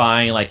doing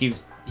fine. Like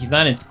he's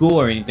not in school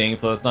or anything,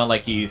 so it's not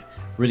like he's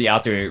really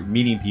out there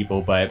meeting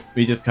people. But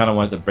we just kind of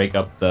wanted to break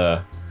up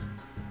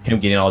him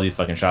getting all these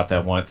fucking shots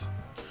at once.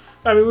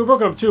 I mean, we broke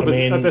it up too, but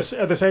mean- at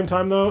the same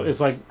time though, it's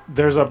like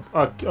there's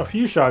a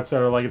few shots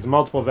that are like it's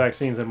multiple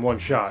vaccines in one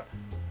shot.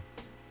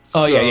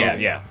 Oh So-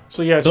 yeah.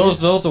 So yeah,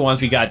 Those are the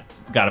ones we got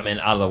them in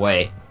out of the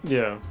way.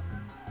 yeah.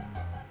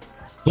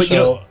 But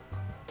So,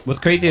 what's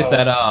crazy is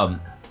that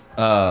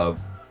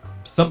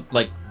some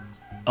like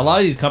a lot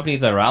of these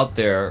companies that are out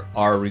there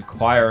are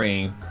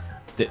requiring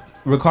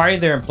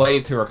their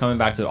employees who are coming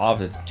back to the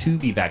office to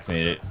be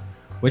vaccinated.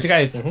 What's your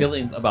guys'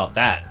 feelings about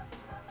that?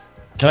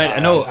 I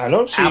know I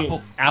don't see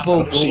Apple, I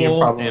don't see a Google,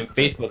 problem and with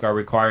that. Facebook are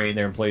requiring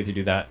their employees to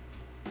do that.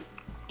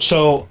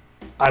 So,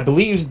 I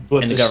believe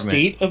what And the the government.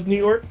 state of New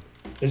York,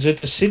 is it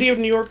the city of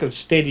New York or the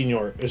state of New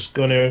York is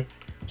going to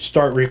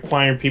start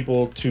requiring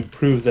people to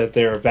prove that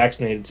they are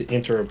vaccinated to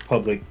enter a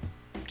public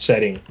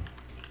setting.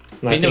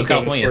 And I think it was they're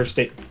the California. first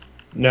state.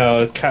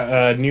 No,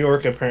 New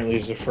York apparently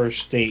is the first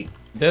state.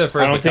 They're the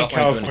first. I don't but think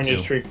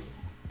California's California's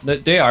doing it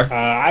too. They are.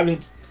 I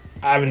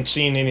haven't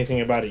seen anything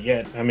about it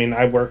yet. I mean,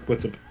 I work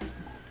with the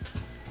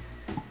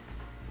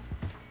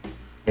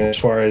as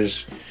far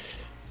as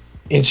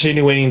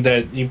insinuating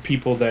that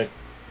people that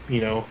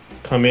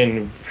come in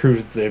and prove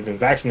that they've been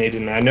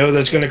vaccinated, and I know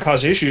that's going to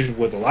cause issues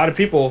with a lot of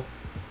people.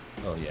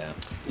 Oh yeah.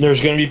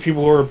 There's going to be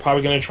people who are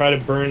probably going to try to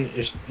burn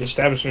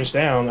establishments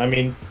down. I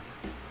mean,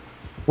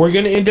 we're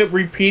going to end up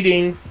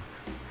repeating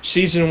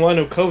season 1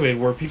 of COVID,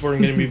 where people are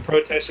going to be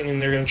protesting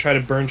and they're going to try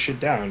to burn shit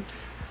down,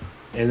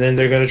 and then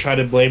they're going to try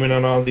to blame it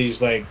on all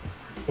these like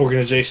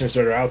organizations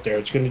that are out there.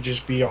 It's going to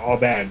just be all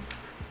bad.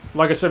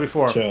 Like I said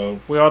before,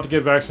 So we all have to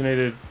get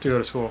vaccinated to go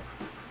to school.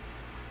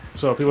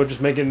 So people are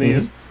just making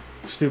these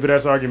stupid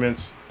ass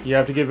arguments. You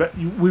have to get.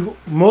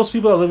 Most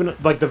people that live in,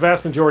 like the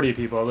vast majority of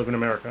people that live in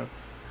America,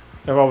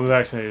 have all been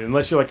vaccinated.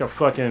 Unless you're like a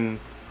fucking.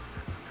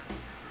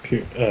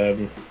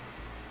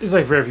 It's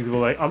like very few people.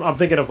 Like I'm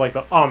thinking of like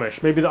the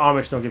Amish. Maybe the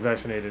Amish don't get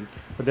vaccinated,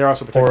 but they're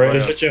also protected or by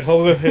is us. it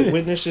Jehovah's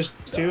Witnesses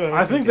too?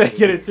 I think they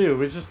get it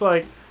too. It's just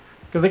like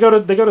because they go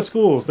to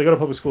schools. They go to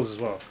public schools as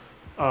well.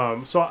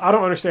 So I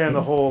don't understand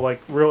the whole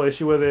like real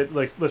issue with it.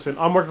 Like, listen,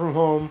 I'm working from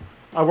home.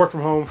 I worked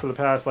from home for the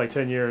past like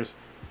 10 years.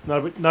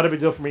 Not a big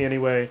deal for me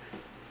anyway.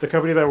 The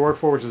company that I work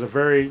for, which is a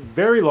very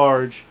very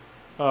large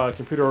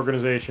computer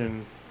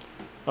organization,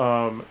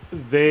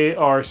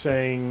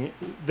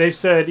 they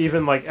said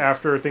even like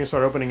after things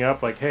start opening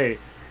up, like, hey,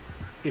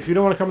 if you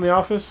don't want to come in the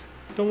office,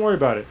 don't worry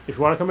about it. If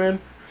you want to come in,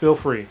 feel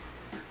free.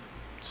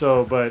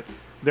 So, but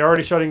they're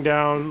already shutting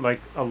down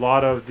like a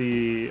lot of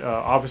the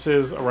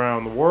offices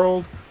around the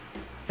world,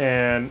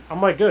 and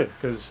I'm like, good,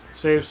 because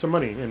save some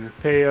money and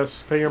pay your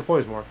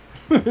employees more.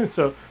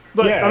 So,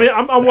 but Yeah, I mean,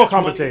 I'm well that's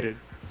compensated,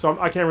 so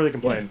I can't really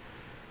complain.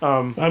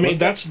 I mean,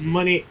 that's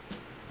money.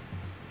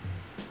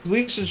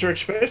 Leases are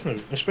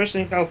expensive,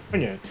 especially in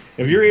California.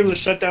 If you're able to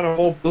shut down a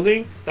whole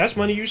building, that's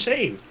money you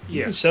save. You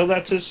Yeah. can sell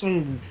that to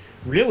some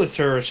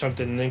realtor or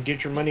something, and then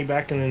get your money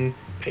back, and then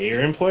pay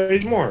your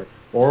employees more.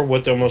 Or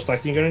what they're most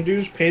likely going to do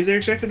is pay their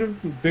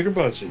executive bigger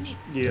bonuses.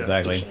 Yeah,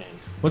 Exactly. Just saying.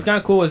 What's kind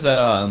of cool is that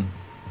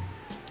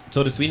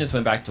so the Sweetness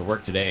went back to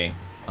work today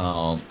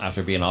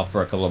after being off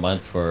for a couple of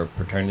months for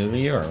paternity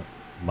leave or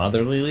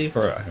motherly leave,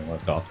 or I don't know what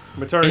it's called.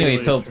 maternity. Anyway,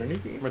 leave. so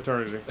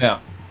maternity. yeah.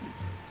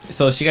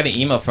 So she got an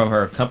email from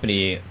her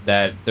company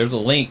that there's a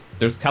link.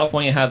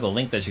 California has a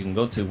link that you can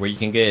go to where you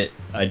can get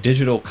a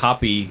digital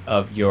copy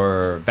of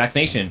your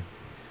vaccination.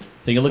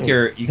 So you can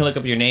look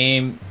up your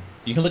name.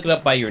 You can look it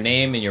up by your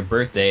name and your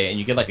birthday, and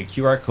you get like a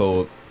QR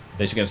code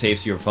that you can save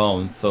to your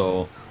phone.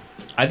 So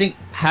I think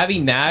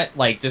having that,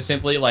 like, just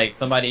simply like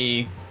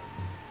somebody,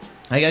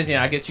 I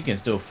guess you can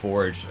still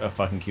forge a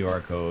fucking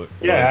QR code.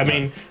 So Yeah, I it's not-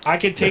 mean, I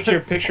could take your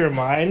picture of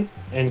mine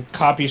and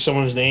copy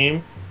someone's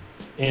name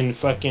in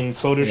fucking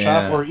Photoshop,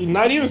 Yeah. or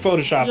not even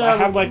Photoshop. Yeah, I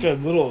have like a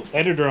little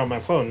editor on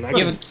my phone. I you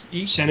can have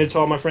a, send it to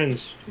all my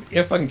friends.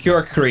 you're a fucking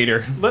QR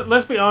creator.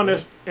 Let's be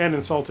honest and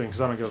insulting,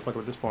 because I don't give a fuck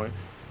at this point.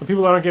 The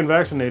people that aren't getting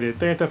vaccinated,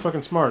 they ain't that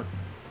fucking smart.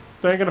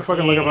 They ain't gonna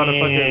fucking look up how to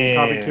fucking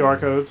copy QR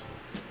codes,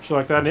 shit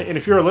like that. And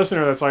if you're a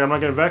listener that's like, I'm not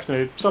getting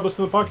vaccinated, stop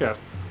listening to the podcast.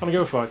 I don't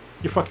give a fuck.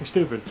 You're fucking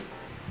stupid.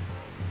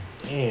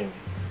 Damn.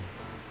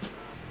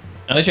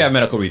 Unless you have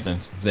medical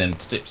reasons, then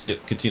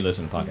continue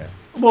listening to the podcast.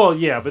 Well,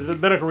 yeah, but the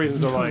medical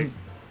reasons are like,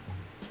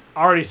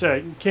 I already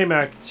said,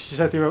 K-Mac, she's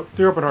had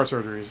three open heart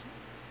surgeries,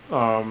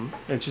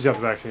 and she's got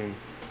the vaccine.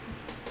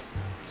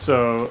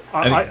 So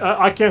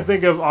I can't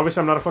think of,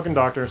 obviously I'm not a fucking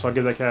doctor, so I'll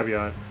give that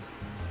caveat.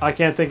 I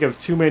can't think of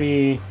too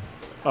many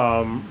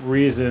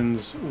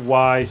reasons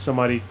why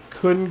somebody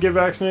couldn't get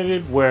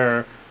vaccinated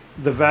where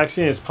the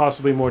vaccine is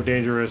possibly more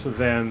dangerous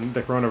than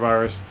the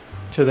coronavirus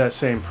to that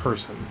same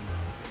person.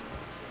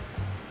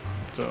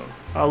 So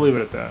I'll leave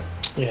it at that.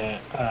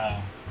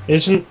 Yeah.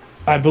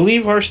 I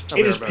believe our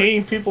state is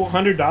paying people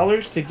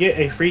 $100 to get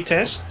a free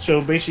test.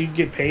 So basically, you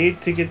get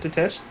paid to get the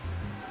test.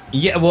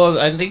 Yeah, well,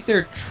 I think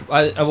they're.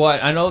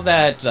 I know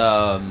that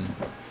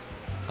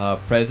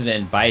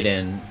President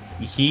Biden,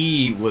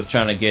 he was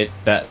trying to get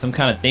that some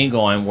kind of thing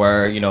going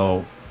where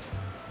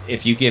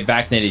if you get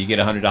vaccinated, you get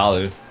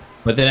 $100.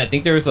 But then I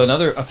think there was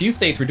a few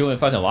states were doing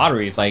fucking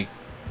lotteries, I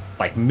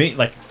think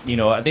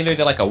they did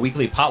like a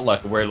weekly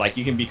potluck where like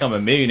you can become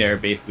a millionaire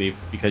basically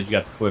because you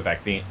got the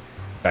COVID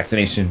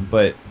vaccination.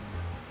 But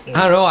I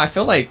don't know. I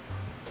feel like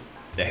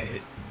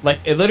it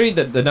literally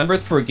the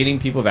numbers for getting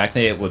people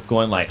vaccinated was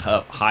going like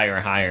up higher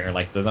and higher.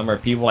 Like the number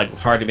of people, like it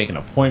was hard to make an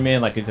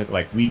appointment. Like it took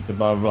like weeks and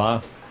blah blah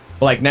blah.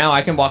 But like now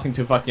I can walk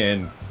into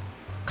fucking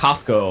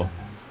Costco,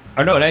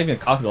 or no, not even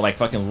Costco, like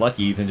fucking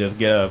Lucky's and just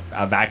get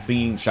a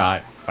vaccine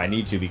shot if I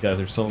need to because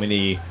there's so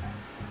many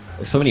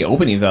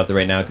openings out there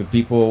right now because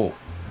people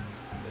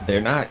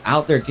they're not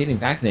out there getting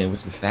vaccinated,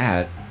 which is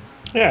sad.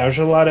 Yeah, there's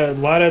a lot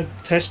of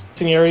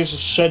testing areas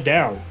shut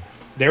down.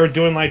 They were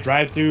doing like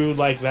drive-through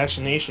like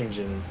vaccinations,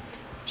 and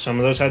some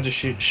of those had to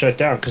shut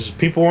down because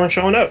people weren't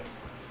showing up.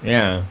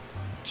 Yeah.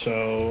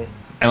 So.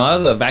 And a lot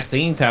of the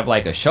vaccines have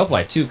like a shelf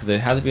life too because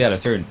it has to be at a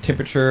certain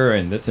temperature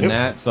and this and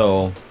that.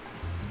 So.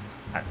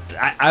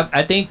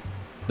 I think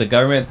the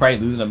government is probably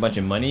losing a bunch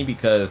of money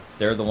because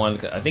they're the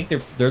ones. I think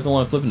they're the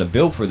ones flipping the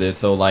bill for this.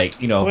 So like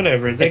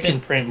whatever they can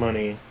print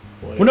money.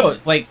 Whatever. Well, no,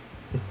 it's like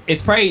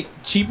it's probably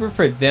cheaper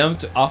for them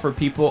to offer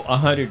people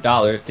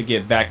 $100 to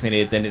get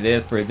vaccinated than it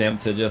is for them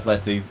to just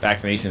let these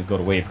vaccinations go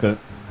to waste.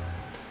 Because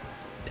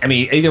I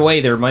mean, either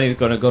way, their money is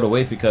going to go to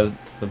waste because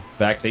the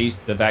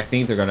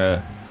vaccines are going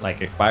to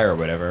like expire or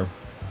whatever.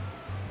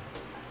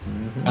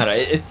 Mm-hmm. I don't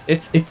know,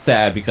 it's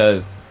sad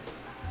because.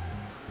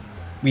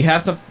 We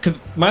have some, because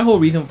my whole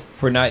reason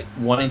for not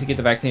wanting to get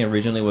the vaccine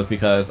originally was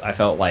because I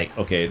felt like,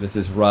 okay, this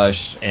is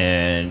rushed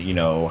and,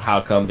 how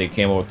come they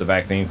came up with the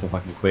vaccine so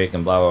fucking quick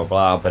and blah, blah,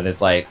 blah. But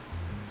it's like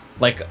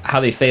how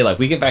they say, like,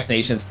 we get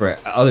vaccinations for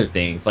other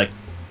things. Like,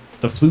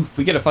 the flu,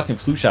 we get a fucking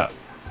flu shot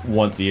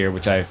once a year,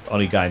 which I've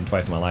only gotten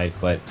twice in my life.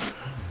 But,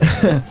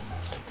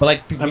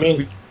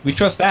 we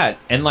trust that.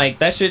 And, like,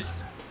 that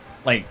shit's,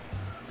 like,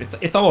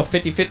 it's almost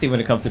 50-50 when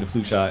it comes to the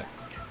flu shot.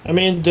 I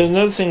mean,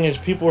 another thing is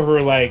people who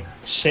are like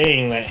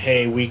saying that,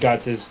 hey, we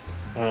got this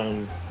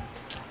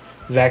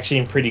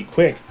vaccine pretty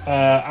quick.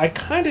 I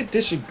kind of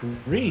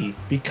disagree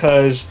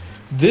because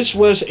this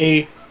was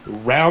a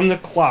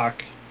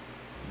round-the-clock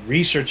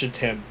research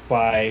attempt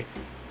by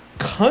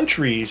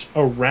countries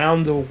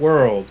around the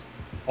world,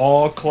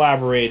 all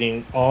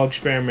collaborating, all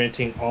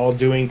experimenting, all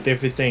doing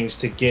different things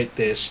to get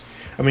this.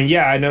 I mean,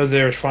 yeah, I know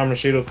there's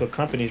pharmaceutical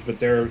companies, but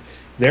there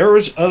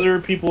was other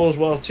people as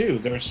well too.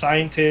 There were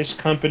scientists,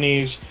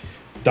 companies,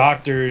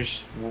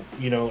 doctors.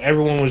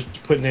 Everyone was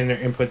putting in their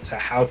input to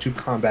how to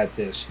combat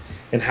this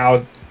and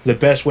how the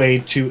best way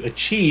to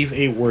achieve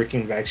a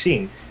working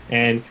vaccine.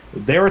 And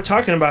they were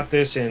talking about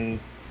this in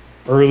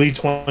early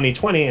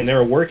 2020, and they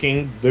were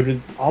working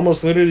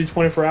almost literally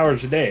 24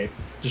 hours a day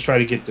to try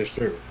to get this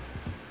through.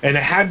 And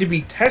it had to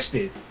be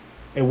tested.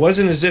 It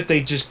wasn't as if they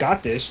just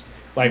got this.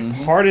 Like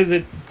part of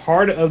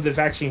the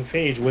vaccine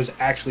phase was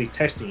actually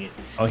testing it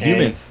on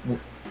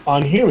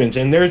humans.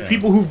 And there's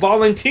people who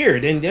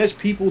volunteered, and yes,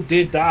 people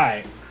did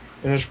die,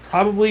 and that's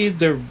probably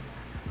the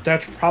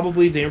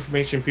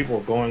information people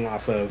are going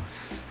off of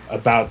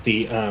about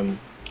the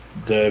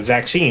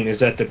vaccine is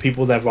that the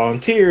people that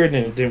volunteered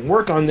and it didn't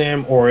work on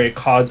them or it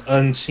caused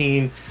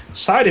unseen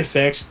side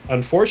effects.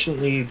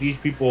 Unfortunately, these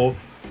people.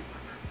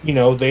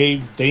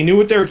 They knew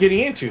what they were getting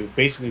into.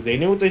 Basically, they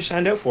knew what they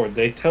signed up for.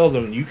 They tell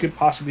them you could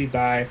possibly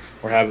die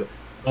or have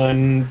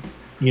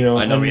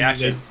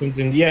reaction.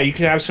 Yeah, you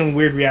could have some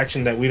weird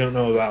reaction that we don't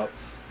know about.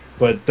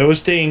 But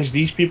those things,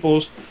 these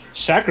people's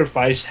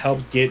sacrifice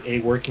helped get a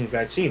working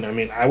vaccine. I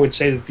mean, I would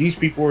say that these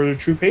people are the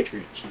true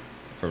patriots.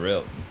 For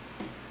real.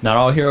 Not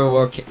all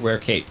heroes wear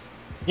capes.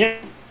 Yeah.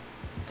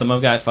 Some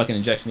of them got fucking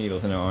injection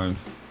needles in their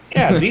arms.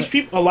 Yeah, a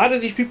lot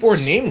of these people are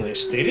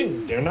nameless.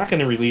 They're not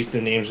going to release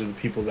the names of the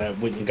people that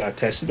went and got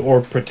tested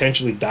or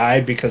potentially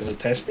died because of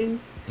testing.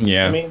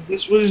 Yeah. I mean,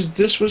 this was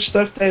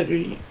stuff that,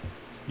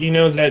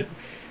 that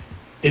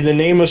in the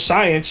name of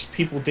science,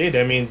 people did.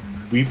 I mean,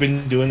 we've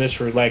been doing this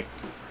for like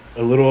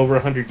a little over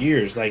 100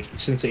 years, like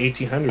since the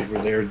 1800s,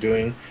 where they were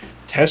doing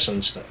tests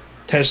on stuff,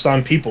 tests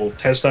on people,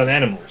 tests on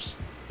animals.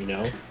 You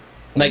know,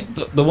 Like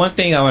the one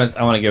thing I want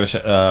to give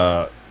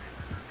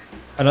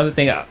another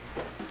thing,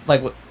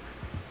 like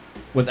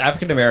with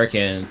African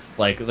Americans,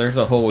 like there's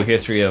a whole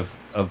history of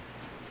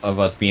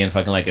us being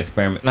fucking like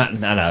experiment,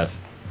 not us,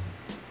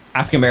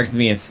 African Americans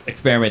being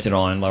experimented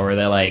on, where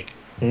they're like,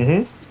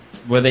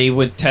 where they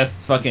would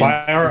test fucking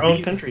by our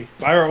own country,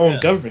 by our own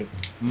government.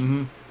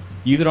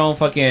 Use it on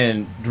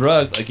fucking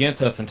drugs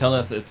against us and telling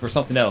us it's for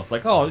something else.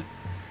 Like, oh,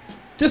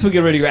 this will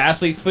get rid of your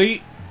athlete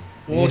feet.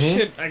 Well,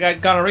 shit, I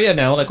got gonorrhea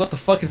now. Like, what the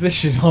fuck is this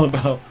shit all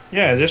about?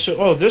 Yeah, this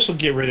will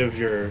get rid of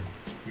your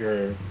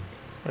Are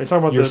you talking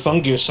about your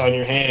fungus on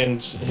your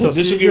hands.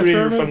 This will get rid of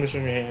your fungus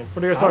on your hands.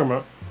 What are you guys talking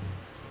about?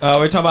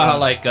 We're talking about how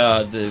like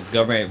the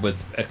government would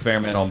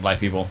experiment on black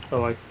people.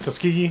 Oh, like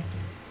Tuskegee?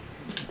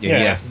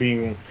 Yes.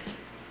 Being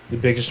the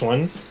biggest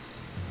one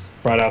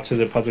brought out to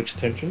the public's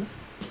attention.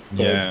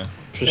 Yeah.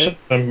 For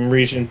some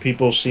reason,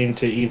 people seem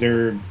to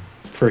either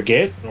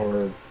forget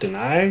or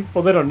deny.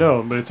 Well, they don't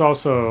know, but it's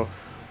also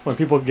when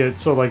people get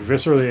so like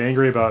viscerally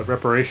angry about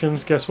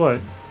reparations. Guess what?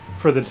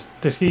 For the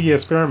Tuskegee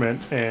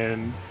experiment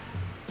and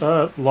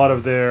a lot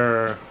of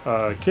their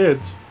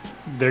kids,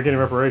 they're getting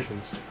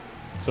reparations.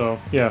 So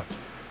yeah,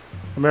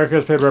 America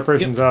has paid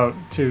reparations out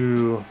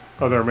to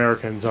other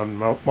Americans on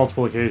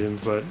multiple occasions,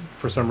 but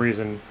for some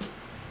reason,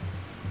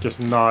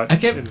 just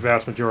not in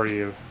vast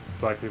majority of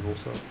black people.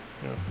 So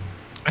yeah.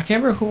 I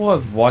can't remember who I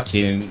was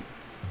watching.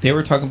 They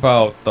were talking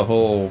about the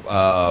whole. It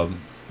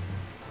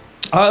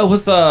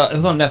was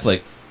on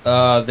Netflix.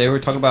 They were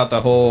talking about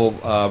the whole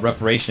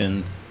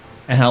reparations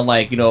and how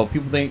like people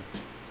think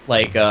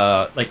like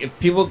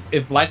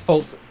if black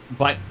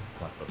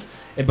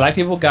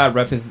people got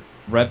reparation,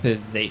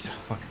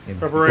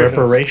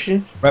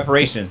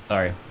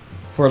 sorry,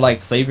 for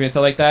like slavery and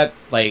stuff like that,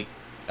 like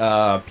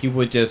people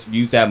would just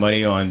use that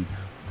money on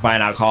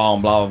buying alcohol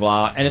and blah blah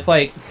blah, and it's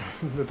like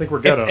I think we're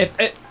ghetto.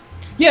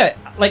 Yeah,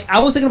 like I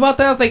was thinking about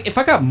that. I was like, if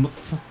I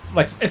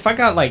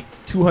got like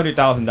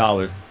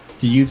 $200,000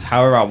 to use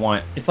however I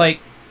want, it's like,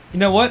 you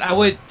know what? I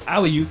would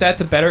use that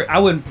to better. I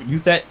would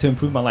use that to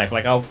improve my life.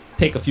 Like I'll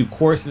take a few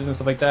courses and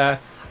stuff like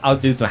that. I'll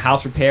do some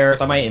house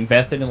repairs. I might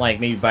invest it in like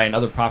maybe buying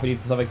other properties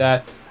and stuff like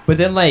that. But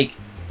then like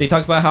they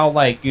talked about how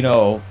like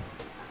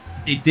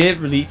they did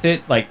release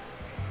it, like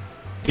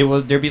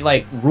there'd be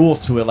like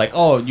rules to it, like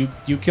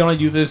you can only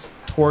use this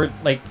toward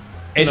like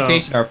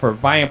education or for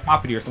buying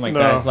property or something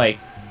like that. It's like.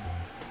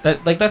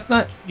 That's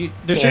not.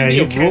 There shouldn't be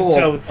a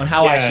rule on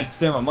how I should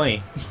spend my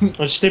money.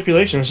 On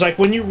stipulations, like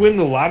when you win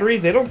the lottery,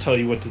 they don't tell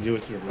you what to do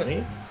with your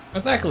money.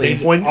 Exactly.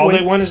 They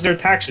want is their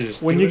taxes.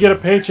 When you get a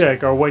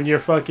paycheck, or when your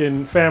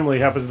fucking family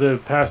happens to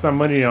pass that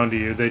money on to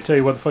you, they tell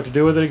you what the fuck to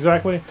do with it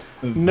exactly.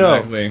 No.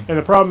 And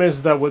the problem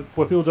is that what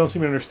people don't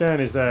seem to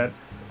understand is that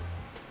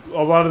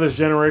a lot of this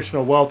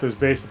generational wealth is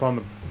based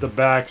upon the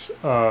backs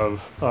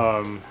of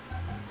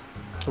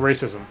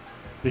racism,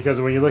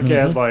 because when you look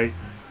at like.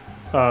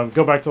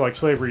 Go back to like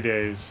slavery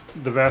days.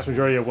 The vast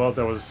majority of wealth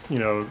that was,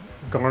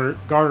 garnered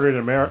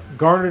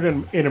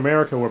in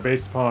America were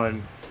based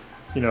upon,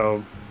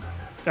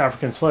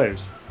 African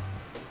slaves,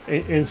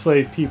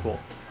 enslaved people,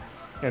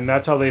 and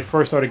that's how they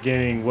first started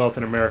gaining wealth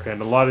in America.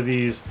 And a lot of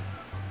these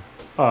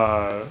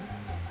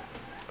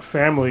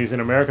families in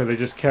America, they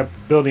just kept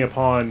building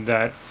upon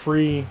that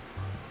free,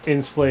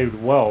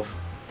 enslaved wealth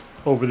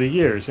over the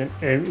years. And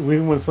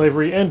even when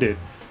slavery ended,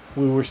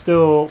 we were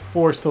still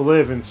forced to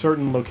live in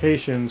certain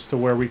locations to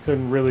where we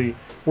couldn't really,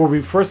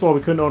 first of all,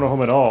 we couldn't own a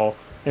home at all.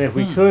 And if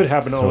we could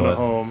happen to own a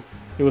home,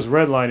 it was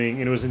redlining,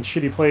 and it was in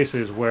shitty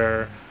places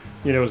where,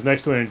 it was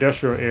next to an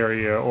industrial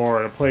area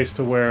or a place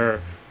to where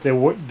they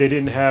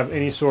didn't have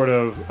any sort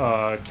of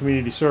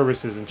community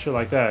services and shit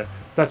like that.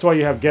 That's why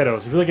you have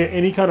ghettos. If you look at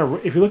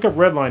if you look up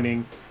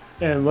redlining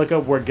and look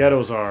up where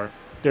ghettos are,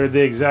 they're the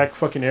exact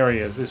fucking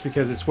areas. It's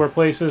because it's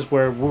places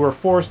where we were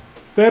forced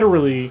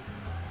federally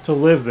to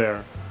live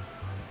there.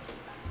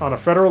 On a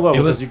federal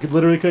level, because you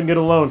literally couldn't get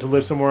a loan to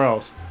live somewhere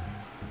else.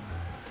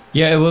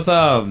 Yeah, it was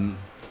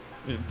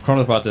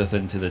Chronos brought this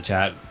into the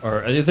chat,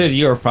 or it's a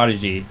year of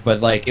Prodigy,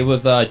 but like it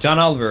was John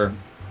Oliver.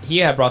 He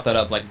had brought that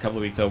up like a couple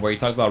of weeks ago, where he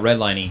talked about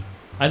redlining.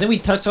 I think we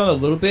touched on it a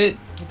little bit,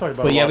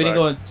 but yeah, we didn't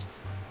go.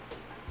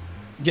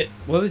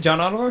 Was it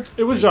John Oliver?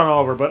 It was John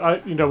Oliver,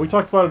 but we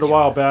talked about it a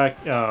while back,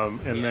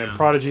 and then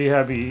Prodigy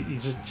he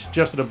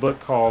suggested a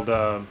book called.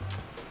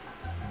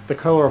 The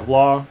Color of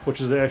Law,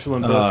 which is an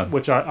excellent book,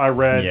 which I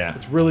read. Yeah.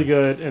 It's really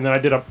good. And then I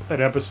did an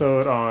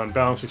episode on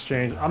Balance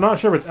Exchange. I'm not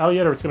sure if it's out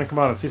yet or it's going to come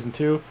out in season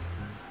 2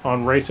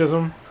 on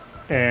racism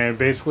and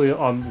basically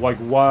on like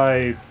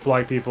why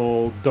black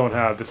people don't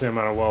have the same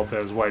amount of wealth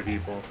as white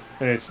people.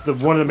 And it's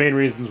one of the main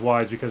reasons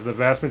why is because the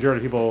vast majority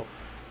of people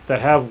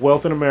that have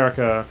wealth in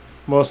America,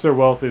 most of their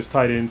wealth is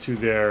tied into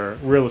their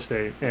real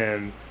estate.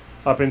 And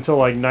up until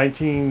like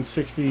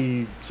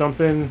 1960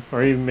 something, or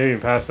maybe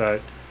even past that,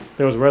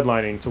 there was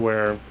redlining to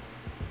where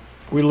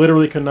we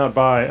literally could not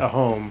buy a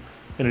home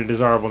in a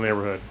desirable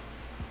neighborhood.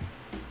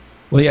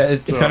 Well, yeah,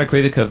 it's kind of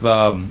crazy because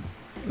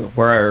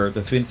where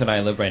the students and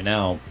I live right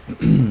now,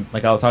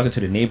 like I was talking to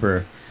the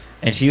neighbor,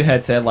 and she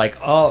had said like,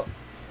 oh,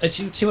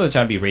 she wasn't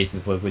trying to be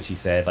racist with what she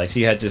said. Like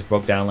she had just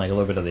broke down like a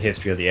little bit of the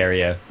history of the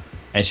area,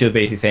 and she was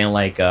basically saying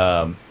like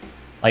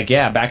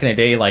yeah, back in the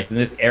day, like in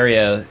this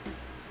area,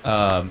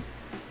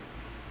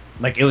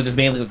 like it was just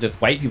mainly just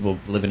white people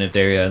living in this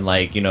area, and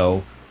like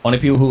only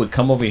people who would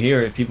come over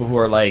here are people who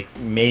are like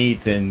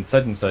maids and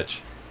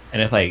such,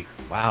 and it's like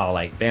wow,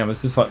 like damn,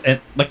 this is fun. And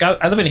like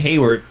I live in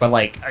Hayward, but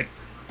like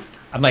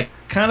I'm like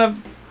kind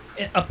of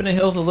up in the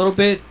hills a little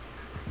bit,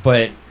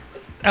 but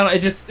I don't know,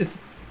 it's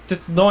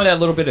just knowing that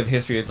little bit of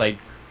history. It's like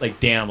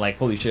damn, like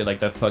holy shit, like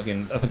that's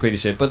the crazy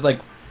shit. But like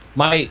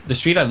the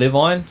street I live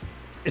on,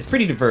 it's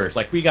pretty diverse.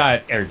 Like we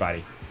got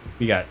everybody.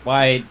 We got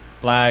white,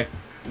 black,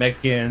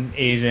 Mexican,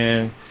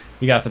 Asian.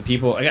 We got some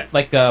people. I got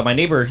like my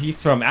neighbor.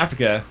 He's from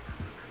Africa,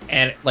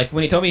 and like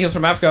when he told me he was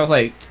from Africa, I was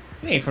like,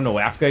 "You ain't from no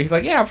Africa." He's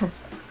like, "Yeah, I'm from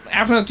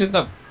Africa."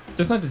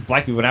 There's not just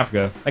black people in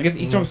Africa. I guess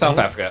he's from South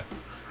Africa,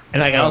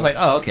 and like I was like,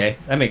 "Oh, okay,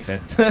 that makes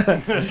sense."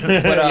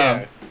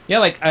 But yeah,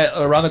 like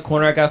around the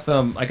corner, I got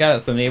some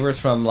neighbors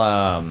from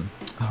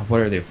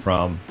what are they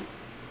from?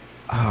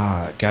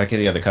 Gotta get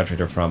the other country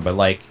they're from, but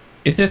like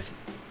it's just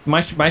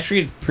my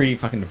street is pretty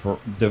fucking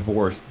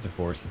diverse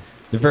for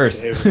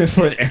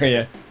the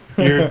area.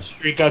 Your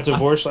street got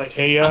divorced, like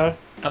hey I'm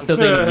still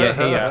thinking yeah,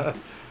 hey yeah.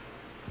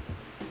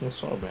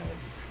 That's all bad.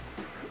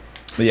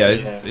 But yeah,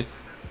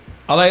 it's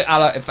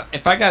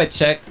if I got a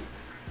check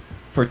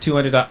for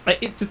 $200,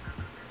 like if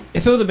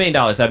it was $1 million,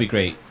 that'd be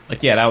great.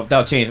 Like yeah,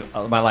 that'll change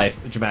my life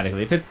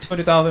dramatically. If it's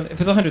 200,000, if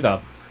it's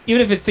 100,000,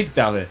 even if it's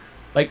 60,000,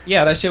 like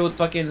yeah, that shit would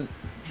fucking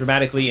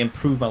dramatically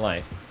improve my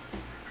life.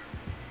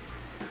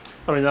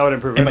 I mean, that would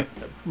improve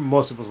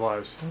most people's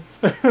lives.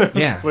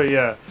 Yeah. But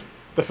yeah,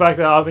 the fact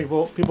that I think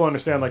people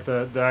understand like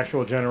the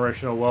actual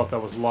generational wealth that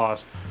was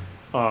lost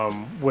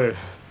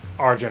with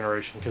our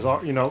generation, because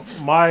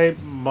my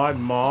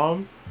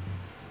mom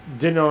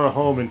didn't own a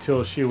home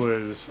until she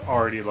was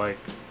already like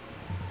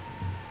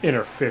in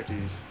her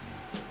 50s.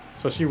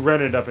 So she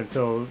rented up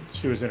until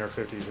she was in her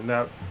 50s, and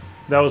that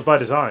was by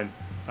design.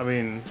 I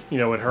mean,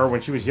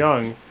 when she was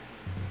young,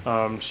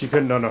 she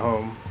couldn't own a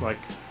home like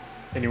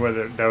anywhere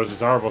that was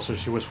desirable, so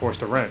she was forced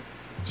to rent.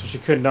 So she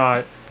could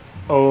not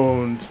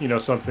own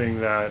something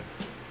that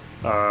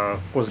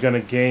was going to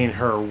gain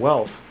her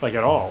wealth like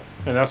at all,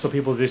 and that's what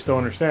people just don't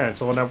understand.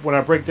 So when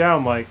I break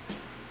down like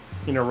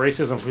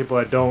racism for people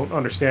that don't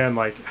understand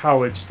like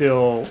how it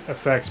still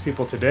affects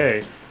people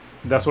today,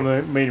 that's one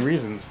of the main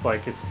reasons.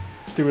 Like it's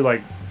through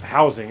like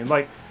housing, and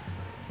like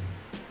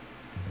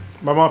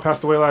my mom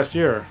passed away last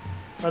year.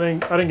 I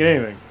didn't get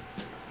anything.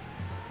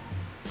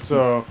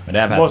 So my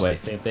dad passed away,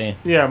 same thing.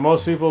 Yeah,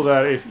 most people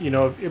that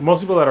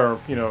most people that are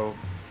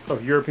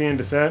of European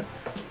descent,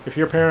 if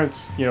your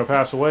parents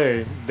pass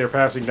away, they're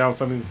passing down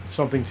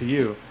something to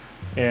you,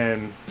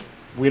 and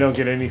we don't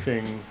get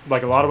anything.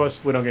 Like a lot of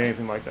us, we don't get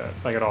anything like that,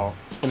 like at all,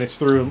 and it's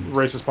through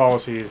racist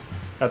policies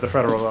at the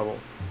federal level.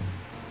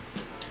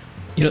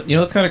 You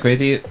know what's kind of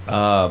crazy?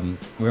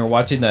 We were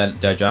watching that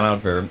John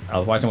Oliver. I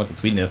was watching with the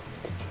Sweetness,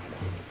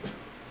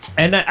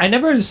 and I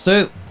never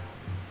understood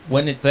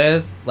when it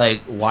says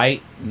like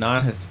white,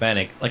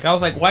 non-Hispanic. Like I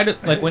was like, why do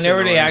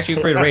whenever they ask you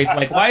for your race,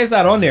 like why is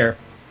that on there?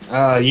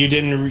 You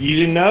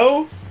didn't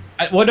know?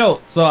 Well,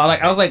 no. So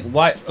I was like,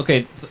 why?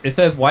 Okay, so it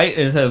says white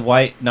and it says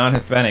white,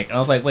 non-Hispanic. And I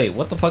was like, wait,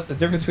 what the fuck's the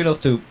difference between those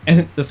two?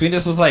 And the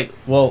Sweetness was like,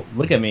 well,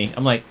 look at me.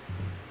 I'm like,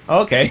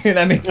 okay,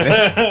 that makes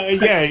sense.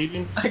 Yeah, you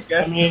didn't. I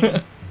guess. I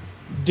mean,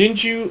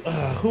 didn't you?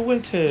 Who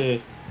went to?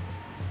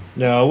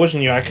 No, it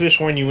wasn't you. I could have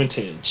sworn you went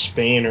to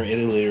Spain or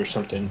Italy or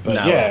something. But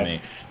no, yeah,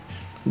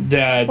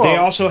 they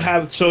also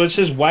have. So it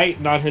says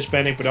white,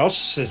 non-Hispanic, but it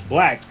also says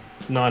black,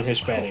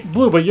 non-Hispanic.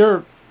 Blue, but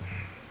your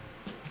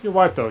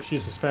wife though,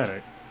 she's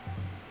Hispanic.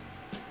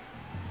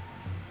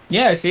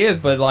 Yeah, she is,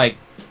 but like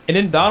it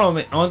didn't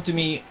dawn onto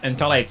me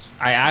until like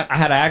I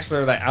had to ask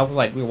her. Like I was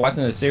like we were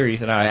watching the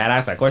series and I had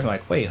asked that question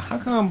like, wait, how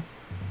come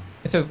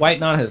it says white,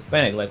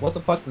 non-Hispanic? Like what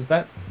the fuck does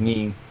that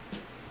mean?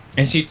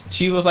 And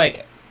she was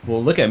like,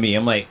 well, look at me.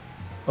 I'm like,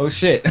 oh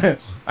shit,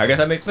 I guess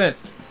that makes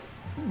sense.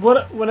 When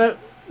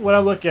I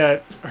look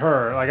at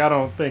her, like I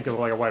don't think of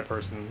like a white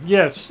person.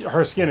 Yes,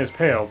 her skin is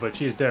pale, but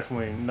she's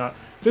definitely not.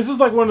 This is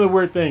like one of the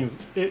weird things.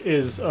 It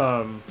is.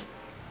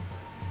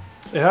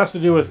 It has to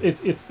do with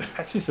it's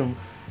actually some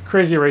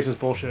crazy racist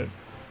bullshit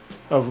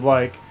of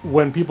like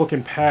when people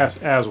can pass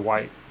as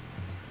white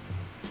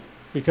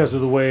because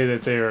of the way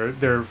that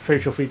their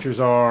facial features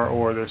are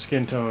or their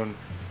skin tone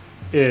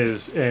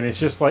is, and it's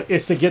just like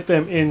it's to get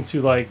them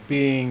into like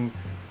being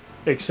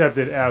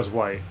accepted as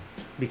white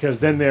because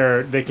then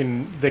they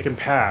can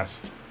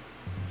pass,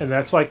 and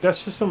that's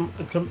just some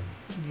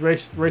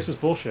racist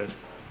bullshit.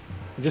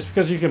 Just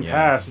because you can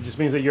pass, it just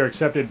means that you're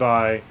accepted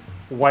by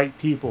white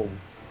people.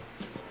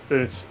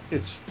 It's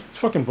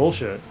fucking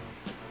bullshit.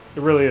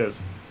 It really is.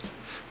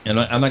 And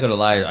I'm not gonna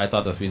lie, I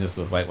thought the Sweetness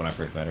was white when I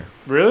first met her.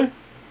 Really?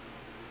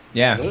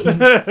 Yeah.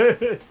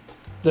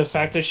 The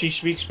fact that she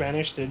speaks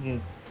Spanish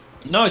didn't.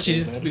 No,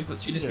 she didn't speak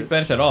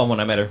Spanish at all when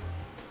I met her.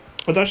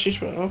 I thought she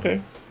spoke.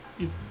 Okay.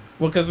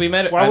 Well, because we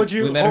met. Why would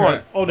you? Hold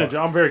on, Ninja.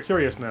 I'm very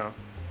curious now.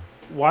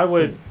 Why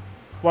would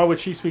Why would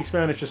she speak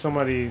Spanish to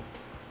somebody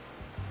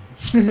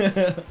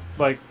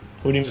like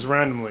What do you just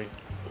randomly?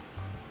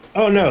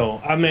 Oh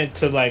no, I meant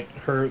to like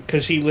her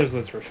because he lives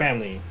with her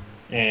family,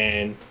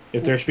 and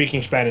if they're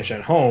speaking Spanish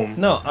at home,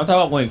 No, I'm talking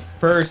about when we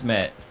first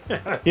met.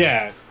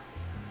 yeah.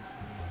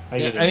 I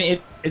Yeah, get I mean,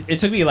 it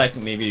took me like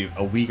maybe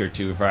a week or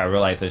two before I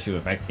realized that she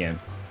was Mexican.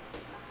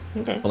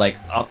 okay. But like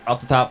off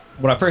the top,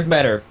 when I first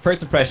met her,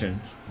 first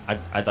impressions,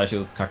 I thought she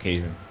was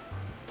Caucasian.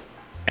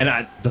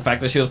 And the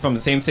fact that she was from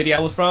the same city I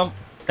was from,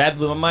 that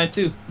blew my mind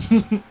too.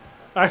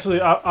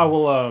 Actually, I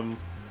will.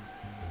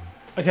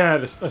 I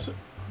kind of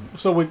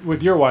so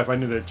with your wife, I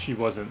knew that she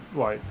wasn't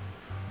white,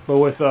 but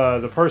with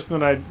the person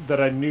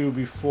that I knew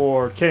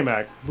before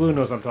K-Mac, Blue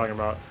knows what I'm talking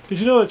about. Did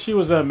you know that she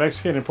was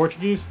Mexican and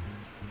Portuguese?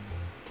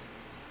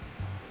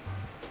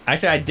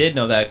 Actually, I did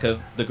know that because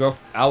the girl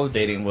I was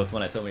dating was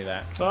when I told me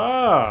that.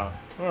 Ah,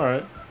 all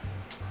right.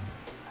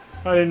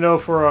 I didn't know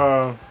for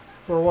a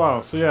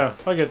while, so yeah,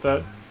 I get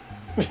that.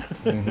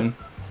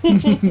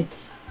 Mm-hmm.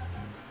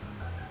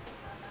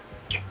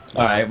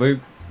 All right, we're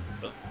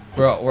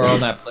on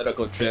that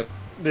political trip.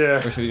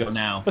 Yeah. Where should we go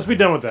now? Let's be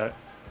done with that.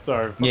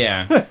 Sorry.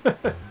 Yeah.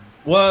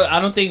 Well,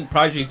 I don't think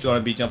Project's going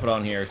to be jumping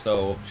on here,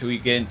 so should we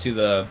get into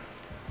the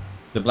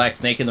black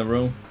snake in the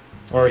room?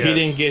 Or he Yes.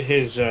 didn't get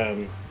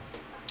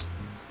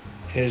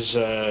his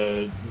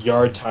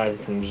yard time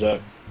from Zuck.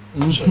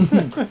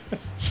 So,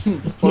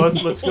 Well,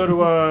 let's go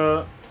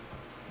to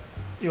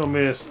you want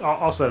me to?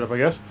 I'll set it up, I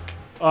guess.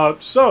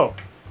 So,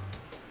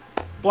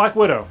 Black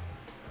Widow.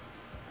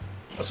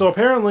 So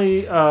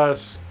apparently,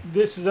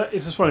 this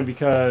is funny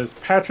because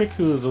Patrick,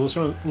 who is a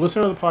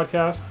listener of the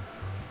podcast,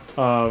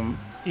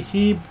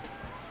 he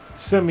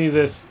sent me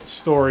this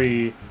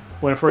story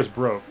when it first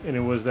broke, and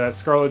it was that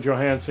Scarlett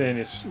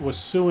Johansson was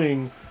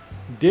suing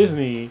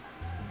Disney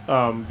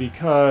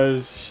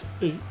because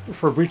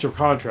for breach of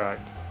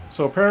contract.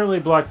 So apparently,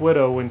 Black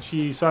Widow, when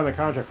she signed the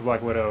contract for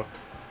Black Widow,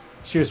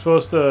 it was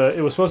supposed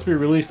to be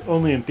released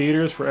only in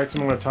theaters for X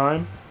amount of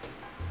time,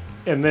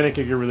 and then it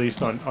could get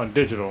released on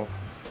digital.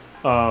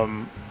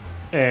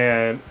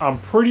 And I'm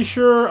pretty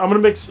sure I'm gonna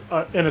make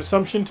an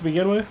assumption to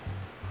begin with,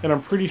 and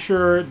I'm pretty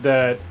sure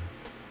that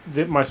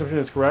my assumption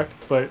is correct,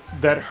 but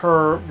that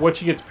what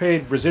she gets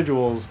paid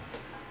residuals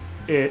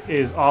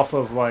is off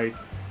of like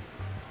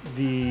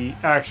the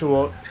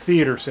actual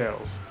theater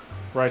sales,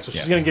 right? So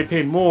she's Yes. gonna get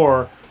paid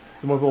more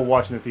the more people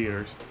watch in the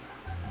theaters.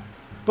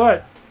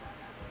 But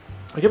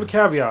I give a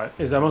caveat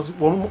is that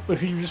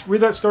if you just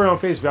read that story on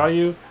face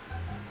value,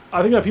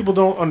 I think that people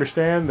don't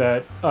understand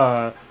that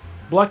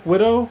Black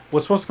Widow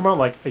was supposed to come out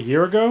like a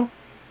year ago,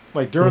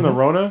 like during the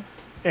Rona,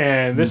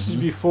 and this is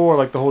before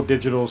like the whole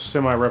digital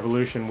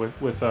semi-revolution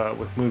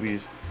with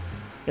movies,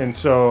 and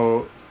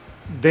so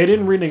they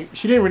didn't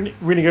she didn't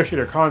renegotiate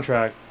her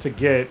contract to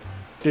get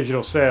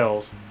digital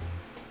sales,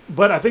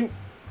 but I think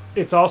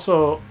it's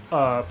also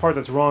a part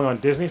that's wrong on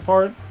Disney's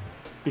part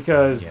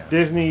because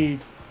Disney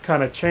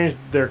kind of changed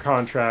their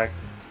contract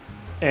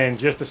and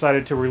just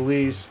decided to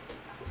release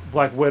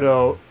Black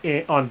Widow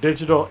on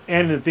digital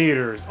and in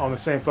theaters on the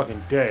same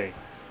fucking day.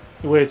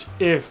 Which,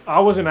 if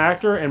I was an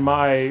actor and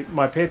my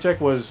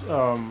paycheck was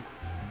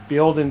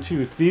beholden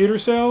to theater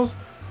sales,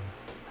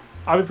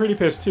 I'd be pretty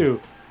pissed too.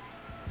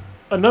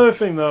 Another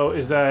thing though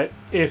is that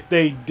if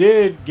they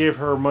did give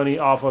her money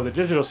off of the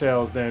digital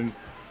sales, then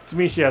to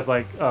me she has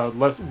like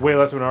way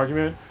less of an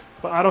argument.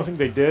 But I don't think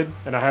they did,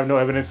 and I have no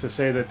evidence to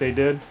say that they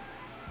did.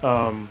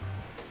 So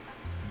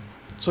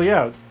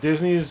yeah,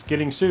 Disney's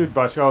getting sued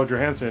by Scarlett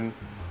Johansson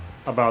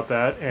about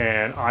that,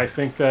 and I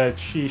think that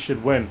she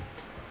should win,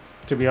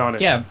 to be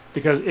honest. Yeah.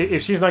 Because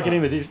if she's not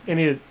getting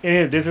any of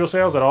the digital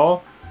sales at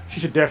all, she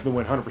should definitely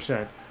win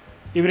 100%.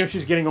 Even if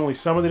she's getting only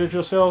some of the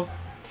digital sales,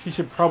 she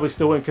should probably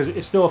still win because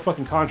it's still a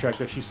fucking contract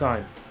that she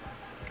signed.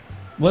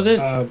 Wasn't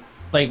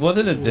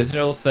the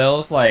digital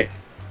sales like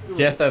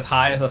just as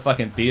high as the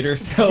fucking theater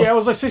sales? Yeah, it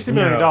was like $60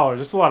 million. No.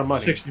 It's a lot of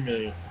money. 60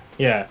 million.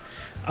 Yeah.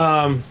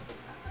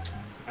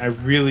 I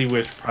really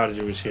wish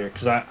Prodigy was here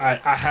because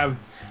I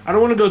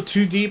don't want to go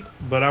too deep,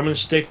 but I'm going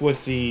to stick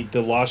with the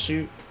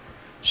lawsuit.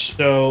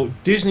 So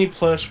Disney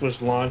Plus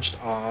was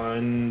launched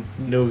on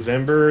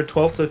November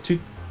 12th of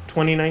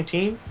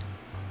 2019.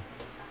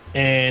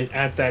 And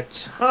at that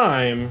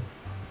time,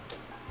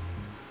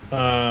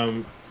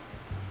 I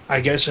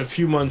guess a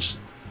few months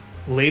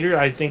later,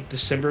 I think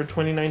December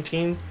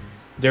 2019,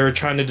 they were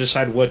trying to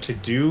decide what to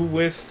do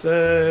with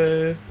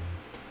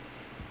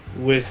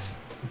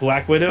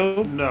Black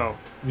Widow. No.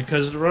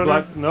 Because of the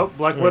Rona?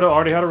 Black Widow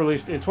already had it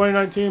released in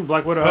 2019.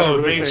 Black Widow had it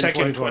May released in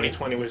 2nd, 2020.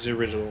 2020 was the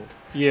original.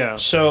 Yeah.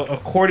 So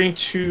according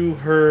to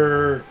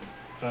her,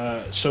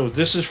 so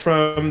this is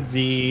from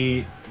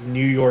the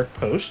New York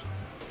Post,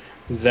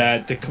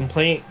 that the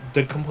complaint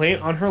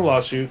on her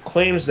lawsuit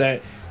claims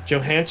that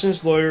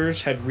Johansson's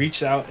lawyers had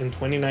reached out in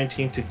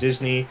 2019 to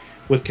Disney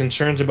with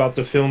concerns about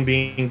the film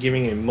being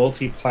given a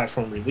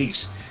multi-platform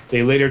release.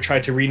 They later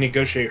tried to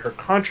renegotiate her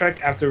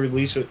contract after the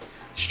release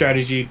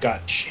strategy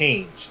got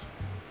changed.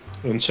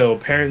 And so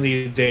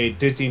apparently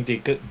Disney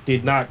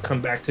did not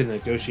come back to the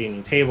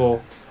negotiating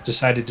table,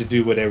 decided to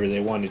do whatever they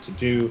wanted to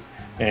do,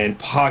 and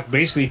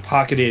basically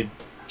pocketed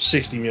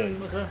 60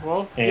 million. Okay,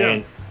 well,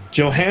 And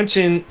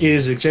Johansson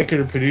is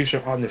executive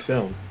producer on the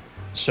film.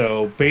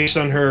 So based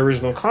on her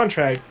original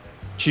contract,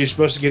 she's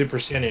supposed to get a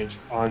percentage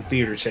on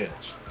theater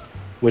sales,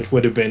 which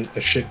would have been a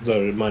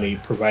shitload of money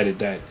provided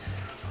that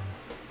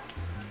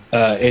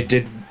it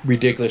did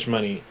ridiculous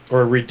money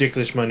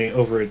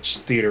over its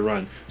theater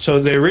run.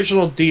 So the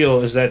original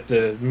deal is that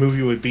the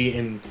movie would be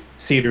in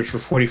theaters for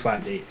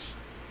 45 days.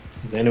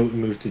 Then it would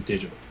move to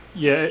digital.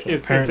 Yeah, So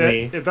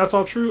if that's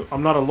all true,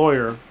 I'm not a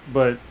lawyer,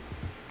 but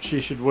she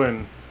should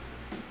win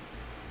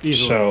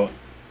easily. So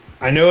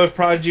I know if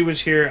Prodigy was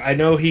here, I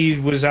know he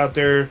was out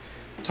there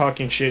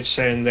talking shit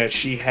saying that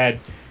she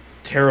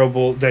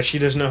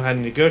doesn't know how to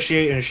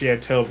negotiate and she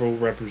had terrible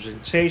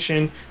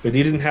representation, but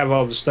he didn't have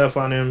all the stuff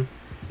on him.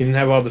 He didn't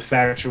have all the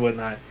facts or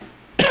whatnot.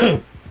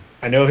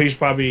 I know he's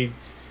probably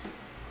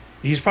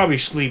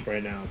asleep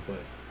right now, but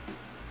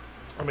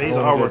I mean, he's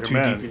a hardworking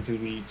man. Deep into the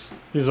weeds.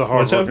 He's a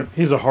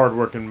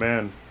hardworking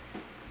man.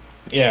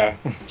 Yeah.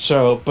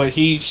 So, but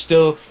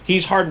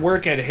he's hard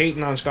work at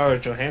hating on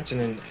Scarlett Johansson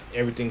and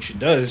everything she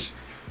does.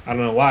 I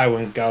don't know why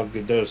when Gal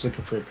Gadot is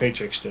looking for a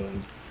paycheck still.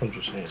 And I'm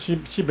just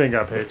saying. She been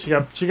got paid.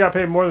 She got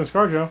paid more than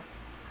ScarJo.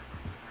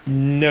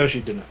 No,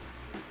 she did not.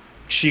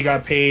 She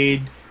got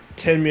paid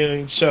 $10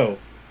 million. So,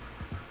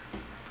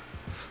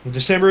 in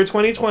December of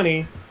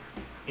 2020,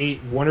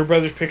 Warner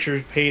Brothers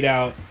Pictures paid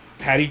out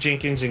Patty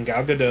Jenkins and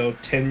Gal Gadot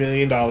 $10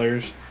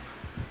 million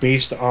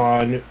based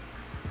on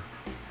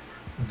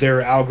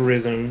their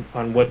algorithm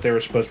on what they were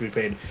supposed to be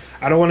paid.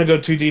 I don't want to go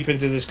too deep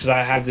into this because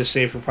I have this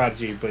saved for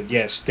Prodigy, but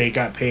yes, they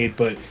got paid.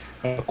 But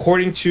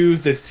according to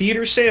the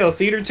theater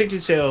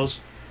ticket sales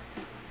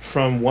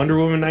from Wonder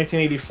Woman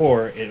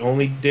 1984, it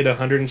only did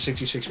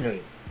 166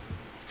 million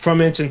from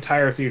its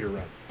entire theater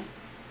run.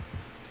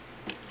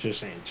 Just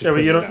saying. Yeah,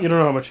 but you don't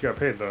know how much you got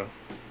paid though.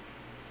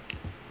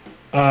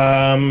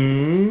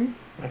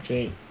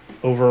 Actually,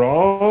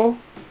 overall,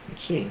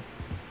 let's see.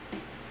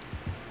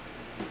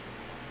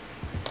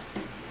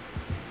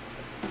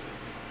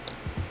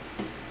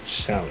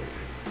 Salary.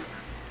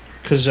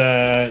 Because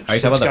are you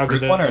talking about the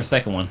first one or the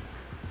second one?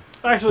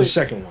 Actually, the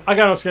second one. I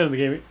got no skin in the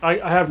game. I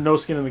have no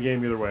skin in the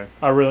game either way.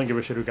 I really don't give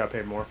a shit who got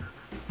paid more.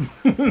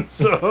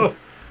 So,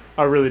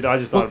 I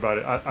just thought about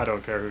it. I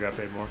don't care who got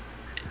paid more.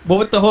 Well,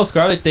 with the whole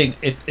Scarlett thing,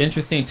 it's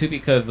interesting too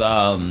because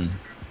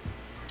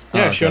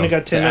she only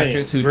got 10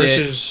 million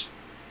versus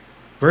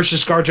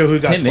ScarJo who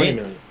got 20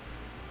 million.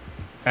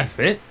 That's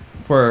it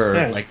for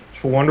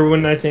for Wonder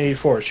Woman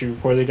 1984. She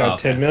reportedly got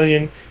 10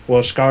 million.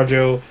 Well,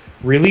 ScarJo,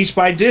 released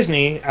by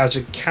Disney as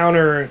a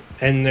counter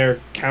and their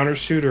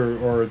countersuit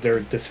or their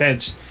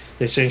defense,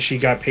 they say she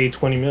got paid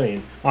 20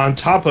 million on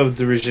top of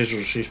the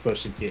residuals she's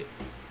supposed to get.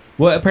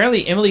 Well,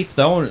 apparently Emily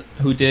Stone,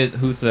 she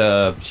was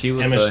a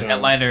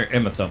headliner.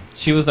 Emma Stone.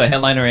 She was a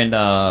headliner in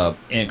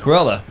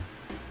Cruella.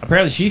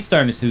 Apparently, she's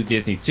starting to sue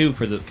Disney too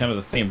for the kind of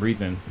the same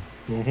reason.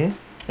 Mm-hmm.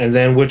 And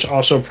then, which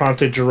also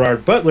prompted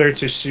Gerard Butler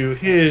to sue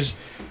his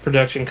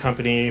production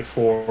company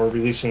for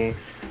releasing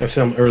a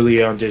film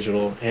early on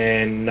digital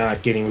and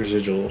not getting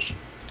residuals,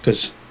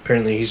 because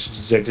apparently he's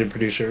executive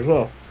producer as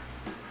well.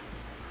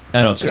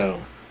 I don't know.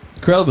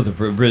 Cruella was a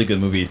really good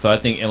movie, so I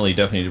think Emily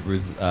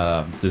definitely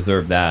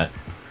deserved that.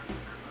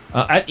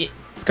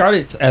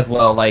 Scarlett as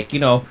well, like, you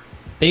know,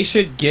 they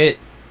should get,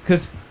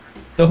 because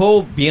the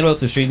whole being able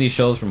to stream these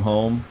shows from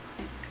home,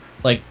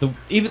 like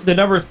even the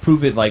numbers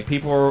prove it. Like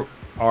people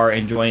are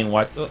enjoying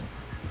I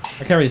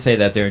can't really say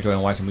that they're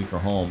enjoying watching a movie from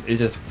home. It's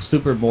just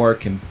super more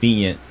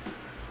convenient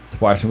to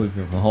watch a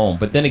movie from home.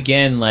 But then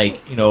again,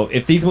 like, you know,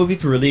 if these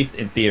movies were released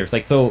in theaters,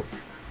 like, so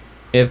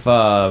if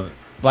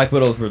Black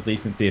Widow was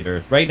released in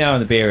theaters right now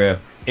in the Bay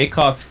Area, it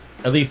costs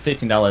at least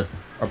 $15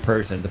 a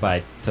person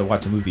to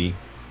watch a movie.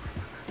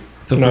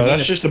 So no,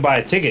 that's just to buy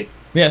a ticket.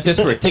 Yeah, it's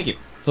just for a ticket.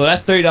 So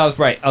that's $30,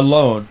 right?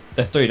 Alone,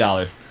 that's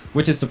 $30,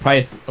 which is the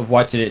price of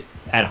watching it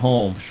at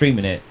home,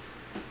 streaming it.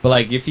 But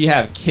like, if you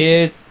have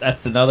kids,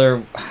 that's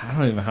another. I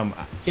don't even know how much.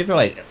 Kids are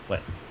like what?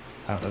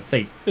 I don't know, let's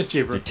say it's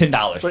cheaper.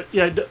 $10. But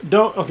yeah,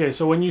 don't. Okay,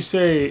 so when you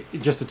say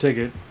just a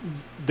ticket,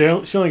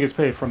 she only gets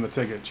paid from the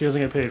ticket. She doesn't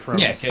get paid from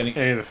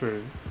any of the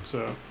food.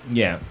 So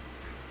yeah.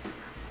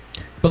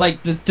 But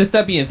like, just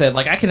that being said,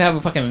 like, I can have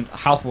a fucking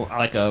house,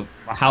 like a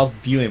house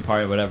viewing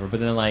party or whatever. But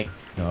then, like,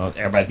 you know,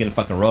 everybody's getting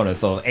fucking Rona,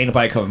 so ain't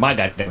nobody coming to my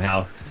goddamn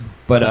house.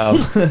 But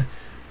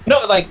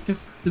no, like,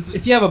 just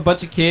if you have a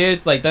bunch of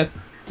kids, like, that's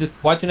just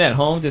watching at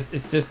home.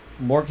 It's just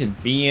more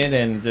convenient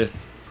and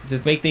just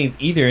make things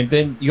easier. And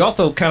then you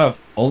also kind of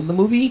own the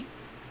movie,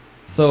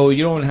 so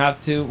you don't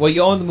have to. Well,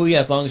 you own the movie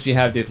as long as you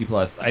have Disney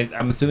Plus.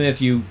 I'm assuming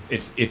if you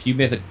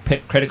miss a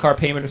credit card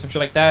payment or something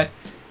like that,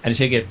 and the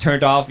shit gets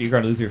turned off, you're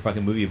gonna lose your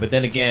fucking movie. But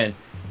then again,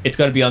 it's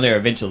gonna be on there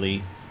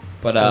eventually.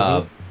 But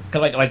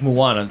kind of like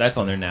Moana, that's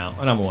on there now.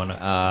 Oh, not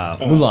Moana.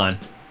 Mulan.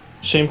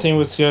 Same thing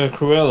with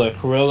Cruella.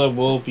 Cruella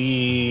will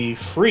be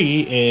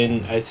free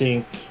in, I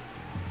think,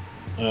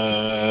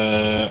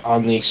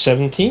 on the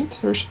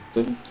 17th or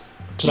something.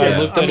 Because I Yeah.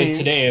 looked at it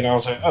today and I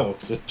was like, oh,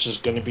 this is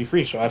going to be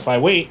free. So if I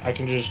wait, I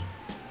can just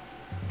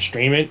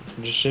stream it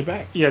and just sit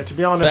back. Yeah, to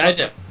be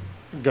honest,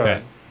 go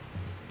ahead.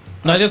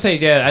 No, I just say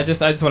yeah. I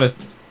just want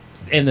to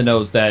in the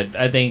notes that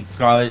I think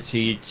Scarlett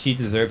she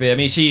deserved it. I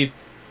mean she's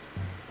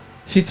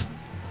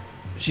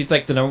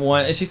like the number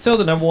one. Is she still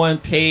the number one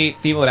paid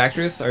female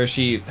actress, or has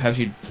she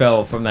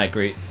fell from that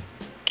grace?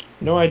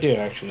 No idea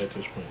actually at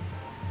this point.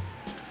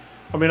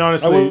 I mean, I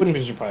honestly, wouldn't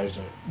be surprised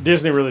though.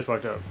 Disney really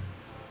fucked up,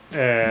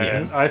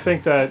 and I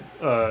think that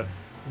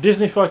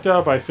Disney fucked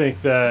up. I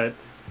think that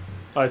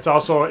it's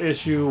also an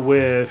issue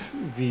with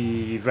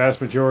the vast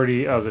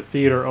majority of the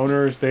theater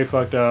owners. They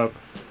fucked up.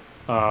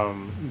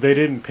 They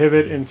didn't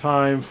pivot in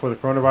time for the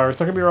coronavirus.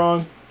 Don't get me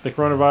wrong, the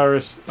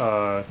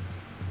coronavirus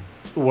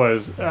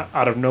was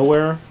out of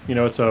nowhere. You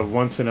know, it's a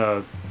once in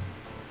a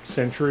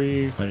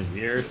century, 100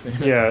 years.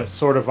 yeah,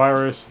 sort of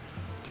virus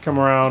to come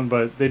around.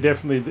 But they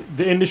definitely,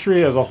 the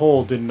industry as a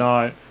whole did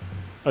not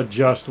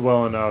adjust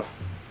well enough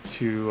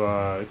to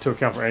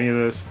account for any of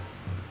this.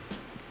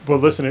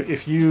 But listen,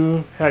 if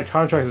you had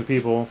contracts with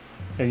people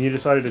and you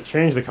decided to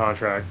change the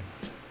contract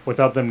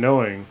without them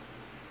knowing,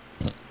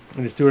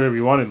 and just do whatever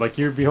you wanted, like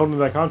you're beholden to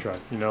that contract.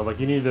 You know, like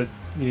you need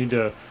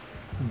to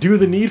do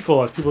the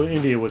needful, as people in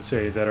India would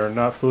say that are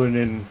not fluent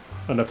in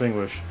enough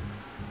English.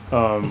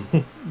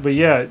 But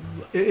yeah,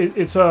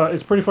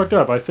 it's pretty fucked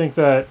up. I think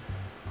that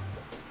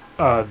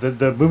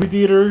the movie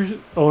theater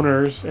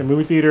owners and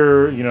movie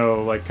theater, you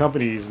know, like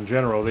companies in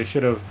general, they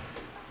should have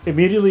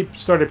immediately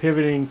started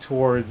pivoting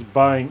towards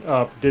buying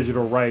up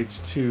digital rights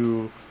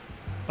to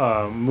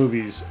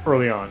movies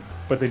early on,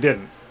 but they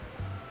didn't.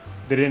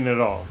 They didn't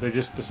at all. They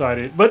just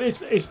decided, but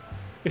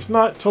it's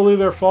not totally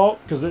their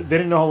fault because they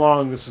didn't know how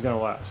long this was gonna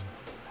last.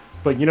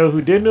 But you know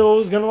who did know it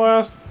was gonna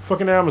last?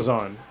 Fucking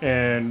Amazon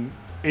and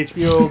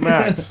HBO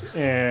Max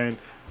and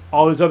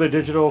all these other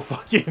digital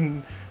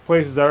fucking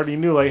places that already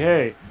knew, like,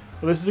 hey,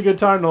 well, this is a good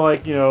time to,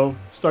 like, you know,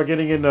 start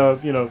getting into,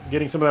 you know,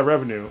 getting some of that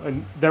revenue,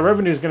 and that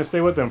revenue is gonna stay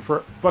with them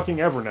for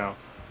fucking ever now,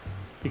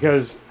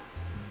 because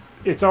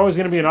it's always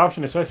gonna be an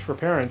option, especially for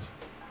parents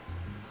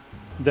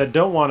that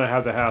don't want to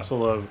have the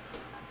hassle of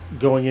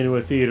going into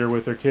a theater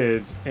with their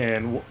kids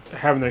and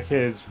having their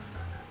kids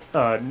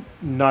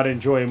not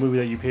enjoy a movie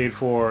that you paid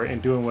for and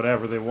doing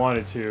whatever they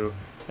wanted to,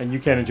 and you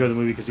can't enjoy the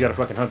movie because you got to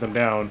fucking hunt them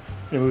down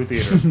in a movie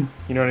theater.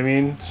 You know what I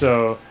mean?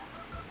 So,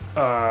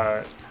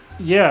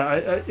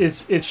 yeah,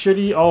 it's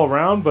shitty all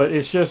around, but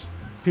it's just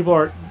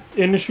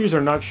industries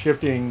are not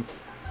shifting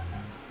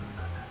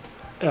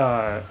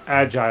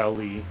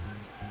agilely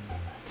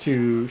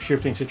to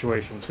shifting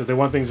situations because they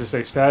want things to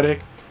stay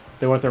static.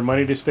 They want their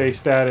money to stay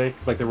static,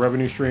 like their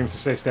revenue streams to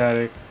stay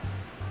static,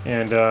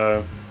 and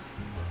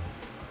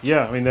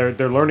yeah, I mean they're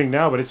learning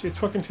now, but it's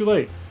fucking too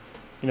late.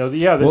 You know,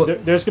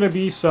 there's going to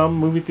be some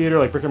movie theater,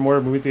 like brick and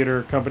mortar movie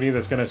theater company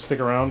that's going to stick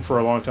around for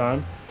a long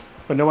time,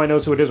 but nobody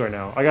knows who it is right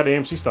now. I got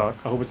AMC stock.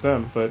 I hope it's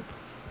them, but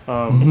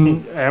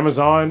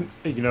Amazon,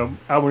 you know,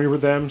 outmaneuvered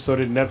them. So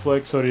did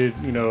Netflix. So did,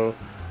 you know,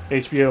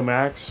 HBO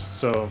Max.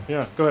 So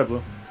yeah, go ahead,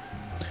 Blue.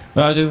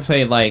 No, I was just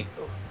saying, like,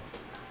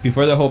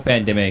 before the whole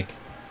pandemic,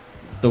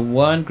 the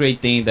one great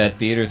thing that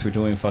theaters were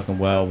doing fucking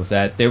well was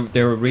that they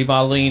were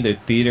remodeling their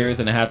theaters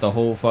and they had the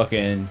whole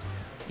fucking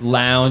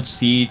lounge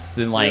seats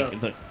and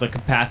like the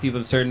capacity of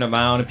a certain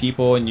amount of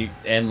people, and you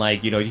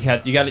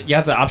have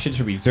the option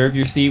to reserve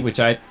your seat, which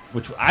I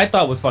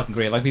thought was fucking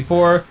great. Like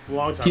before,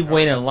 people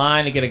waiting in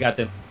line to get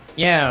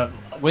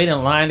waiting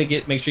in line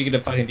to make sure you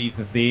get a fucking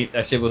decent seat.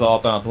 That shit was all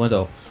thrown out the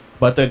window.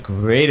 But the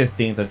greatest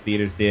thing that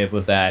theaters did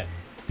was that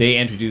they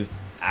introduced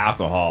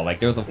alcohol. Like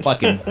there was a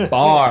fucking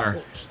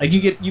bar.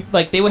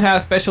 Like they would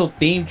have special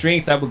themed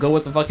drinks that would go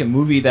with the fucking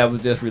movie that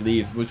was just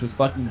released, which was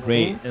fucking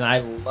great. And I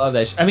love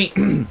that I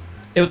mean,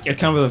 it's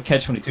kind of a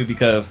catch-22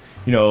 because,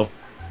 you know,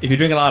 if you're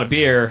drinking a lot of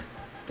beer,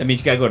 that means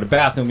you gotta go to the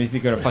bathroom, means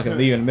you're gonna fucking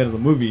leave in the middle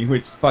of the movie,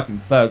 which fucking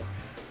sucks.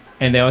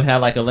 And they would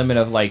have like a limit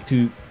of like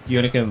two. You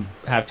only can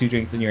have 2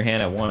 drinks in your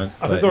hand at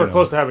once. I think they were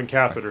close to having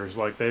catheters.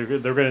 Like they're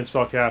gonna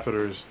install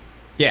catheters.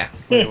 Yeah.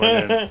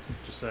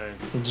 Just saying.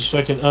 Just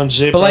fucking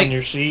unzip on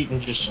your seat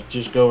and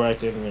just go right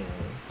there.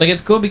 Like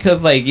it's cool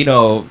because like, you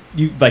know,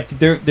 you like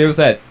there was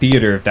that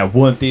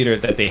one theater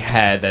that they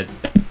had that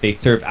they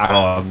served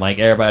alcohol, and like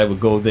everybody would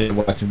go there and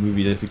watch a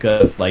movie just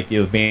because like it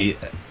was mainly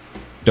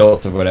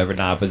adults or whatever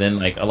not. But then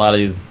like a lot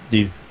of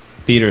these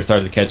theaters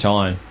started to catch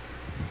on.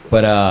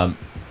 But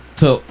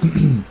so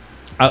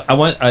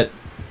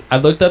I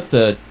looked up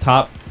the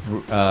top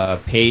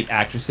paid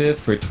actresses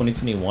for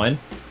 2021,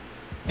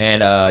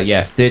 and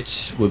yeah,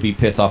 Stitch would be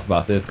pissed off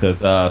about this because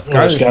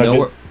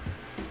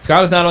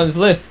Scarlett's not on this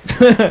list.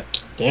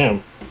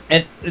 Damn.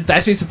 And it's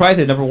actually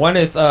surprising. Number one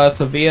is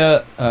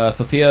Sofia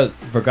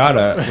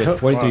Vergara with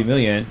 43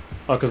 million.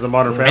 Oh, because the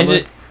Modern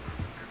Family.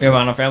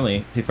 Modern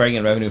Family. She's probably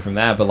getting revenue from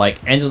that, but like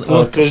Angela.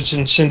 Well, because it's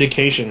in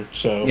syndication,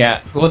 so.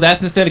 Yeah, well,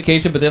 that's in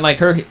syndication, but then like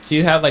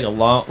she had like a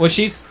long. Well,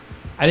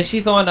 I think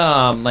she's on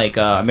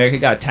America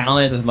Got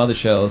Talent and some other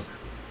shows.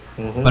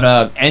 Mm-hmm.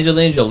 But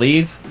Angelina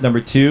Jolie's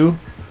number 2,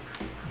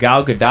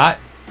 Gal Gadot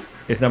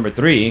is number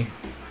 3,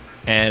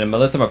 and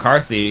Melissa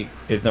McCarthy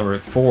is number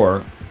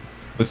 4.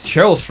 But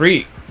Cheryl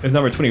Street is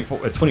number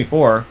 24. Is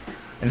 24, and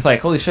it's like,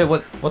 holy shit,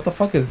 what the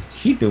fuck is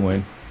she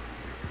doing?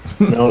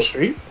 Meryl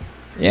Streep.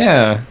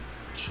 Yeah.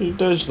 She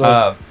does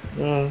like.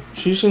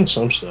 She's in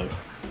some stuff.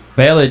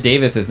 Viola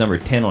Davis is number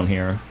 10 on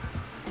here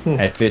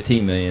at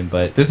 15 million.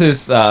 But this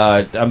is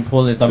I'm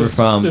pulling this number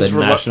from the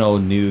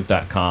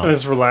nationalnews.com. And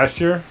this is for last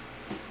year?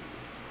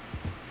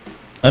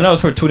 I know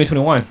it's for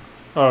 2021.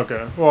 Oh,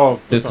 okay.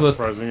 Well, this that's was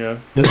surprising, yeah.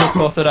 This was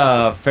posted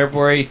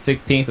February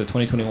 16th of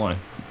 2021.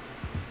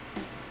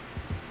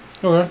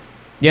 Okay.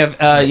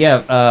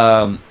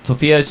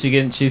 Sophia,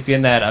 she's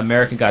getting that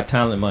American Got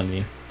Talent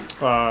money.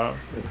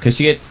 Cause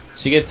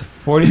she gets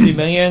 43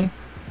 million.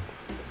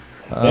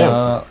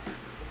 I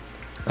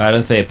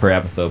didn't say it per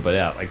episode, but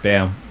yeah, like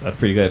damn, that's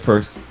pretty good for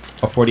a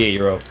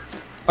 48-year-old.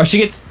 Or she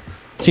gets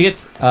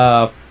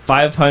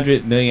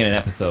 500 million an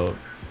episode.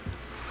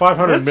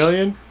 500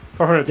 million?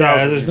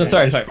 500,000. No,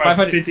 sorry,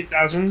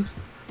 550,000.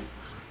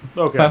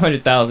 Okay.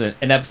 500,000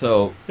 an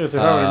episode. Yes,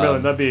 500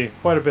 million. That'd be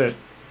quite a bit.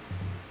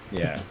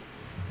 Yeah.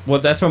 Well,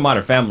 that's from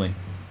Modern Family.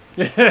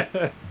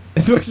 So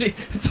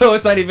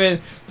it's not even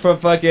from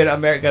fucking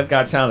America's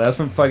Got Talent. That's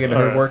from fucking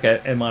her work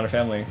at Modern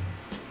Family.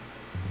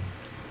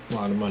 A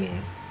lot of money.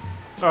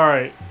 All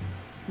right.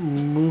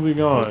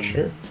 Moving on.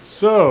 Sure.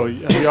 So,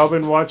 have y'all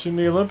been watching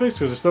the Olympics?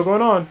 Because they're still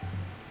going on.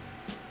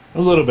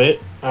 A little bit.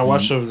 I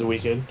watched over the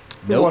weekend.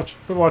 Been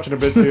watching a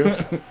bit too.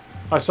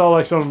 I saw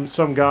like some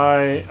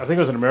guy, I think it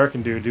was an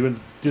American dude, do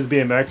the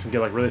BMX and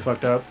get like really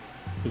fucked up.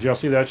 Did y'all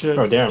see that shit?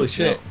 Oh damn! Holy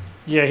shit!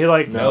 Yeah, he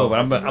like no, but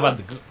I'm about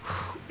to.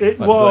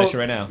 Well, that shit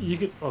right now. You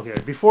could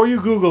before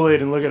you Google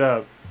it and look it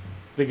up.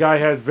 The guy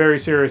has very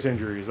serious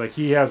injuries. Like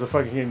he has I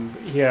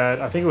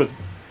think it was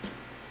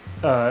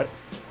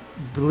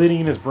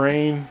bleeding in his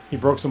brain. He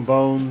broke some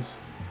bones.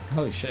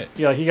 Holy shit!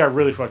 Yeah, like, he got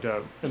really fucked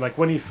up. And like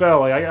when he fell,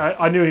 like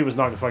I knew he was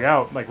knocked the fuck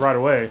out like right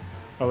away.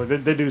 I was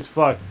like, that dude's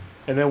fucked.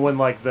 And then when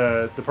like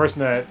the person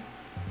that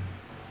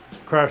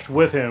crashed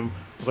with him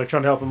was like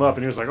trying to help him up,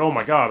 and he was like, "Oh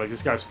my god, like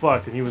this guy's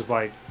fucked," and he was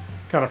like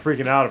kind of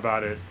freaking out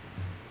about it.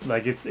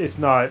 Like it's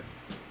not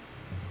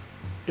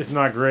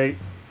great,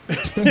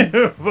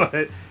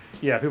 but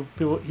yeah,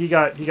 people he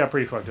got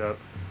pretty fucked up.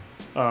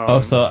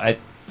 So I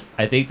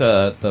think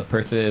the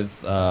person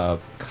is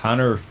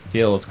Connor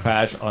Fields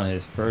crashed on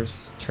his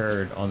first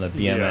turn on the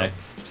BMX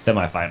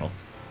semifinals.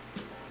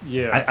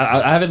 Yeah,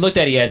 I haven't looked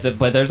at it yet,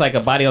 but there's like a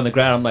body on the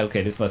ground. I'm like,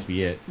 okay, this must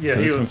be it. Yeah,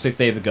 he was from 6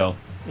 days ago.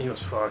 He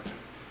was fucked.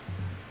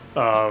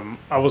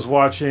 I was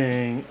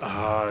watching.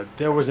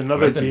 There was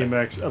another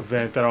BMX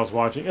event that I was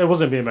watching. It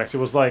wasn't BMX. It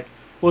was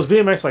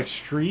BMX like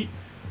street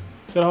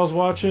that I was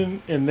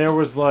watching, and there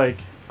was like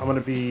I'm gonna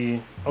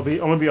be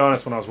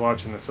honest when I was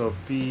watching this. So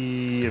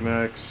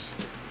BMX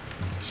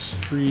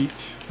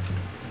Street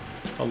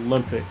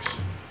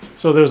Olympics.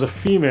 So there was a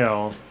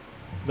female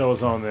that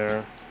was on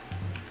there.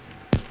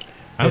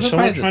 Did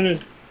someone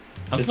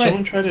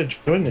try to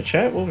join the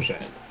chat? What was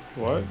that?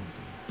 What?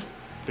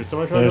 Did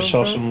someone try to join? I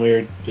saw some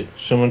weird. Did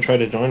someone try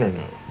to join or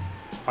no?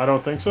 I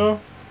don't think so.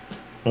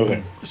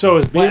 Okay. So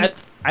is I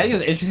think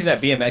it's interesting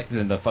that BMX is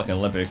in the fucking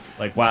Olympics.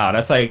 Like, wow,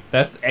 that's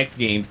X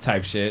Games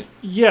type shit.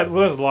 Yeah,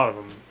 well, there's a lot of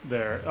them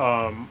there.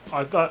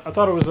 I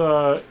thought it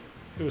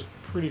was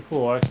pretty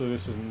cool. Actually,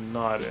 this is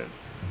not it.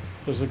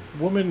 There's a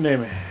woman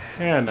named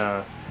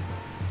Hannah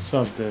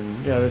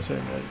something. Yeah, this ain't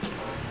it.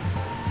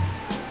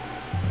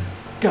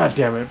 God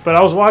damn it! But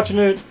I was watching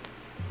it,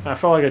 and I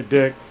felt like a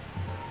dick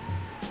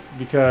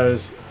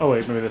because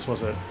wait, maybe this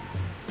was it.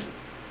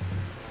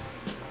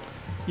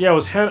 Yeah, it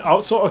was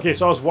Hannah. So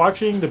I was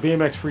watching the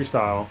BMX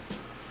freestyle,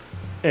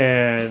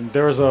 and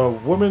there was a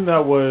woman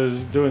that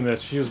was doing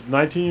this. She was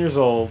 19 years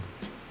old,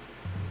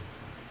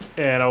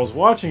 and I was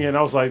watching it, and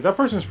I was like, that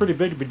person's pretty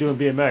big to be doing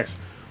BMX,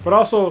 but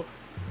also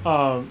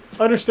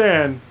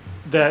understand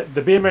that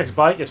the BMX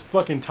bike is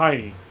fucking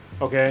tiny.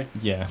 Okay?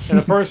 Yeah. And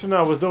the person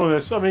that was doing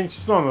this, I mean,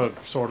 she's on the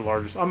sort of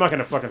largest. I'm not going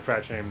to fucking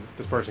fat shame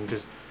this person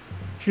because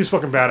she was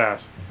fucking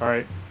badass.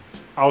 Alright?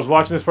 I was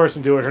watching this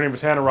person do it. Her name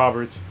was Hannah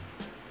Roberts.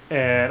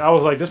 And I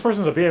was like, this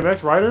person's a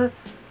BMX rider?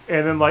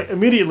 And then, like,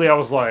 immediately I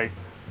was like,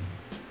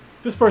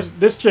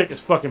 this chick is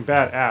fucking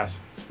badass.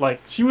 Like,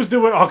 she was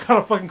doing all kind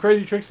of fucking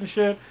crazy tricks and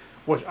shit,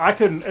 which I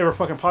couldn't ever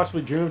fucking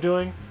possibly dream of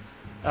doing.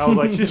 I was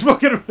like, she's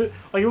fucking,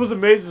 like, it was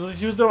amazing.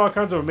 She was doing all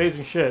kinds of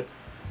amazing shit.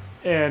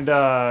 And,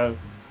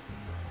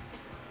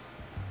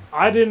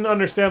 I didn't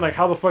understand like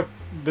how the fuck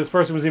this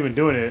person was even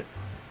doing it,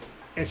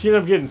 and she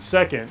ended up getting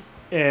second.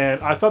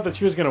 And I thought that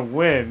she was gonna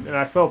win, and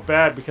I felt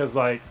bad because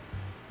like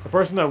the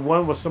person that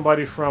won was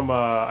somebody from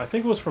I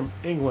think it was from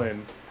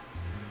England.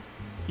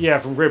 Yeah,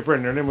 from Great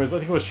Britain. Her name was I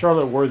think it was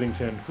Charlotte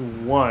Worthington who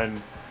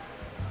won,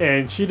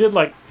 and she did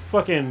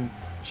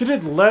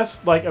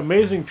less like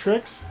amazing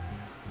tricks,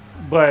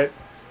 but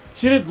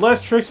she did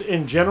less tricks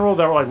in general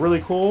that were like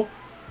really cool.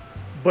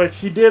 But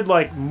she did,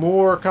 like,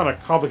 more kind of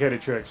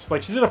complicated tricks.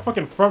 Like, she did a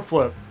fucking front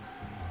flip,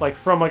 like,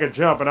 from, like, a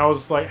jump. And I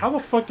was like, how the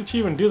fuck did she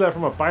even do that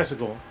from a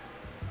bicycle?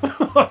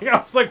 Like,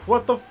 I was like,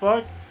 what the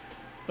fuck?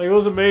 Like, it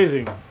was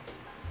amazing.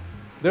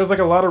 There's, like,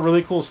 a lot of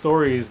really cool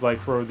stories, like,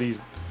 for these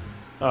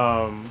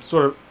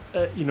sort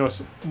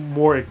of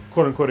more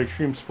quote unquote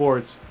extreme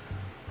sports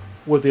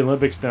with the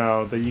Olympics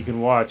now that you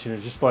can watch, and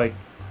it's just like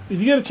if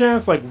you get a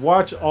chance, like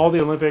watch all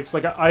the Olympics.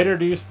 Like I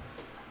introduced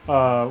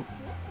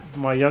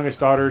my youngest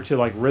daughter to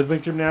like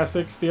rhythmic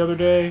gymnastics the other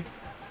day,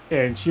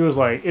 and she was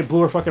like, it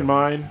blew her fucking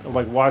mind of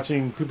like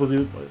watching them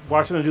do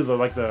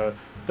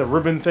the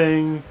ribbon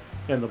thing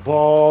and the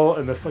ball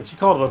and she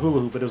called it a hula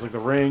hoop, but it was like the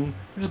ring.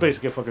 It's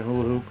basically a fucking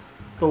hula hoop,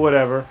 but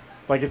whatever.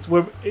 Like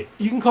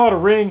you can call it a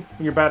ring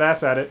when you're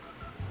badass at it.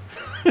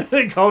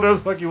 Call it whatever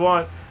the fuck you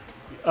want.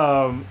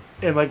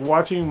 And like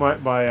watching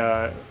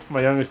my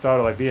youngest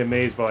daughter like be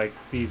amazed by like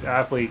these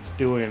athletes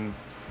doing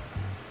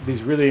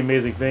these really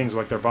amazing things with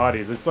like their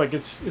bodies. It's like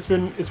it's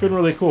been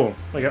really cool.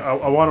 Like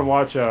I want to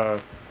watch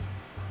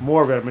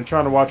more of it. I've been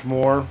trying to watch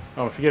more.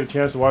 If you get a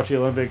chance to watch the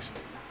Olympics,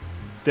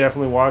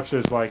 definitely watch.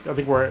 There's like I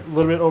think we're a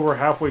little bit over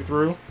halfway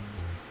through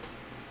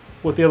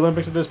with the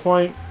Olympics at this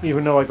point,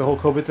 even though like the whole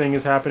COVID thing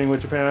is happening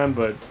with Japan.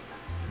 But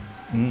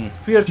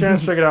if you get a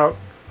chance, check it out.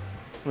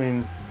 I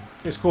mean,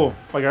 it's cool.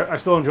 Like I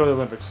still enjoy the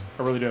Olympics.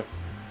 I really do.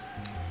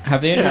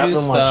 Have they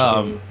introduced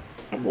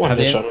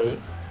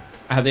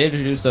have they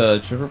introduced the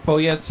triple pole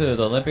yet to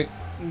the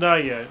Olympics?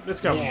 Not yet. It's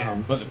coming. Yeah.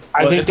 But,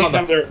 I think they called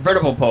have their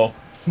vertical pole.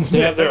 They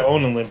have their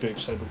own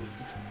Olympics, I believe.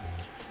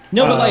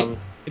 No, but like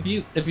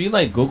if you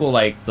like Google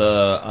like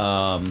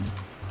the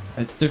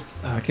there's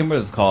I can't remember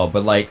what it's called,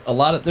 but like a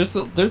lot of there's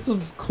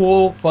some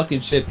cool fucking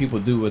shit people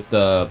do with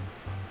the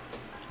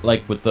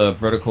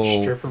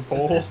vertical stripper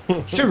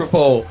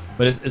pole,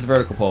 but it's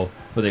vertical pole,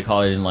 so they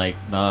call it in like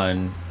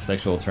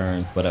non-sexual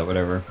terms,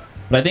 whatever.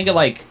 But I think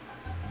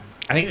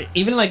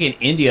even like in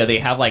India they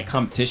have like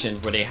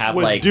competitions where they have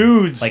with like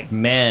dudes, like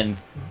men.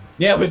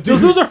 Yeah, with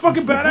those dudes. dudes are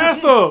fucking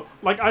badass though.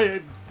 Like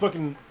I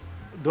fucking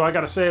do I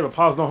gotta say it, but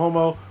pause no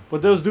homo.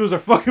 But those dudes are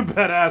fucking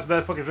badass.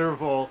 That fucking stripper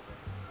pole.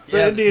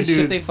 Yeah, Indian the shit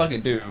dudes. they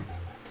fucking do.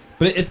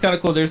 But it's kind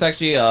of cool. There's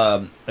actually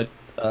a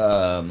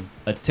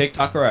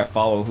TikToker I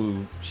follow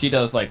who she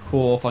does like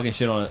cool fucking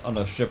shit on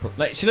a stripper.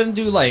 Like she doesn't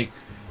do like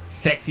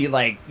sexy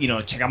like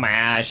check out my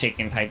ass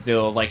shaking type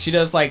deal. Like she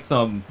does like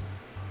some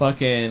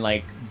fucking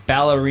like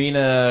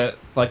ballerina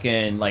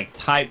fucking like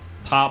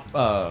tightrope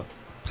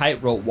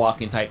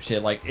walking type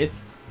shit. Like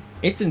it's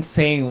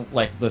insane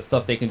like the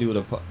stuff they can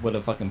do with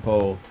a fucking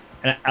pole.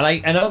 And I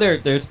know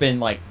there's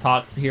been like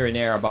talks here and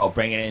there about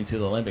bringing it into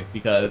the Olympics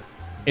because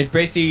it's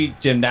basically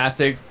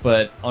gymnastics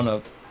but on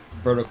a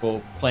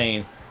vertical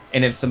plane.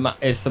 And if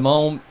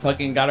Simone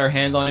fucking got her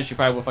hands on it, she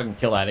probably would fucking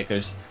kill at it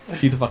because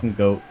she's a fucking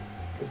goat.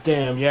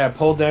 Damn, yeah,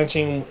 pole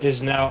dancing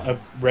is now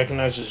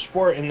recognized as a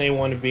sport, and they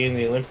want to be in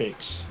the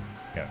Olympics.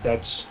 Yes.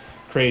 That's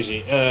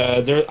crazy.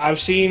 I've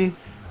seen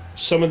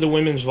some of the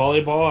women's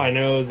volleyball. I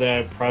know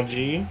that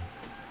Prodigy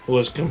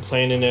was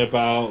complaining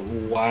about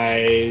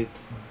why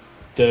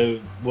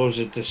the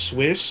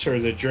Swiss or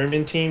the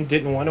German team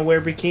didn't want to wear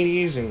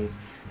bikinis, and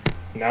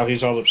now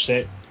he's all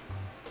upset.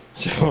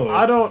 So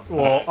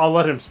I'll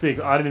let him speak.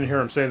 I didn't hear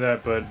him say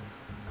that, but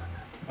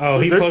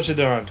he posted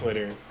it on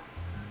Twitter.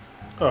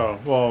 Oh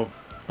well,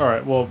 all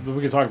right. Well,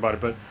 we can talk about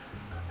it, but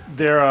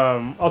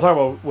I'll talk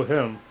about with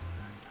him.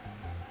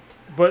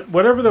 But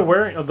whatever they're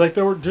wearing, like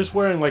they were just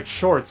wearing like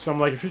shorts. I'm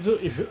like,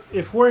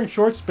 if wearing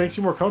shorts makes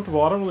you more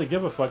comfortable, I don't really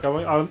give a fuck.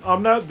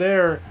 I'm not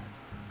there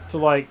to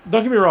like.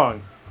 Don't get me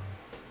wrong.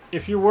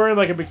 If you're wearing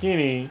like a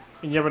bikini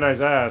and you have a nice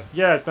ass,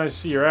 yeah, it's nice to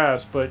see your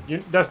ass, but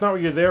that's not what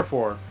you're there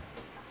for.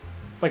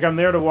 Like I'm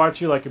there to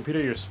watch you like compete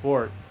at your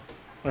sport.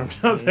 I'm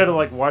not there to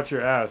like watch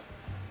your ass.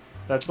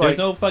 That's like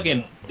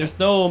there's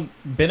no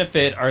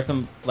benefit or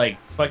some like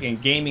fucking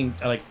gaming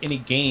like any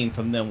gain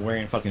from them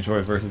wearing fucking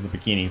shorts versus a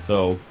bikini.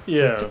 So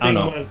yeah, I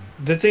don't know.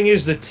 The thing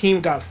is, the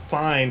team got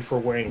fined for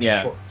wearing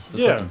shorts.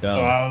 Yeah. So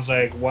I was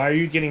like, why are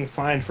you getting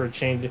fined for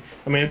changing?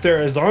 I mean,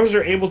 as long as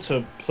they're able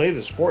to play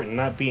the sport and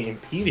not be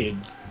impeded,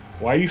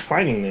 why are you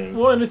fining them?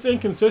 Well, and it's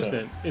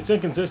inconsistent. It's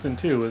inconsistent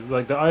too.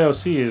 Like the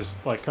IOC is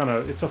like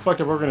it's a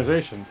fucked up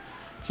organization.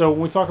 So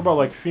when we talk about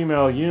like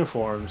female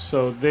uniforms,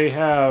 so they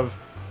have,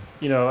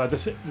 at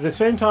the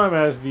same time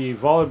as the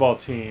volleyball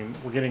team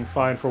were getting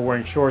fined for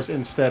wearing shorts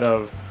instead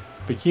of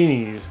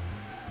bikinis.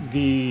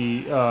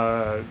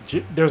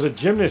 There's a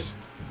gymnast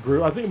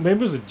group. I think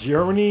maybe it was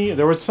Germany.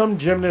 There was some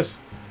gymnast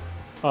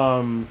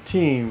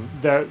team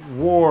that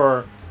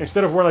wore,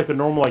 instead of wearing like the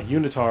normal like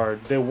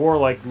unitard, they wore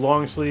like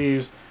long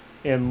sleeves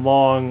and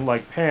long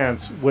like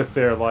pants with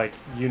their like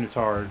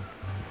unitard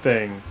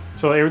thing.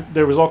 So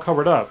they was all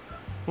covered up.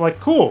 I'm like,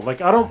 cool.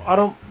 Like I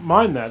don't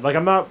mind that. Like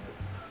I'm not.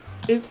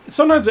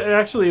 Sometimes it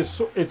actually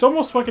it's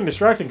almost fucking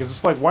distracting because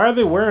it's like, why are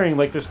they wearing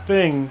like this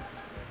thing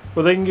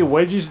where they can get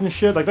wedgies and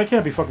shit? Like that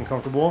can't be fucking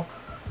comfortable.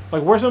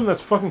 Like wear something that's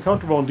fucking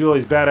comfortable and do all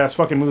these badass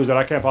fucking moves that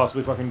I can't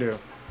possibly fucking do.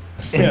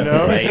 You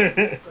know?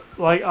 Right.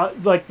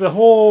 Like the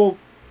whole.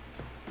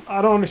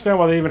 I don't understand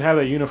why they even have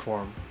that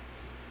uniform.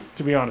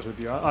 To be honest with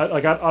you,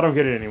 I don't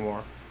get it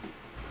anymore.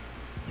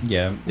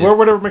 Yeah. Wear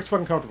whatever makes you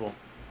fucking comfortable.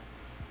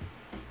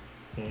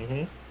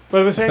 Mm-hmm.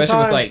 But at the same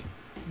especially time, with like.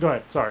 go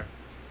ahead. Sorry.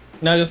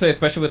 No, just say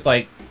especially with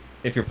like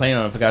if you're playing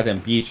on a goddamn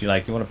beach, you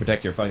want to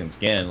protect your fucking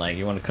skin. Like,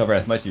 you want to cover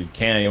as much as you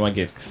can. You want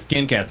to get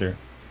skin cancer.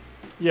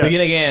 Yeah. But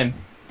then again,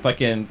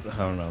 fucking, I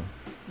don't know.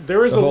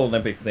 There is The whole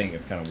Olympic thing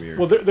is kind of weird.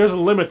 Well, there's a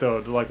limit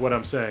though to like what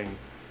I'm saying.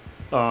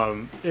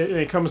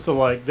 It comes to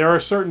like there are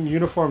certain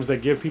uniforms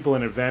that give people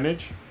an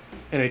advantage,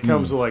 and it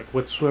comes to like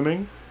with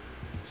swimming.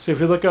 So if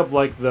you look up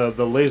like the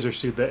laser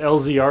suit, the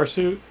LZR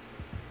suit.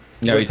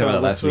 Yeah, we talked about that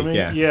with last week. swimming,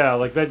 Yeah. Yeah,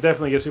 like that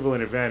definitely gives people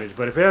an advantage.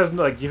 But if it has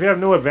like if you have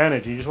no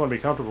advantage and you just want to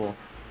be comfortable,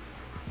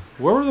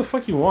 wherever the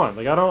fuck you want.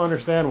 Like I don't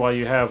understand why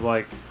you have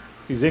like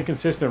these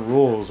inconsistent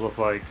rules with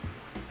like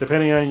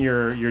depending on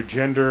your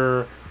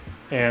gender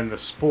and the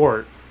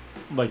sport.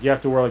 Like you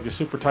have to wear like the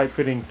super tight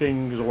fitting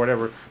things or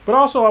whatever. But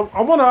also,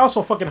 I want to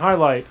also fucking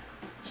highlight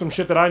some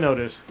shit that I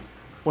noticed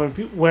when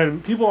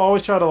people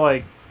always try to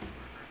like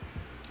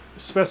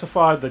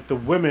specify like the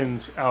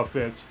women's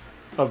outfits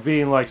of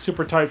being like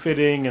super tight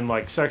fitting and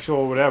like sexual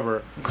or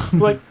whatever.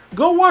 Like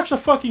go watch the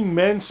fucking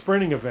men's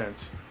sprinting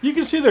events. You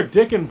can see their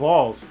dick and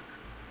balls.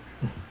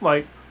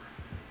 Like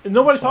and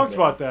nobody talks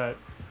about that.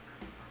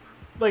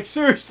 Like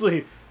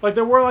seriously, like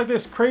they wear like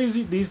this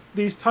crazy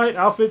these tight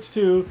outfits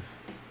too.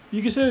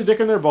 You can see the dick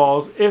in their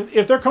balls.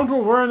 If they're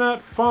comfortable wearing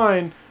that,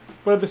 fine.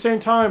 But at the same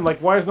time, like,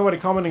 why is nobody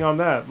commenting on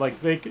that?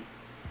 Like, you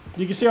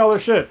can see all their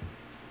shit.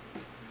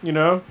 You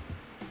know?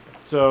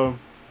 So,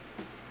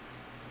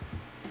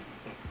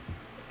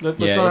 let's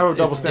not have a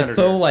double standard. It's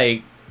so, here.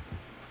 like,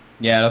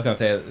 yeah, I was going to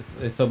say,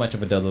 it's so much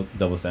of a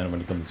double standard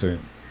when it comes to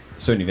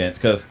certain events.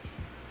 Because,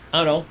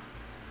 I don't know,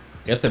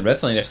 I guess in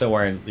wrestling, they're still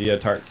wearing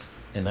leotards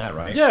in that,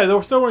 right? Yeah, they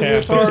were still wearing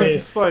uniforms.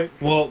 It's like,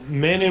 well,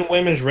 men and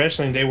women's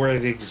wrestling, they wear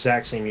the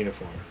exact same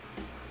uniform.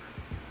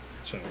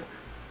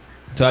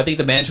 So I think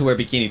the men should wear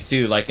bikinis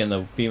too, like in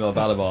the female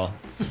volleyball.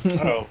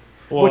 Oh,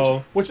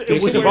 well, which in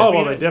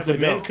volleyball they definitely the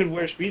men don't. could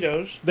wear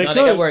speedos. They They could.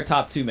 gotta wear a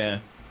top two,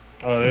 man.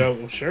 Oh, yeah,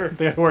 well, sure.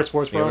 They gotta wear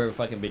sports They gotta bra. wear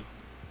fucking big.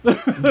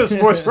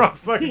 Sports bra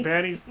fucking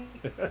panties.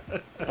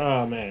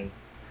 Oh man.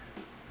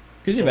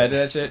 Could you imagine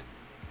that shit?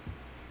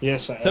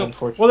 Yes,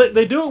 unfortunately. Well,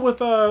 they do it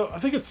with I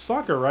think it's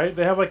soccer, right?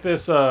 They have like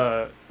this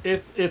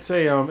it's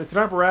an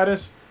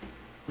apparatus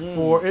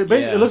for it.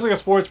 Yeah. It looks like a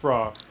sports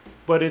bra,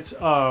 but it's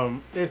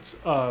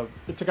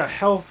like a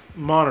health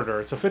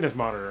monitor. It's a fitness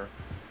monitor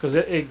because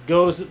it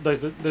goes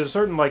there's a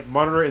certain like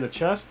monitor in the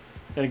chest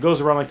and it goes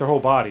around like their whole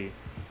body.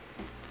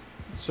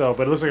 So,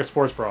 but it looks like a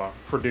sports bra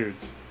for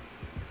dudes.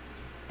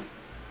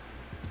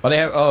 Oh, they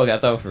have. Oh, I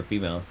thought it was for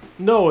females.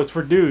 No, it's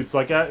for dudes.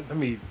 Like, let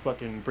me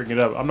fucking bring it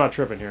up. I'm not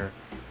tripping here.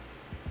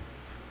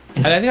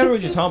 And I think I know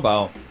what you're talking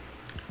about.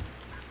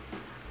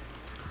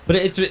 But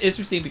it's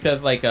interesting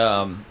because, like,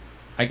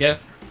 I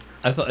guess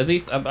I saw at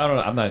least I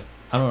don't know.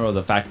 I don't know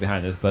the facts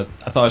behind this, but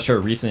I saw a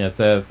shirt recently that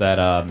says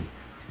that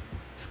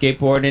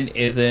skateboarding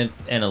isn't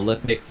an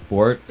Olympic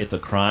sport; it's a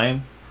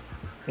crime.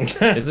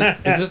 Is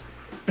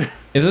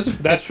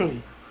it? That's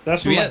from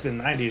like Yeah. the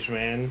 90s,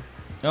 man.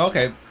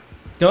 Okay.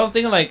 I was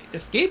thinking, like,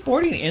 is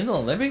skateboarding in the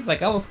Olympics?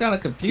 Like, I was kind of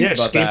confused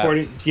about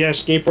skateboarding. Yeah,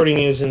 skateboarding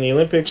is in the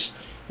Olympics,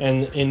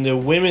 and in the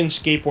women's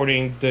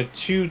skateboarding, the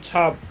two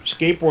top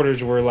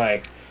skateboarders were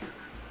like,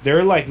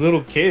 they're like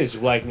little kids.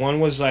 Like one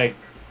was like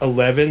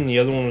 11, the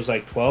other one was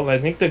like 12. I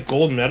think the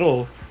gold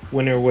medal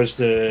winner was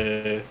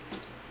the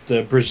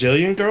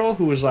Brazilian girl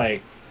who was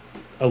like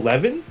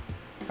 11.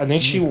 I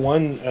think she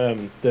won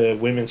the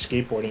women's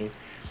skateboarding.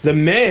 The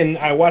men,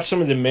 I watched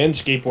some of the men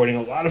skateboarding.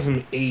 A lot of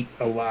them ate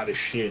a lot of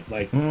shit.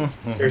 Like,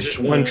 there's just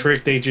one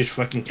trick they just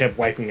fucking kept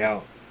wiping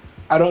out.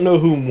 I don't know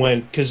who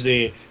won because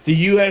the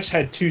U.S.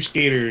 had two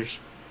skaters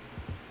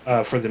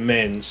for the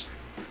men's.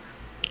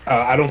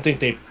 I don't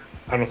think they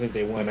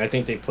won. I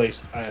think they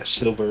placed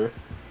silver.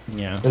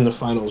 Yeah. In the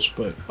finals,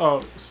 but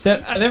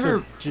that I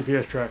never it's a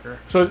GPS tracker.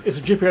 So it's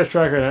a GPS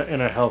tracker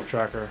and a health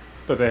tracker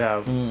that they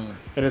have, and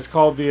it's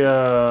called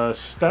the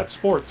Stat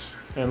Sports,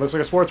 and it looks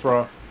like a sports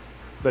bra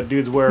that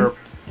dudes wear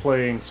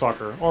playing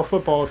soccer or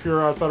football if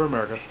you're outside of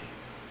America.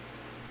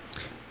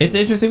 It's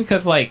interesting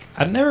because, like,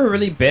 I've never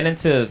really been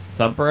into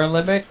Summer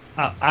Olympics.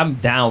 I'm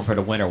down for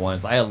the winter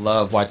ones. I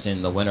love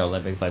watching the Winter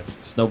Olympics, like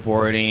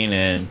snowboarding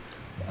and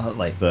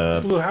like the.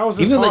 Blue, how is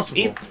this even,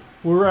 possible? like,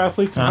 we were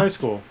athletes in Huh? high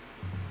school.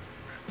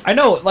 I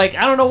know, like,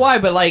 I don't know why,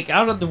 but like, I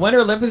don't know. The Winter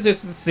Olympics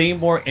just seem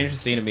more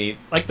interesting to me.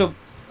 Like I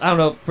don't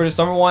know, for the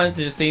summer ones,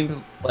 it just seems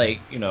like,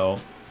 you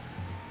know.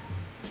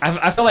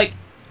 I feel like.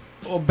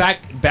 Well,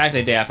 back in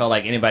the day, I felt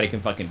like anybody can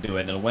fucking do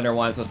it. And the winter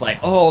ones was like,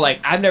 oh, like,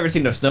 I've never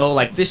seen the snow.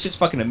 Like, this shit's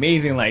fucking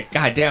amazing. Like,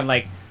 goddamn,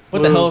 like, what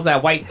Blue, the hell is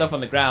that white stuff on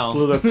the ground?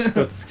 Blue,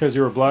 that's because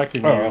you were black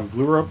and you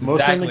grew up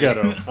mostly in the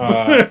ghetto.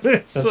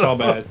 That's all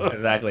bad.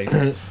 Exactly.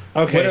 Okay,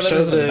 Winter so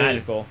Olympics was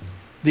magical.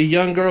 the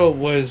young girl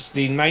was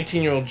the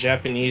 19-year-old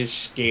Japanese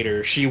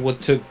skater. She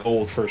took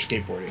gold for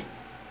skateboarding.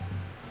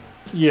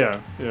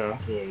 Yeah.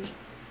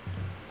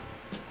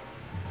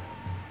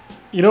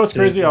 You know what's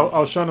crazy? I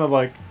was trying to,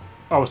 like,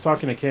 I was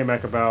talking to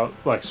K-Mac about,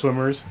 like,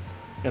 swimmers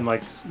and,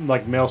 like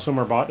male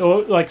swimmer body,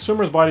 like,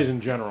 swimmers' bodies in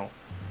general.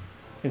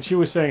 And she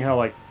was saying how,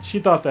 like, she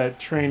thought that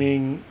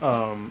training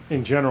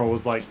in general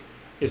was, like,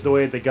 is the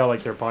way they got,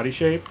 like, their body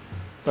shape.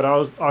 But I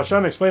was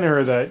trying to explain to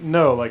her that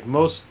no, like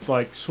most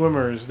like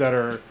swimmers that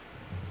are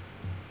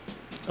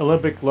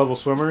Olympic level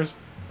swimmers,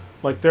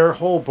 like their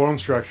whole bone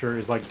structure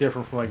is like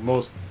different from like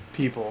most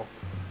people.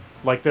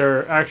 Like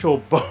their actual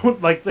bone,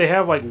 like they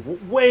have like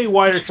way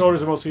wider shoulders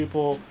than most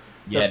people.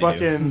 Yeah, Their they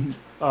do.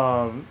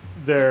 fucking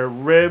their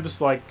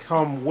ribs like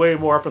come way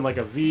more up in like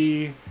a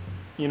V,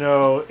 you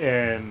know,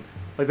 and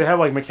like they have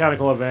like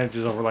mechanical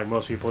advantages over like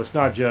most people. It's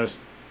not just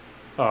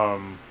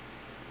um,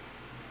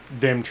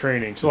 them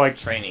training.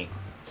 Training.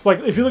 So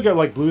like if you look at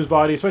like Blue's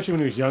body, especially when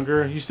he was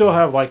younger, you still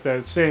have like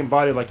that same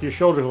body. Like your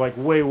shoulders are like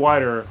way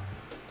wider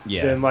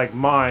Yeah. than like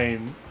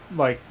mine.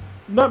 Like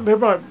not they're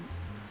not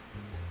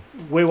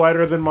way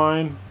wider than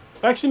mine.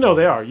 Actually, no,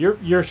 they are.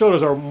 Your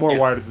shoulders are more Yeah.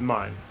 wider than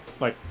mine.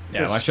 Like Yeah,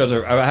 it's- my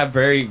shoulders. I have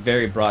very,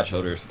 very broad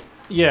shoulders.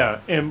 yeah,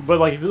 and but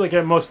like if you look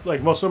at most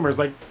swimmers,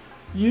 like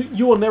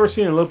you will never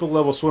see an Olympic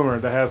level swimmer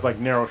that has like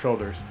narrow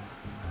shoulders.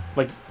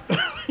 Like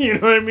you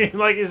know what I mean?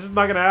 Like it's just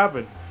not gonna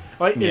happen.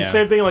 Like Yeah. and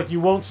same thing. Like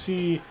you won't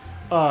see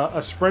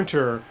a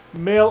sprinter,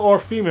 male or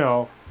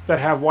female, that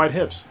have wide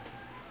hips.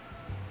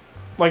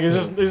 Like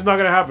it's not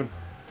gonna happen.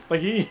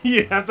 Like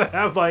you have to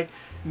have like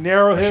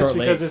narrow hips short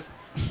because legs.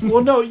 it's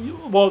well no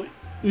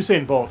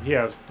Usain Bolt he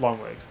has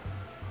long legs,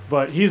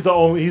 but he's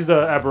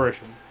the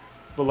aberration.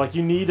 But like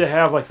you need to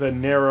have like the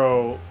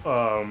narrow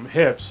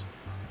hips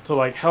to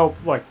like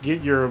help like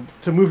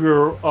to move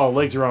your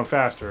legs around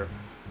faster.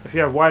 If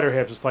you have wider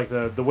hips, it's like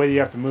the way you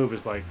have to move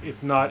is like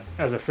it's not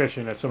as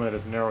efficient as someone that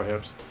has narrow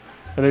hips.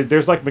 And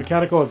there's like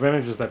mechanical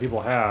advantages that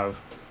people have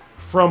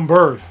from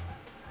birth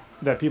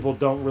that people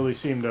don't really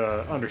seem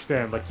to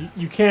understand. Like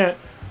you can't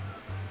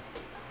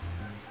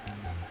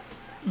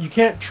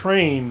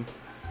train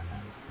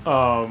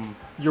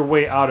your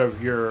way out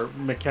of your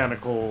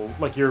mechanical,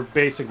 like your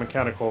basic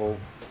mechanical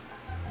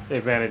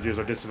advantages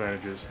or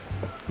disadvantages.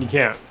 You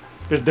can't.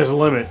 There's a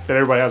limit that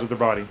everybody has with their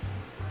body.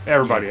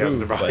 Everybody has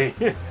with their body.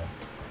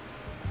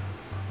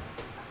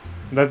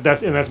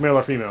 That's male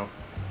or female.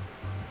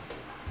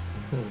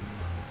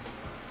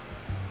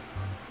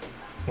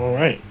 All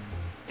right.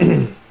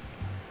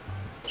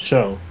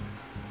 So,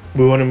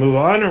 we want to move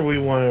on, or we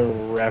want to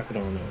wrap it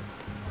on up?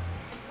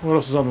 What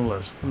else is on the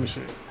list? Let me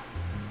see.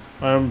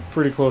 I'm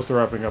pretty close to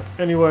wrapping up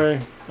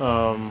anyway.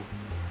 Let's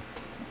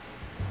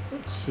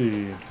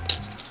see.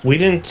 We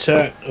didn't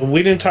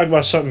talk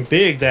about something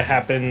big that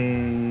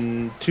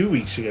happened 2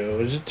 weeks ago.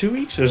 Was it 2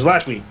 weeks? It was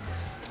last week.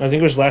 I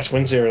think it was last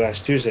Wednesday or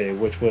last Tuesday,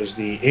 which was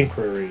the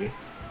inquiry,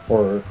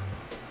 or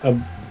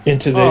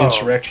into the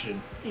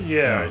insurrection.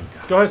 Yeah.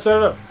 Go ahead, set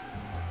it up.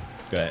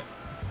 Go ahead.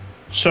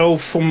 So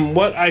from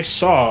what I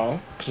saw,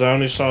 because I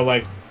only saw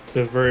like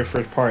the very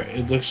first part,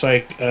 it looks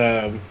like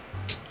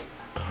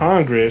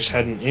Congress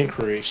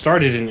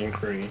started an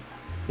inquiry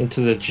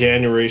into the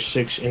January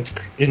 6th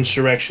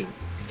insurrection.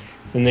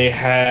 And they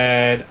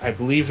had, I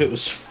believe it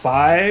was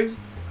 5.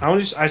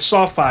 I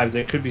saw 5.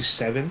 There could be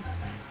 7.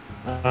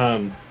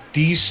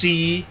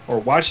 D.C. or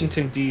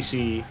Washington,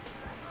 D.C.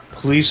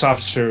 police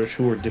officers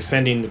who were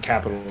defending the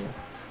Capitol,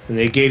 and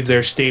they gave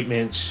their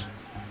statements.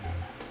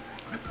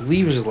 I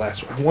believe it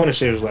was I want to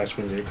say it was last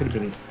Wednesday. It could have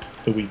been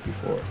the week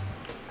before.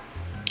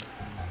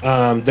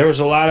 There was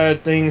a lot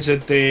of things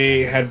that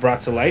they had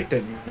brought to light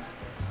that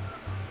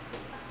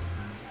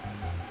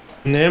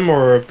them,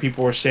 or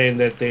people were saying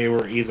that they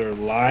were either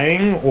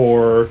lying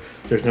or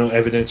there's no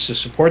evidence to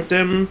support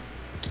them.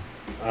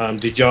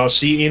 Did y'all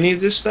see any of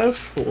this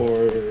stuff,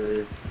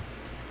 or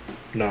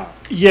not?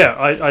 Yeah,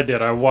 I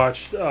did. I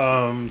watched 2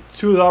 of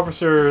the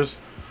officers'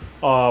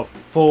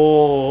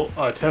 full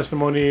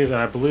testimonies, and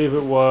I believe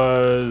it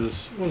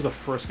was... What was the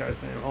first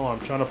guy's name? Hold on,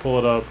 I'm trying to pull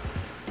it up.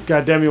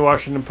 Goddamn you,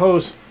 Washington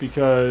Post,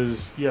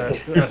 because, yeah,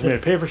 it asked me to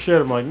pay for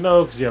shit. I'm like,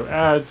 no, because you have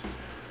ads.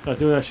 Not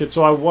doing that shit.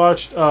 So I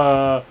watched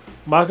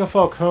Micah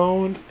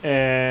Falcone,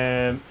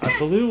 and I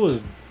believe it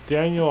was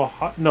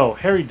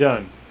Harry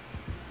Dunn.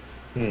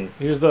 He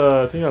was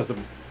I think that was the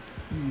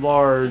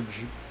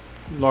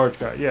large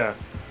guy, yeah.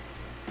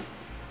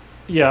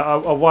 Yeah,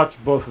 I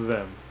watched both of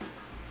them.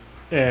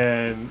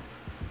 And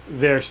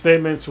their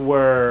statements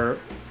were,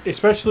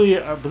 especially,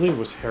 I believe it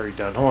was Harry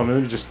Dunn. Hold on,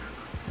 let me just,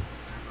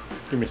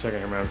 give me a second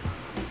here, man.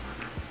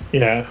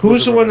 Yeah, who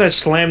was the one that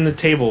slammed the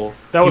table?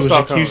 That was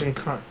Falcone. Accusing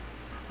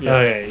Yeah.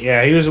 Okay,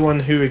 yeah, he was the one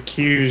who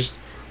accused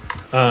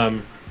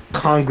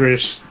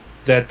Congress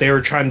that they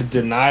were trying to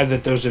deny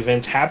that those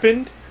events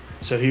happened.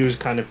 So he was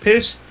kind of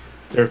pissed.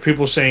 There were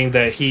people saying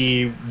that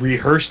he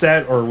rehearsed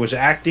that or was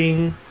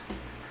acting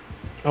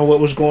on what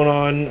was going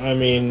on. I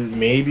mean,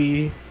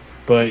 maybe,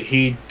 but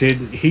he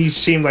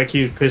seemed like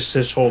he was pissed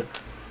his whole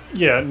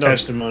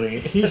testimony.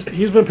 He's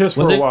been pissed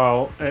for a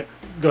while.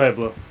 Go ahead,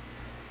 Blue.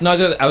 No,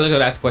 I was going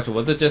to ask a question.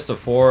 Was it just the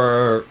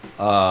 4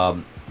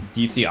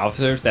 DC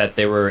officers that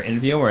they were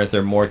interviewing, or is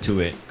there more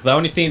to it? Because I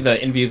only seen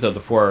the interviews of the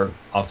 4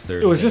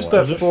 officers. It was just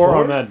that 4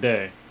 on that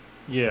day.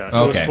 Yeah, it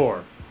was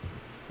 4.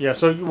 Yeah,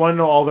 so you want to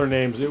know all their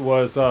names? It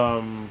was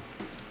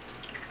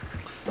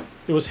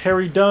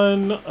Harry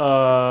Dunn.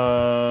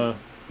 God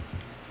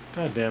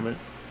damn it!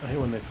 I hate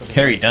when they.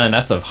 Harry Dunn.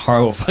 That's a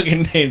horrible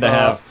fucking name to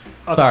have.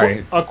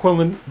 Sorry. I'm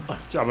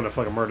gonna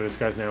fucking murder this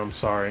guy's name. I'm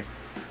sorry.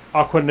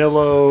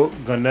 Aquilino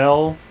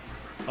Gonell,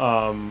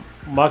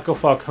 Michael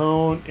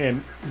Falcone,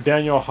 and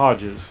Daniel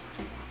Hodges.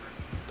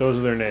 Those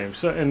are their names.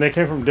 So, and they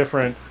came from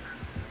different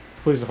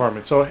police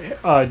departments. So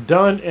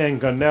Dunn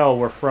and Gonell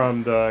were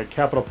from the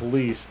Capitol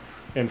Police,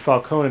 and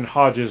Falcone and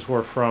Hodges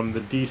were from the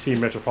D.C.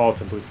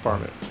 Metropolitan Police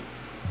Department.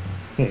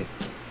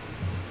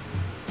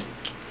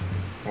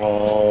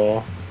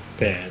 Oh,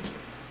 bad.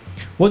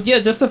 Well, yeah,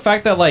 just the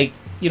fact that, like,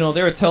 you know,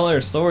 they were telling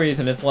their stories,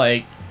 and it's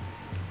like,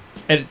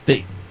 and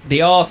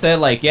they all said,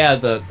 like, yeah,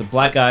 the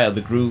black guy of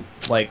the group,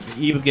 like,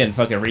 he was getting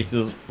fucking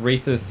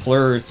racist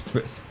slurs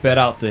spit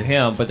out to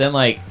him, but then,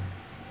 like,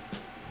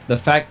 the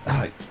fact,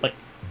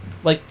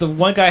 like the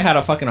one guy had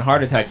a fucking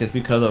heart attack just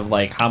because of,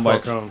 like, how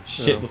much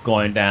shit was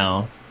going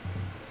down.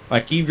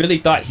 Like, he really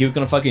thought he was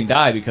gonna fucking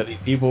die because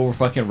people were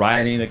fucking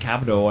rioting the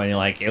Capitol, and,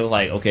 like, it was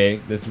like, okay,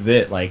 this is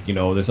it. Like, you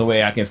know, there's no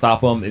way I can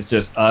stop them. It's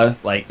just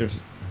us. Like, there's,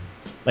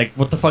 like,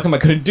 what the fuck am I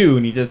gonna do?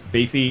 And he just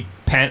basically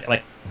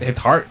like, his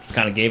heart just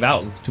kind of gave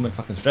out. It was too much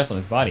fucking stress on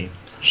his body.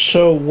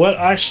 So what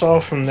I saw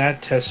from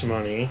that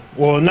testimony,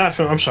 well, not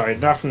from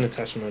the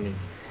testimony,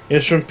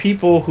 is from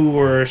people who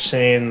were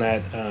saying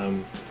that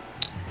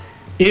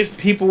if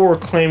people were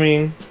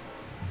claiming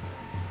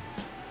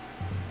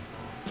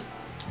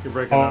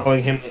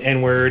calling him the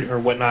N-word or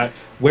whatnot,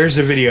 where's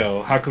the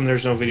video? How come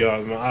there's no video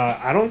of him?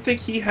 I don't think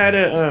he had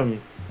a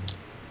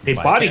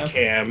body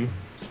cam.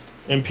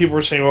 And people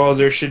were saying, oh,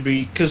 there should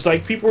be, because,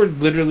 like, people were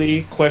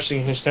literally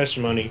questioning his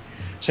testimony,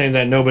 saying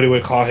that nobody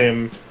would call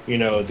him, you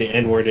know, the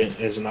N-word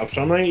as an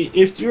officer. I'm like,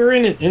 if you're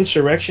in an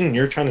insurrection and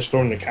you're trying to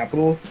storm the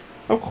Capitol,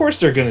 of course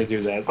they're going to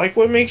do that. Like,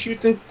 what makes you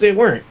think they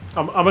weren't?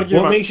 I'm going to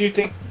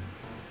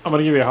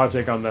give you a hot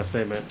take on that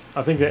statement.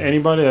 I think that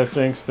anybody that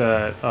thinks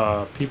that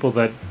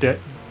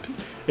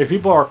if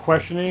people are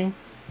questioning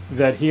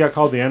that he got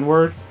called the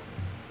N-word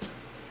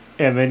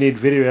and they need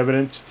video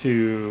evidence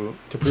to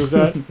prove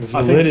that,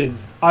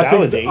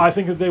 I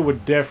think that they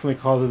would definitely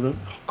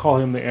call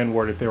him the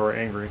N-word if they were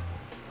angry.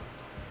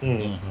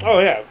 Mm-hmm. Oh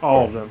yeah,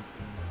 all of them.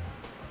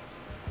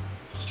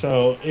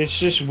 So it's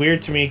just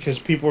weird to me because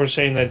people were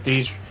saying that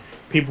these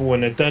people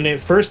wouldn't have done it.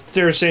 First,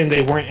 they were saying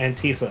they weren't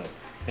Antifa,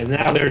 and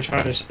now they're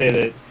trying to say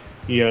that,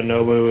 you know,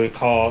 nobody would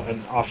call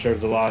an officer of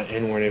the law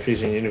N-word if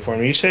he's in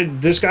uniform. He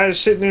said this guy is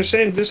sitting there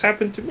saying this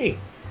happened to me.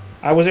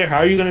 I was there. How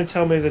are you going to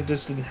tell me that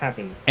this didn't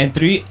happen? And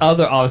 3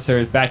 other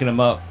officers backing him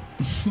up.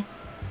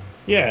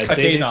 Yeah,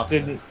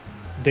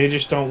 they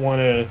just don't want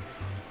to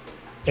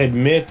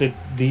admit that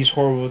these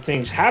horrible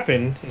things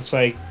happen. It's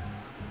like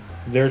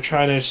they're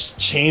trying to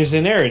change the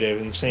narrative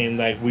and saying,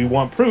 like, we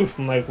want proof.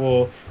 I'm like,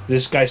 well,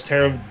 this guy's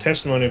terrible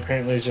testimony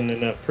apparently isn't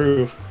enough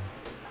proof.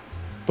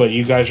 But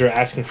you guys are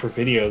asking for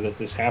video that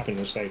this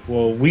happened. It's like,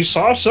 well, we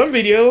saw some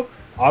video.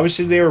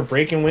 Obviously, they were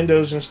breaking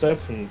windows and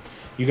stuff, and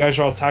you guys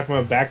are all talking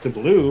about Back to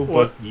Blue,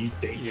 but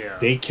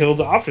they killed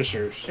the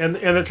officers. And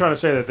they're trying to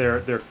say that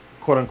they're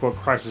quote-unquote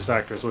crisis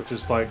actors, which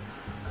is like,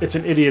 it's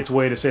an idiot's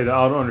way to say that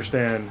I don't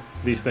understand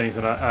these things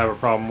and I have a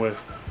problem with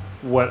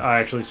what I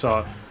actually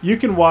saw. You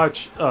can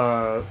watch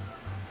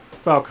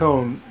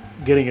Falcone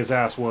getting his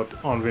ass whooped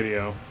on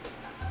video,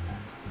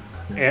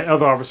 and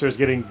other officers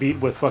getting beat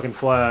with fucking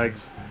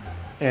flags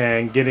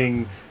and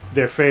getting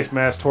their face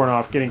mask torn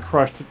off, getting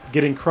crushed,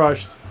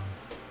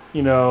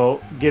 you know,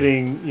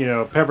 getting, you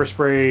know, pepper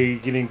spray,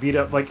 getting beat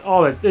up, like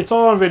all that. It's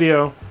all on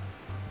video.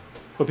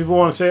 But people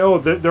want to say, oh,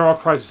 they're all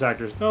crisis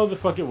actors. No, the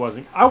fuck it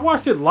wasn't. I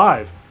watched it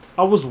live.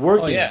 I was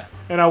working,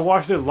 and I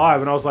watched it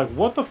live, and I was like,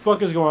 what the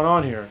fuck is going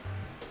on here?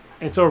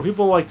 And so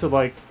people like to,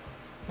 like,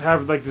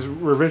 have, like, this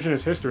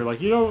revisionist history.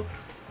 Like, you know,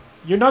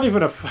 you're not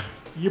even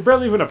you're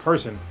barely even a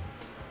person.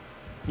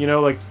 You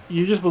know, like,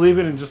 you just believe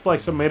it in just, like,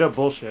 some made-up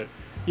bullshit.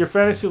 Your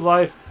fantasy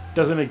life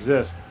doesn't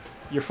exist.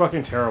 You're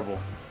fucking terrible.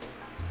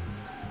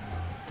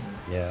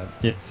 Yeah,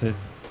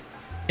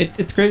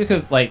 it's crazy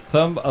because, like,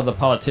 some of the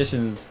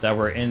politicians that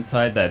were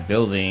inside that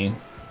building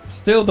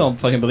still don't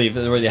fucking believe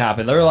it really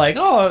happened. They were like,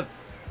 oh,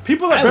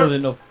 people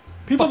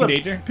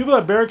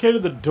that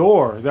barricaded the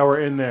door that were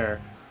in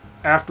there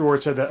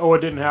afterwards said that, oh, it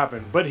didn't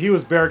happen, but he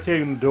was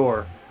barricading the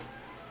door.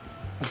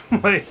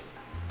 Like,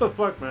 what the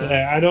fuck, man?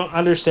 Yeah, I don't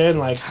understand,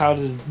 like, how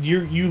did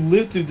you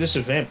lived through this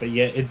event, but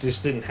yet it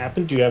just didn't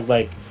happen? Do you have,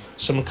 like,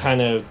 some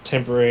kind of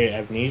temporary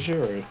amnesia,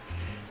 or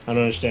I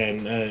don't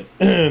understand.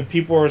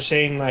 People are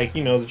saying, like,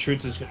 you know, the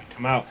truth is going to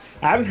come out.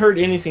 I haven't heard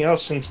anything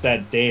else since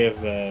that day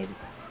of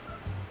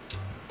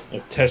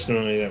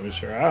testimony that was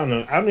heard. I don't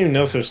know. I don't even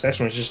know if it was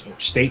testimony. It's just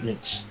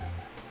statements.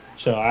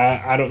 So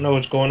I don't know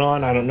what's going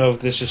on. I don't know if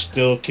this is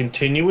still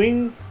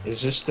continuing.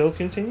 Is this still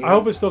continuing? I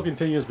hope it still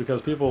continues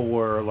because people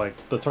were like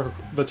the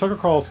Tucker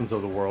Carlsons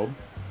of the world.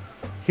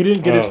 He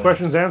didn't get his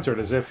questions answered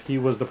as if he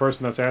was the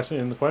person that's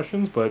asking the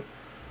questions, but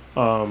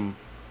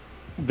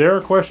there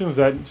are questions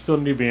that still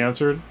need to be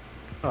answered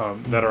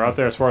that are out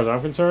there as far as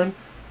I'm concerned,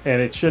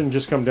 and it shouldn't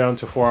just come down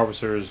to 4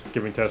 officers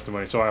giving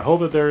testimony. So I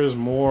hope that there is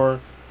more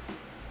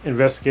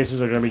investigations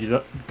that are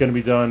going to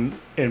be done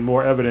and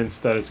more evidence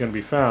that is going to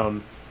be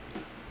found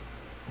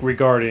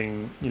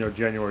regarding, you know,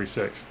 January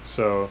 6th.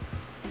 So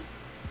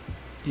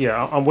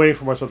yeah, I'm waiting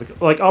for myself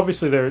to like.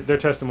 Obviously, their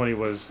testimony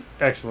was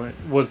excellent.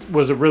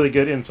 Was a really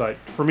good insight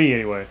for me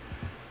anyway,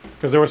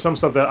 because there was some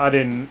stuff that I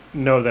didn't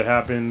know that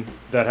happened.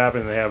 That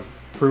happened. They have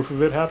proof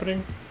of it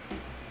happening.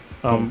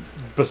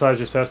 Besides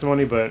just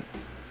testimony, but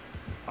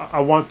I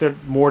want there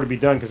more to be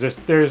done because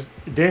there's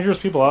dangerous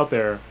people out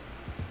there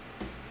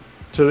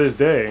to this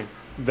day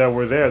that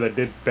were there that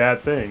did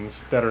bad things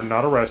that are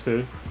not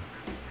arrested,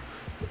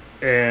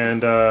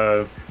 and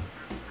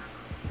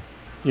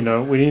we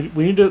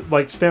need to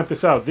like stamp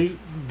this out.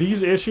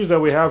 These issues that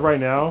we have right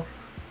now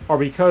are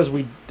because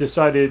we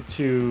decided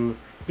to.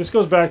 This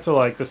goes back to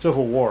like the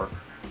Civil War.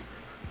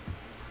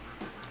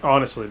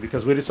 Honestly,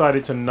 because we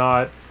decided to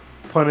not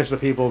punish the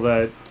people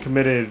that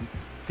committed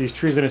these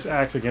treasonous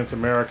acts against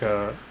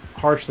America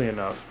harshly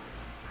enough.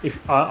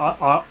 If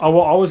I will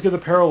always give the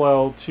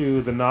parallel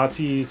to the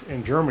Nazis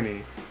in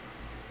Germany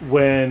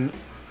when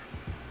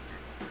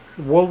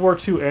World War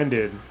II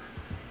ended.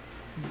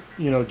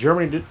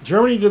 Germany did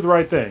the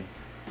right thing.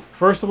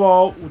 First of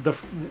all,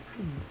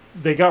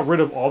 they got rid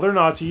of all their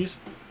Nazis.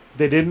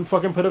 They didn't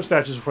fucking put up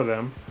statues for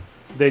them.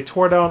 They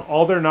tore down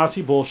all their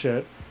Nazi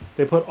bullshit.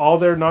 They put all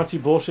their Nazi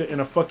bullshit in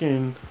a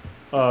fucking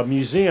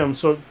museum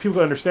so people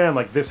could understand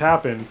like this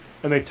happened.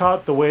 And they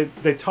taught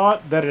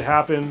that it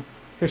happened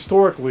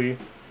historically,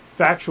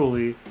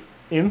 factually,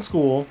 in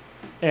school,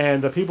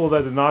 and the people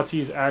that the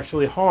Nazis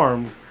actually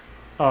harmed,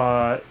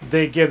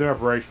 they gave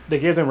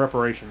them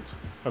reparations.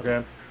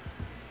 Okay.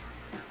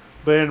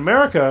 But in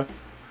America,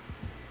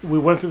 we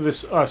went through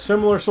this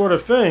similar sort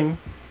of thing,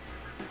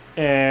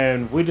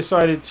 and we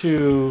decided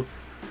to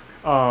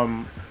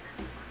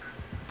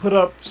put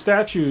up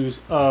statues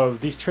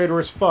of these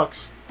traitorous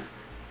fucks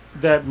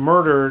that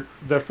murdered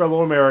their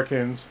fellow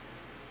Americans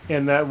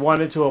and that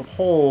wanted to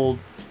uphold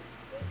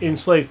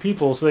enslaved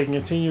people so they can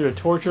continue to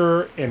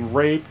torture and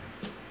rape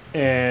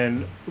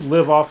and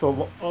live off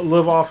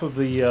of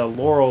the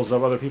laurels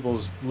of other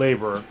people's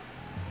labor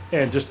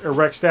and just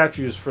erect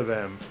statues for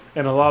them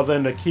and allow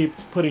them to keep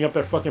putting up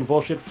their fucking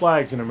bullshit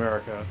flags in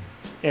America.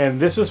 And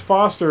this has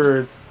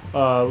fostered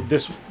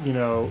this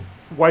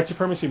white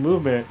supremacy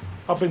movement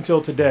up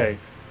until today.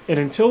 And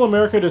until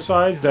America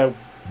decides that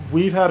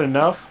we've had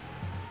enough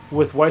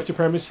with white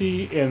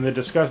supremacy and the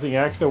disgusting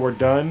acts that were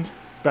done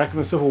back in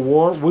the Civil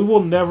War, we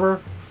will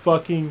never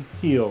fucking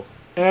heal.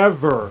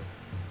 Ever.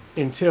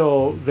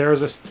 Until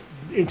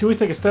we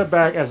take a step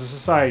back as a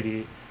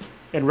society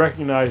and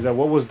recognize that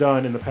what was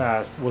done in the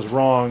past was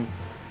wrong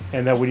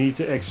and that we need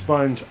to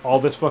expunge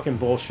all this fucking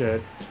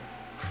bullshit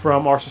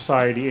from our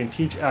society and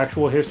teach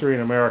actual history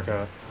in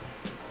America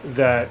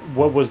that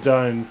what was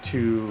done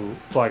to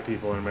black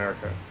people in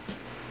America.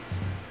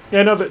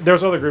 Yeah, no,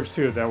 there's other groups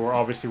too that were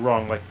obviously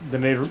wrong, like the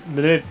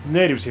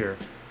natives here.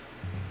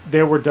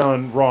 They were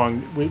done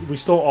wrong. We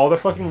stole all their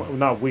fucking...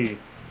 Not we.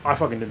 I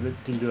fucking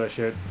didn't do that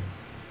shit.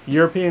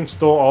 Europeans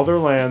stole all their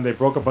land, they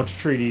broke a bunch of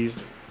treaties,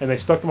 and they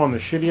stuck them on the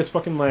shittiest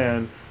fucking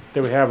land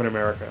that we have in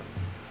America.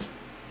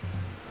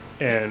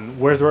 And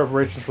where's the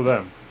reparations for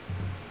them?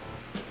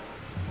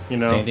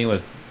 Same thing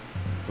with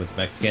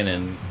Mexican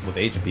and with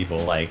Asian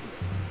people, like...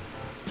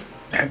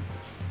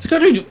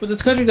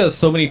 This country does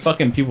so many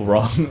fucking people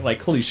wrong.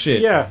 Like, holy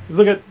shit. Yeah,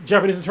 look at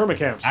Japanese internment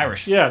camps.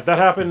 Irish. Yeah, that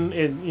happened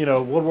in,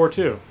 World War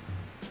II.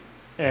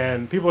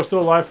 And people are still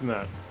alive from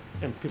that.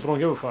 And people don't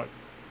give a fuck.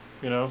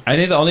 I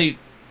think the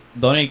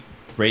only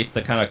race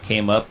that kind of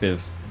came up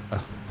is,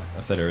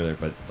 I said earlier,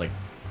 but like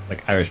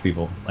Irish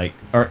people.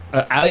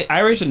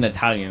 Irish and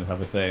Italians, I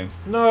would say.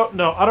 No,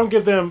 I don't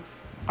give them...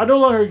 I no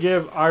longer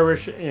give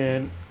Irish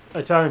and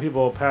Italian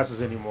people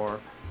passes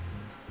anymore.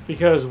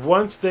 Because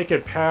once they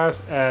could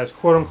pass as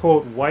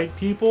quote-unquote white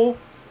people,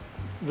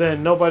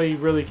 then nobody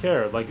really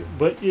cared.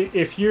 But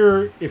if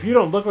you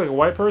don't look like a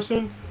white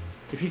person,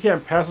 if you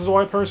can't pass as a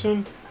white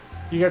person,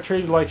 you get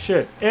treated like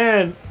shit.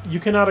 And you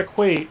cannot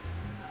equate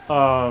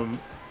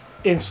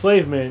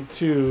enslavement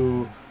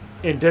to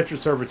indentured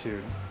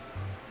servitude.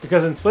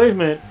 Because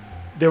enslavement,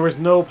 there was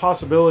no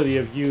possibility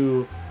of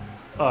you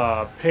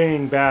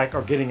paying back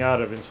or getting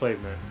out of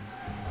enslavement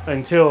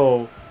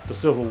until the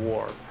Civil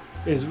War.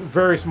 Is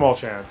very small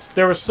chance.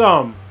 There was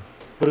some,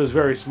 but it was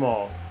very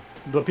small.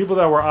 The people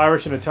that were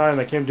Irish and Italian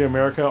that came to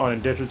America on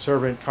indentured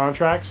servant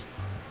contracts,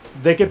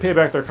 they could pay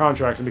back their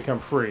contracts and become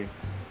free.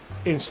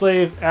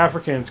 Enslaved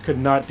Africans could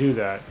not do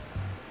that.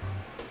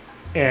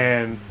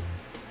 And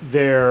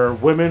their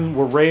women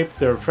were raped,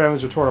 their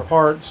families were torn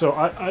apart. So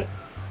I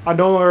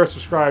no longer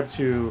subscribe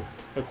to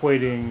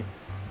equating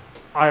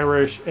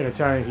Irish and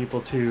Italian people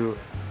to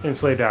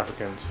enslaved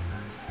Africans.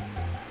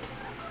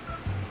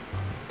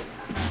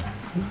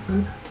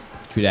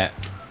 True that.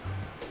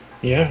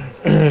 Yeah,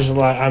 there's a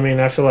lot. I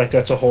mean, I feel like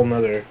that's a whole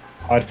nother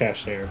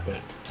podcast there, but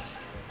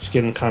it's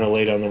getting kind of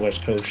late on the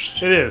West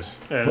Coast. It is,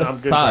 and What's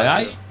I'm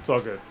good. It's all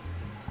good.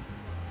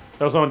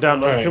 That was on down.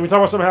 Right. Can we talk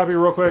about something happy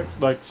real quick?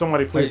 Like,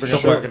 somebody please bring up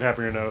a sure. fucking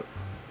happier note.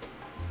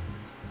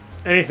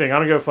 Anything. I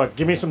don't give a fuck.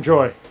 Give me some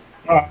joy.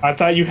 I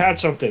thought you had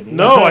something.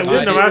 No, I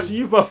didn't. I'm asking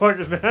you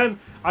motherfuckers, man.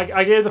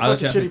 I gave the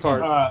fucking shitty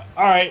part. All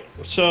right.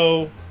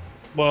 So,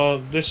 well,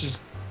 this is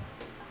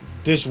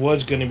this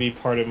was going to be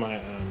part of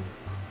my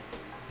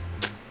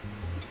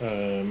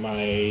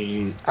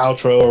my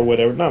outro or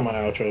whatever. Not my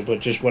outro, but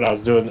just what I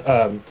was doing.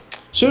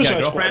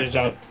 Suicide Squad is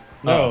out.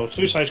 No,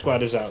 Suicide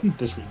Squad is out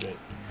this weekend.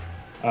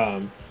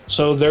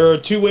 So there are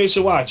two ways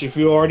to watch. If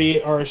you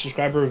already are a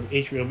subscriber of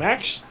HBO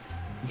Max,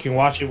 you can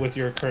watch it with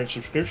your current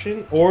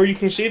subscription, or you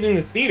can see it in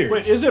the theater.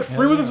 Wait, is it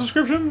free with a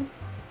subscription?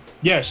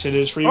 Yes, it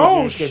is free.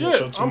 Oh with your shit!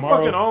 subscription. So I'm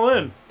fucking all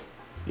in.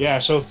 Yeah,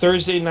 so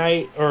Thursday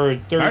night or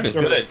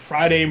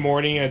Friday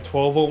morning at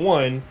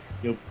 12:01,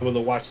 you'll be able to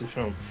watch the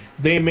film.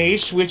 They may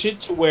switch it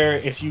to where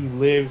if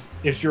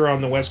you're on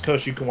the West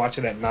Coast, you can watch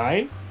it at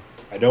 9.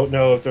 I don't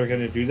know if they're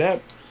going to do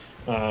that.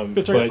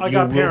 But I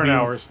got parent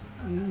hours.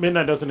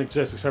 Midnight doesn't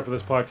exist except for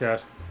this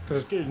podcast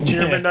because it's getting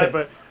near midnight.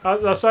 But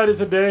outside of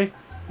today,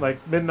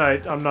 like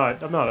midnight, I'm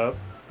not up.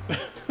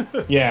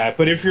 Yeah,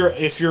 but if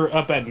you're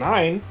up at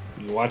 9,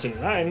 you can watch it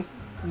at 9.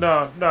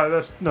 No.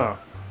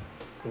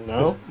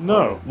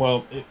 No.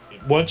 Well,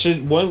 once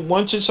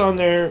it's on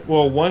there,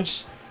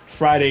 once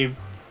Friday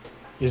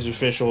is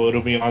official,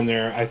 it'll be on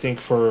there. I think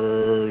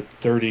for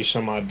 30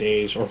 some odd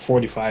days or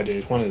 45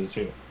 days, one of the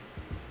two,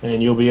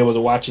 and you'll be able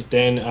to watch it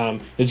then.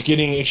 It's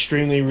getting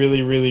extremely,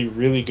 really, really,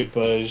 really good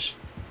buzz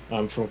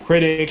from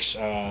critics.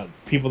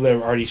 People that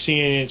have already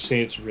seen it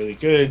say it's really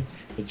good.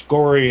 It's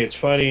gory. It's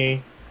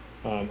funny.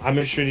 I'm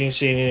interested in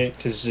seeing it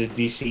because it's a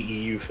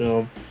DCEU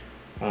film.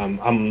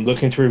 I'm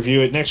looking to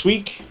review it next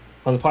week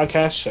on the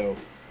podcast, so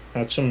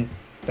that's some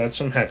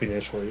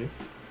happiness for you.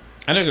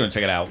 I know you're gonna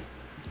check it out.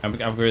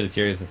 I'm really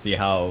curious to see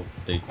how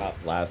they top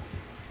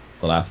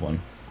the last one.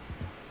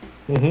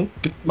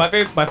 Mm-hmm. My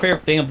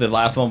favorite thing of the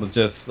last one was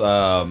just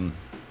God,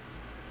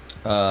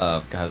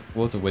 what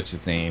was the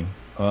witch's name?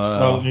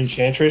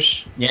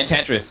 Enchantress. Yeah,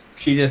 Enchantress.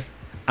 She just,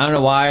 I don't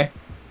know why,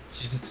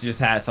 she just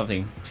had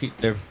something.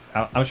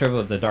 I'm sure it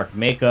was the dark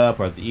makeup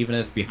or the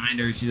evenness behind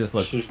her. She just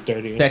looked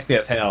dirty, sexy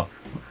as hell.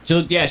 She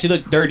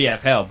looked dirty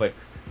as hell, but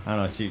I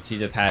don't know. She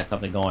just had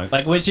something going.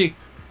 Like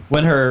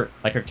when her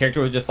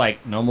character was just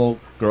like normal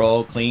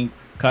girl, clean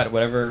cut,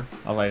 whatever.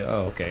 I was like,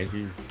 oh, okay,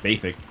 she's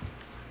basic.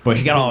 But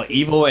she got all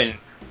evil and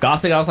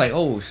gothic. I was like,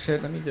 oh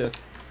shit, let me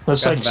just.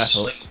 That's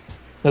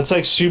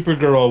like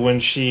Supergirl when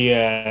she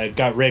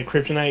got red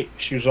kryptonite.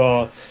 She was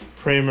all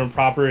prim and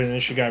proper, and then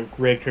she got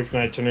red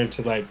kryptonite, turned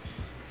into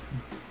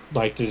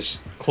like this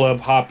club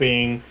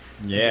hopping,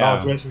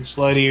 all dressing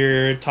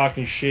sluttier,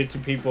 talking shit to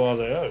people. I was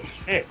like, oh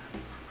shit,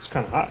 it's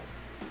kind of hot.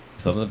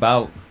 Something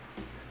about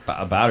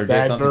her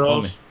did something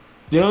for me.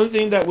 The only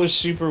thing that was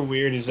super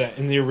weird is that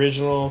in the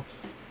original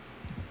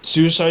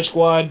Suicide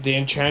Squad, the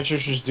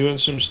Enchantress was doing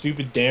some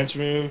stupid dance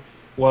move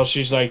while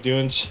she's like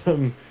doing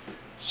some.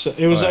 So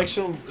it was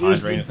it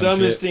was the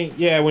dumbest thing.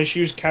 Yeah, when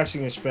she was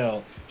casting a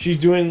spell, she's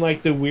doing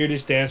like the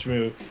weirdest dance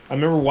move. I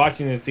remember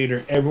watching in the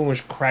theater, everyone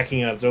was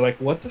cracking up. They're like,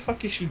 "What the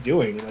fuck is she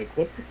doing? Like,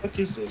 what the fuck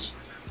is this?"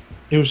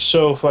 It was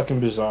so fucking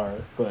bizarre.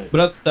 But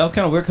that was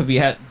kind of weird because we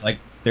had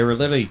they were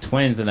literally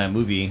twins in that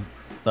movie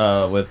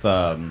with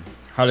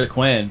Harley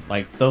Quinn.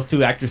 Like those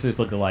two actresses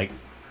look alike.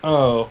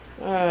 Oh,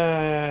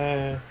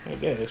 I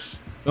guess.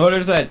 No,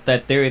 there's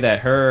that theory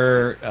that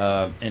her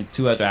and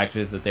two other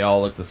actresses that they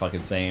all look the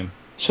fucking same.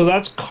 So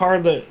that's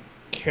Cara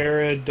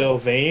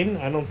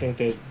Delevingne. I don't think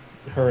that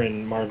her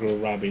and Margot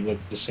Robbie look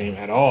the same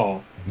at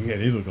all. Yeah,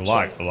 these look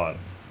alike a lot.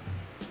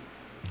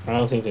 I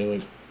don't think they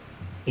look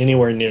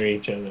anywhere near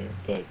each other.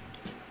 But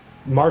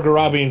Margot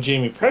Robbie and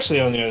Jamie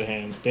Presley, on the other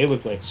hand, they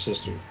look like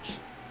sisters.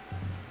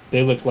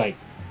 They look like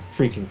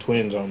freaking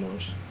twins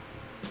almost.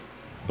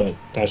 But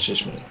that's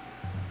just me.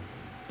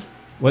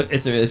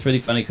 It's really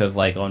funny because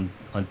on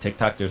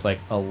TikTok there's like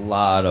a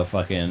lot of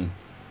fucking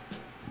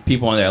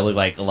people on there that look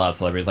like a lot of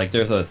celebrities. Like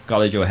there's a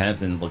Scarlett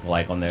Johansson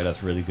look-alike on there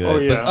that's really good. Oh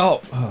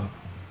yeah.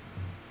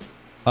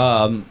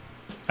 But,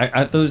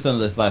 I threw this on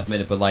this last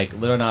minute, but like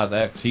Lil Nas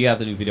X, she has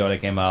a new video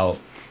that came out,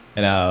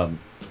 and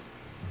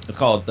it's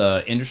called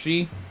The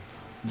Industry.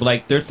 But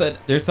like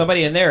there's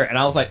somebody in there, and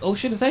I was like, oh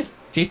shit, is that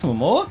Jason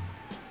Momoa?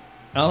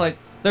 And I was like,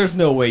 there's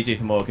no way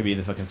Jason Momoa could be in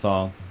this fucking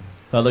song.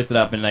 So I looked it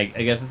up, and like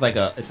I guess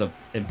it's a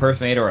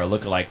impersonator or a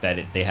look-alike that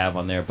they have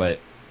on there, but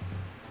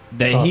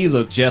he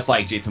looked just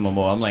like Jason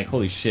Momoa. I'm like,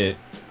 holy shit.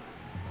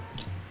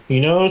 You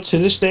know, to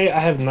this day, I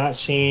have not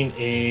seen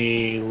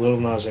a Lil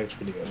Nas X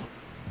video.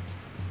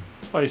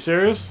 Are you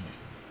serious?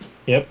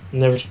 Yep,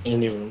 never seen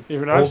any of them.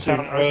 Even I've seen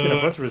a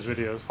bunch of his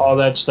videos. All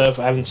that stuff,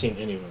 I haven't seen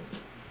any of them.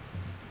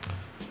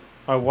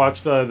 I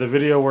watched the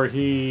video where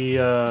he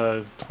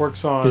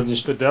twerks on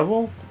the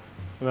devil,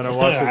 and then I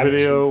watched the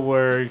video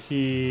where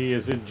he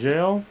is in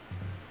jail,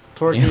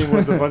 twerking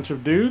with a bunch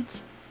of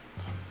dudes.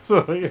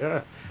 So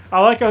yeah,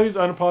 I like how he's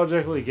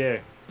unapologetically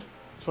gay.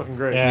 It's fucking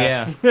great.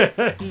 Yeah.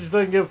 He just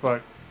doesn't give a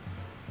fuck.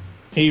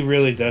 He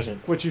really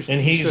doesn't. Which you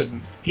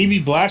shouldn't. He be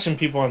blasting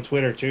people on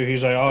Twitter too.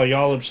 He's like, "Oh,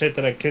 y'all upset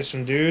that I kissed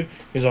some dude?"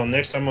 He's like,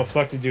 "Next time I'll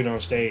fuck the dude on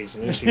stage."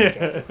 And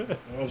then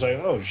I was like,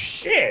 "Oh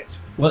shit."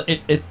 Well,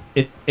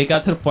 it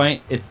got to the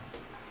point.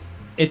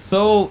 It's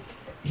so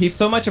he's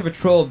so much of a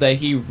troll that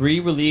he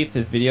re-released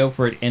his video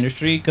for the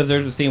industry because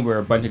there's a scene where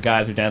a bunch of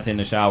guys are dancing in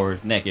the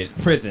showers naked,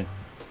 prison,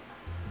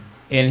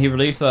 and he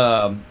released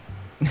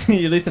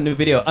he released a new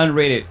video,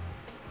 unrated.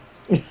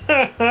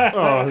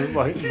 Oh,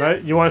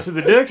 you want to see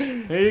the dicks?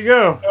 Here you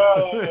go.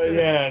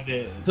 Yeah,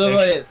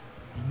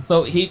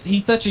 So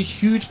he's such a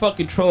huge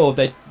fucking troll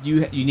that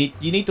you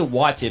need to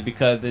watch it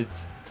because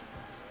there's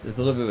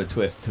a little bit of a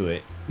twist to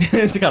it.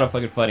 It's kind of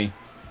fucking funny.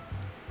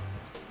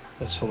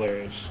 That's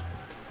hilarious.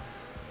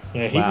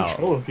 Yeah, he Wow. be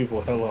trolling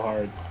people hella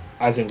hard.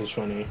 I think it's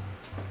funny.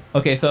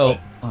 Okay, so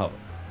Go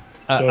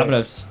I'm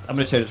ahead.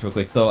 gonna share this real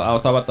quick. So I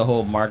was talking about the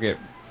whole Margot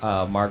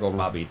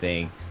Robbie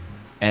thing,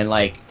 and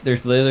like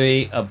there's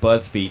literally a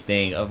BuzzFeed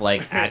thing of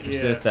like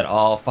actresses Yeah. that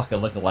all fucking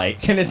look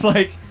alike, and it's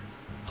like,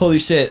 holy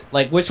shit!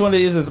 Like which one of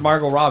these is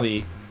Margot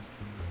Robbie?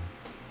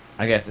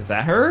 I guess is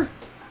that her?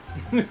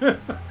 Is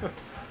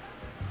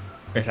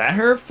that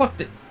her? Fuck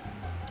the.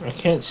 I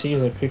can't see,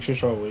 the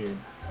pictures are weird.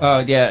 Oh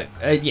yeah,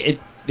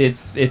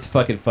 it's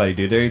fucking funny,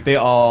 dude. They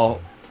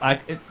all I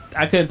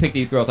couldn't pick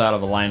these girls out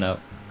of a lineup.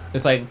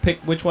 It's like pick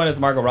which one is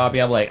Margot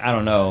Robbie. I'm like I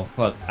don't know.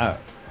 Fuck I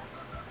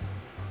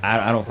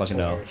don't fucking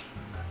know. Hilarious.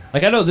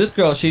 Like I know this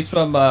girl. She's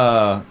from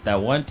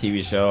that one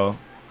TV show.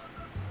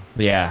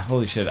 But yeah,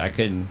 holy shit, I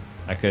couldn't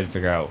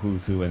figure out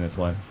who's who in this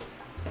one.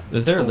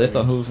 Is there a list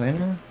on who's in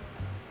her?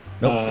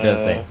 Nope, it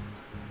doesn't say.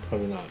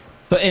 Probably not.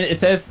 So it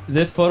says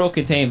this photo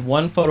contains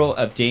one photo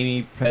of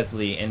Jamie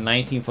Presley and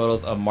 19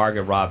 photos of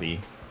Margot Robbie.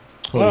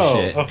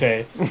 Holy shit.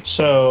 Okay.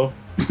 So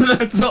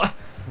So-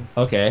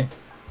 okay.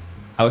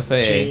 I would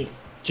say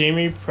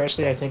Jamie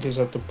Presley, I think, is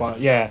at the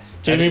bottom. Yeah,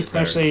 Jamie is third.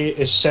 Presley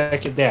is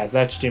second. Yeah,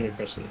 that's Jamie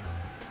Presley.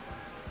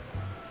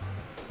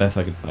 that's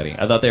fucking funny.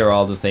 I thought they were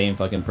all the same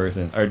fucking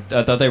person, or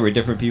I thought they were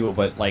different people.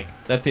 But like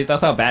that's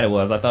how bad it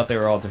was. I thought they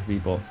were all different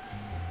people.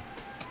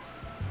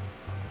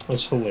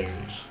 That's hilarious.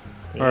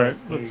 All right,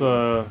 let's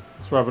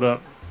wrap it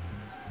up.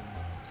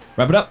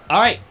 Wrap it up. All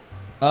right.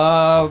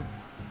 Oh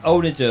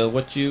Ninja,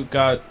 what you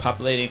got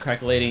populating,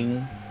 crackulating?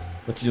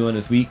 What you doing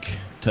this week?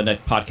 Till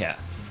next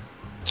podcast.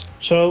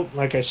 So,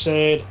 like I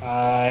said,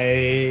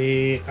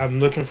 I'm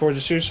looking forward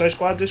to Suicide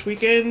Squad this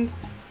weekend.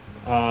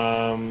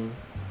 Plan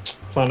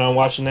on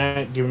watching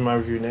that, giving my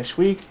review next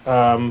week.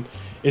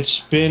 It's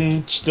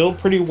been still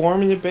pretty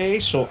warm in the Bay,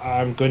 so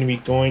I'm going to be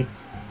going.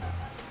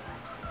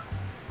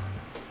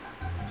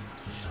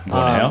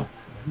 Going to hell?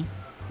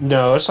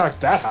 No, it's not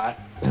that hot.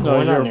 No,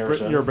 We're not in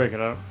Arizona. you're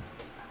breaking up.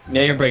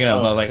 Yeah, you're breaking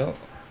up. So I was like, oh,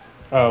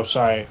 Oh,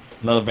 sorry.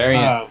 another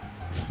variant.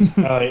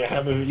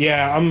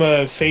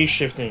 I'm phase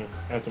shifting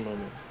at the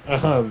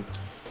moment.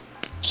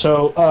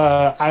 So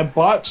I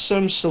bought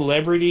some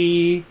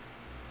celebrity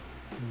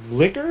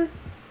liquor.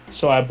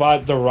 So I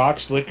bought the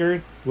Rocks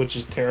liquor, which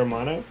is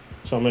Terramana.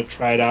 So I'm gonna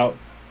try it out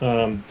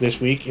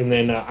this week, and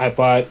then I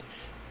bought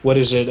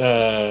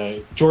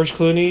George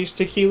Clooney's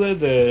tequila,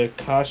 the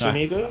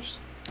Casamigos.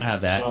 I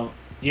have that. So,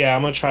 yeah,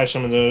 I'm gonna try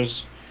some of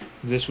those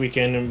this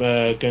weekend. I'm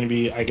gonna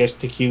be, I guess,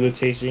 tequila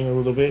tasting a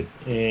little bit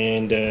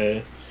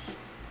and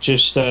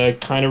just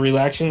kind of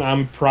relaxing.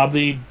 I'm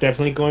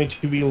definitely going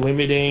to be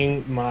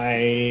limiting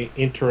my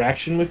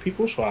interaction with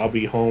people, so I'll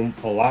be home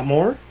a lot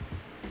more,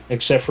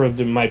 except for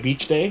my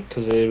beach day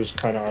because it was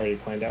kind of already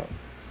planned out.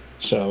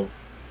 So,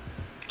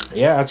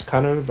 yeah, that's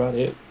kind of about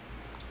it.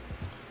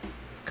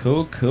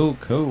 Cool.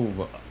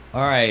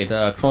 All right,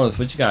 Cronus,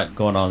 what you got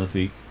going on this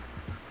week?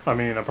 I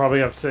mean, I probably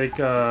have to take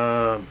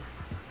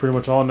pretty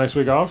much all next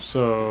week off.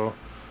 So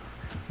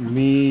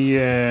me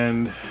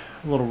and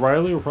little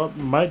Riley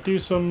might do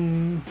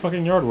some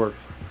fucking yard work.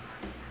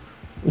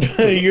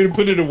 You're gonna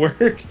put it to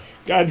work?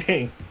 God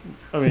dang.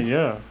 I mean,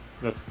 yeah,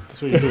 that's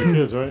what you do with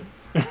kids, right?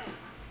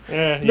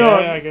 Yeah, No,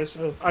 I guess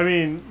so. I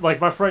mean, like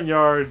my front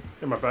yard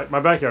and my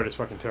backyard is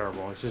fucking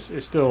terrible.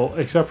 It's still,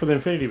 except for the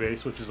infinity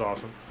base, which is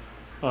awesome.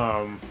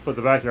 But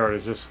the backyard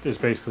is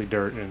basically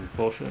dirt and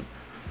bullshit.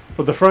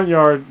 But the front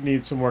yard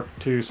needs some work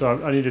too,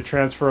 so I need to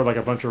transfer like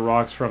a bunch of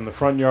rocks from the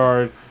front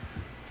yard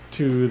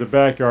to the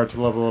backyard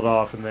to level it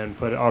off, and then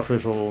put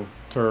artificial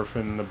turf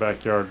in the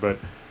backyard. But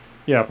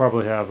yeah, I'll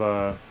probably have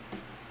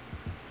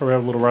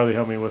little Riley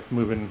help me with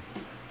moving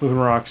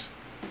rocks,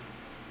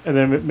 and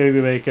then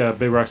maybe make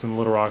big rocks and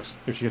little rocks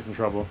if she gets in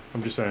trouble.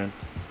 I'm just saying.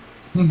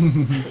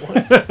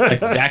 Like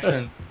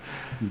Jackson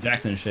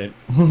shit.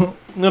 No.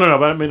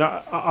 But I mean,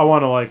 I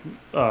want to like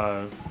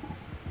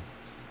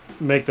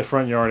make the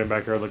front yard and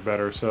backyard look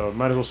better. So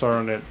might as well start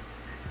on it,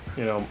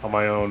 on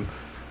my own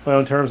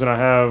terms. And I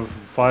have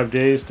 5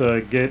 days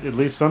to get at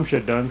least some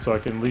shit done, so I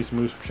can at least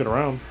move some shit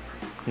around.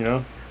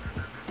 Yeah.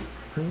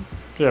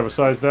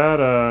 Besides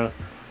that,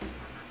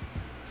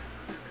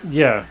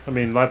 yeah. I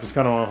mean, life is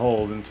kind of on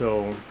hold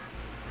until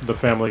the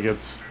family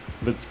gets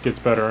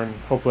better, and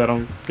hopefully I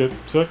don't get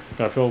sick.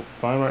 I feel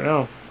fine right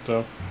now,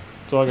 so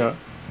that's all I got.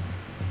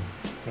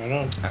 Right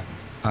on.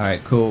 All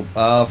right, cool.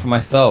 For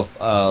myself,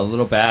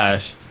 little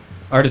Bash,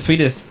 or the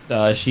sweetest,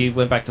 she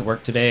went back to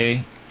work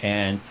today,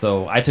 and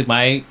so I took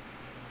my.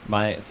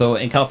 So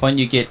in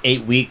California, you get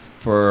 8 weeks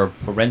for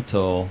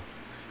parental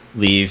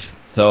leave.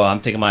 So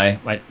I'm taking my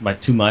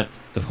 2 months,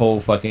 the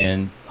whole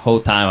time.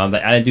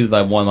 I didn't do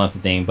like 1 month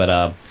thing,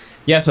 but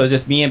yeah. So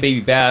just me and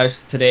baby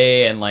Bash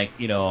today, and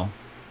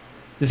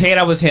just hanging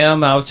out with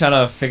him. I was trying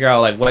to figure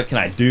out like what can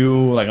I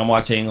do. Like I'm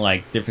watching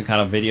like different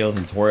kind of videos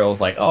and tutorials.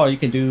 Like, oh, you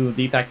can do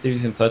these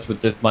activities and such with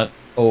this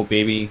month's old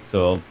baby.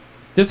 So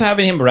just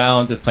having him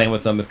around, just playing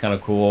with him is kind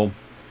of cool.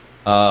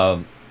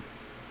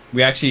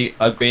 We actually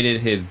upgraded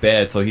his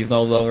bed, so he's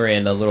no longer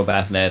in a little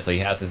bassinet. So he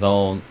has his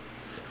own.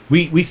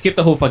 We skipped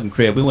the whole fucking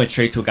crib. We went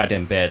straight to a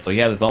goddamn bed. So he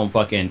has his own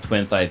fucking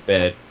twin size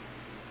bed.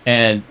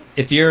 And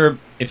if you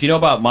know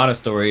about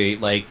Montessori,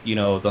 like, you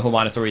know, the whole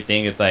Montessori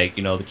thing is like,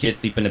 you know, the kids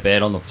sleep in the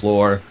bed on the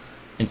floor,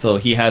 and so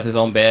he has his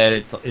own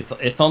bed.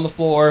 It's on the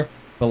floor,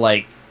 but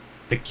like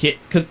the kid,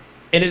 because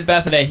in his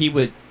bassinet he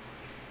would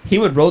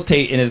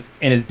rotate in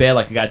his bed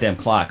like a goddamn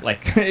clock.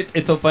 Like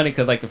it's so funny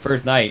because like the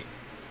first night,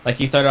 like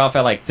he started off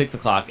at like 6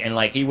 o'clock, and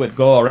like he would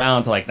go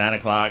around to like 9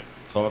 o'clock,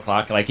 12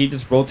 o'clock, and like he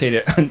just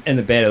rotated in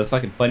the bed. It was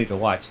fucking funny to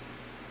watch.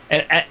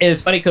 And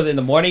it's funny because in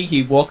the morning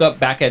he woke up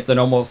back at the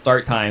normal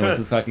start time, which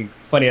is fucking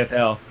funny as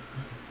hell.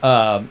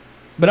 But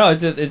no,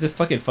 it's just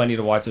fucking funny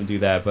to watch him do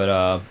that.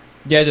 But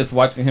yeah, just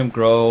watching him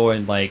grow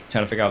and like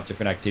trying to figure out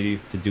different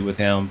activities to do with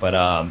him. But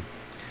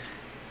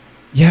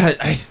yeah,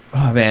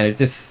 oh man,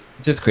 it's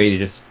just crazy,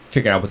 just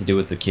figuring out what to do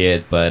with the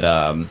kid. But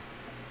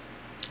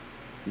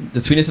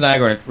the Sweetness and I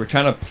we're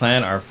trying to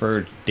plan our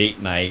first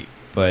date night,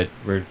 but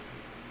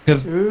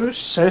because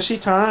sexy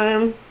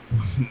time.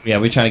 Yeah,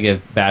 we're trying to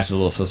give Bash a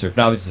little sister.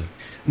 No,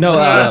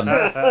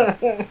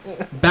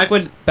 back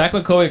when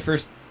COVID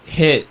first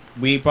hit,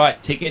 we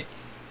bought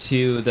tickets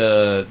to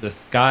the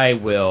Sky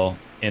Wheel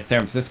in San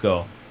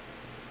Francisco.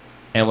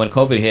 And when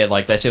COVID hit,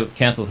 like that shit was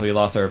canceled, so we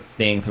lost our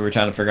thing. So we're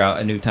trying to figure out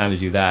a new time to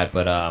do that.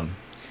 But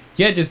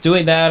yeah, just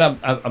doing that.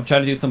 I'm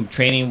trying to do some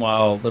training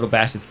while little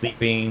Bash is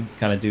sleeping.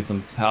 Kind of do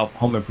some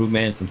home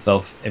improvement, some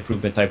self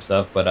improvement type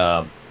stuff.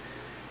 But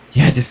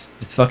yeah, just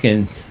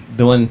fucking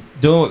doing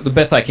the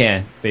best I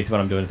can, basically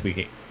what I'm doing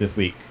this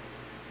week.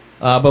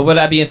 But with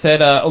that being said,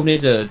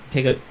 Ninja,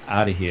 take us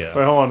out of here.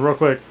 Wait, hold on, real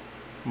quick.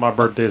 My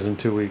birthday's in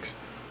 2 weeks.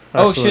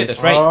 Oh shit,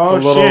 that's right. Oh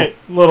shit.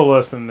 Little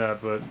less than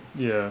that, but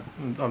yeah,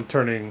 I'm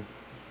turning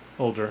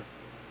older.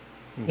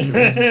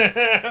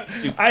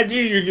 I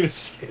knew you were gonna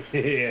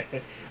say.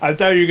 I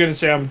thought you were gonna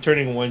say I'm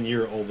turning 1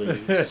 year older.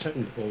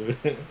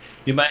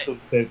 You might.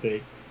 Same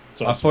thing.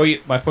 My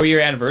 4-year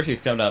anniversary is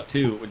coming up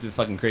too, which is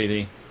fucking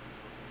crazy.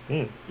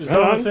 Is that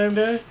on the same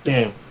day?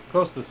 Damn. It's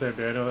close to the same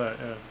day. I know that.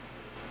 Yeah.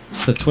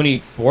 The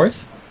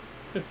 24th.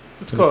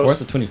 It's close.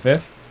 The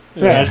 25th.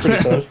 Yeah, it's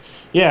pretty close.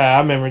 Yeah, I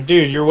remember,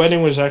 dude. Your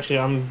wedding was actually.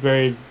 I'm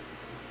very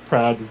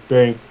proud,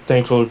 very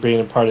thankful for being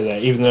a part of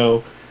that. Even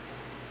though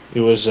it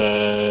was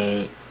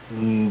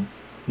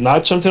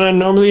not something I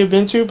normally have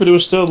been to, but it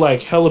was still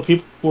like hella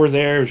people were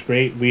there. It was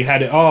great. We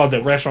had it. Oh,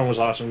 the restaurant was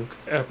awesome.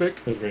 Epic.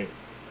 It was great.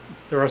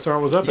 The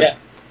restaurant was epic. Yeah.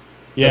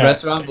 Yeah. The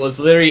restaurant was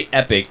literally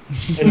epic.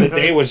 And the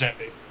day was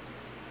epic.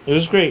 It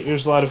was great. It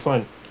was a lot of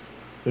fun.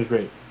 It was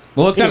great.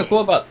 Well, what's kind of cool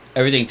about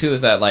everything too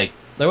is that like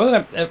there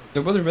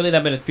wasn't really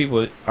that many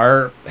people.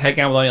 Our head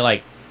count was only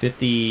like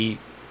 50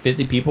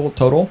 people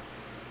total.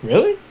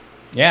 Really?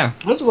 Yeah.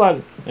 That's a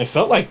lot. It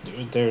felt like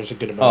there was a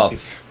good amount of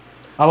people.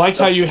 I liked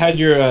how you had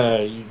your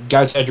you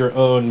guys had your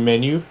own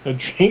menu of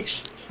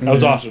drinks. That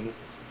was awesome.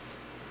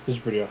 It was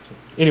pretty awesome.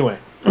 Anyway,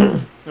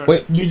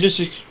 Wait. You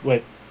just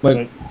wait.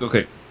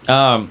 Okay.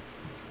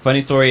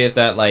 Funny story is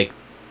that like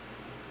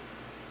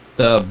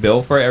the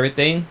bill for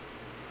everything,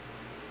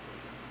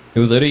 it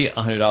was literally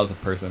 $100 a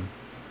person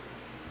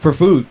for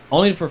food.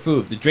 Only for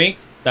food. The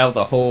drinks, that was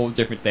a whole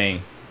different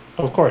thing.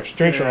 Of course,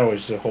 drinks are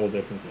always a whole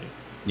different thing.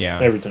 Yeah.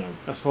 Every time.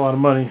 That's a lot of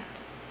money.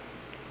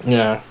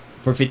 Yeah.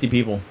 For 50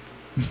 people.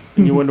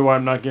 And you wonder why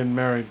I'm not getting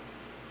married.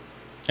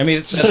 I mean,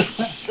 it's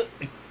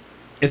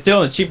still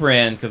on the cheaper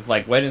end because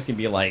like weddings can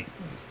be like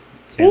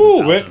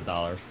 $10,000 of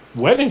dollars.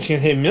 Weddings can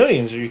hit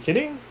millions. Are you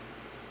kidding?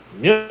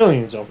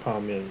 Millions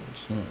upon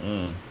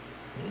millions.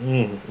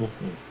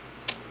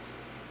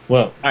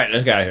 Well, all right,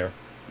 let's get out of here.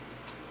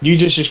 You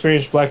just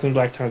experienced Black and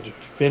Black Times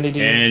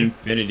Infinity.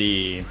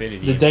 Infinity.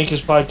 The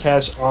dankest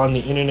podcast on the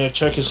internet.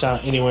 Check us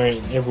out anywhere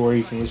and everywhere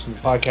you can listen to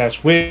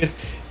podcasts with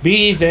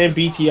Than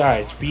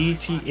BTI. It's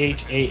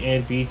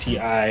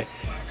BTHANBTI.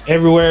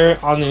 Everywhere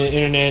on the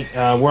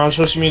internet. We're on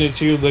social media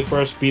too. Look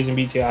for us, Than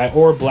BTI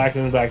or Black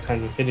and Black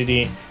Times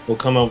Infinity. We'll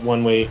come up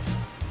one way,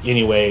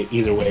 anyway,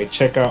 either way.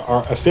 Check out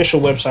our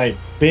official website,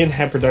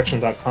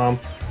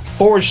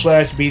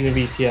 benheadproductions.com/Than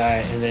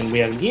BTI. And then we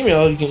have an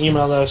email. You can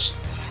email us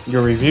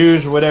your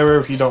reviews or whatever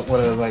if you don't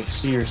want to like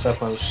see your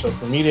stuff on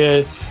social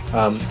media.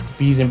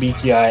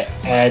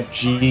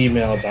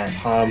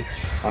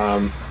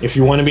 BThanBTI@gmail.com. If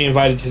you want to be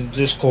invited to the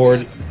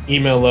Discord,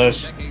 email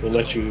us.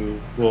 We'll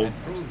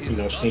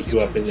sneak you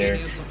up in there,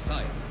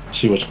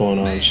 see what's going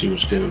on, see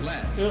what's good.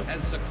 Yep.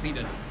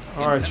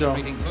 All right, y'all.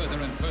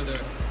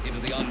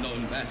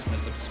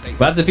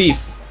 About the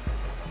peace.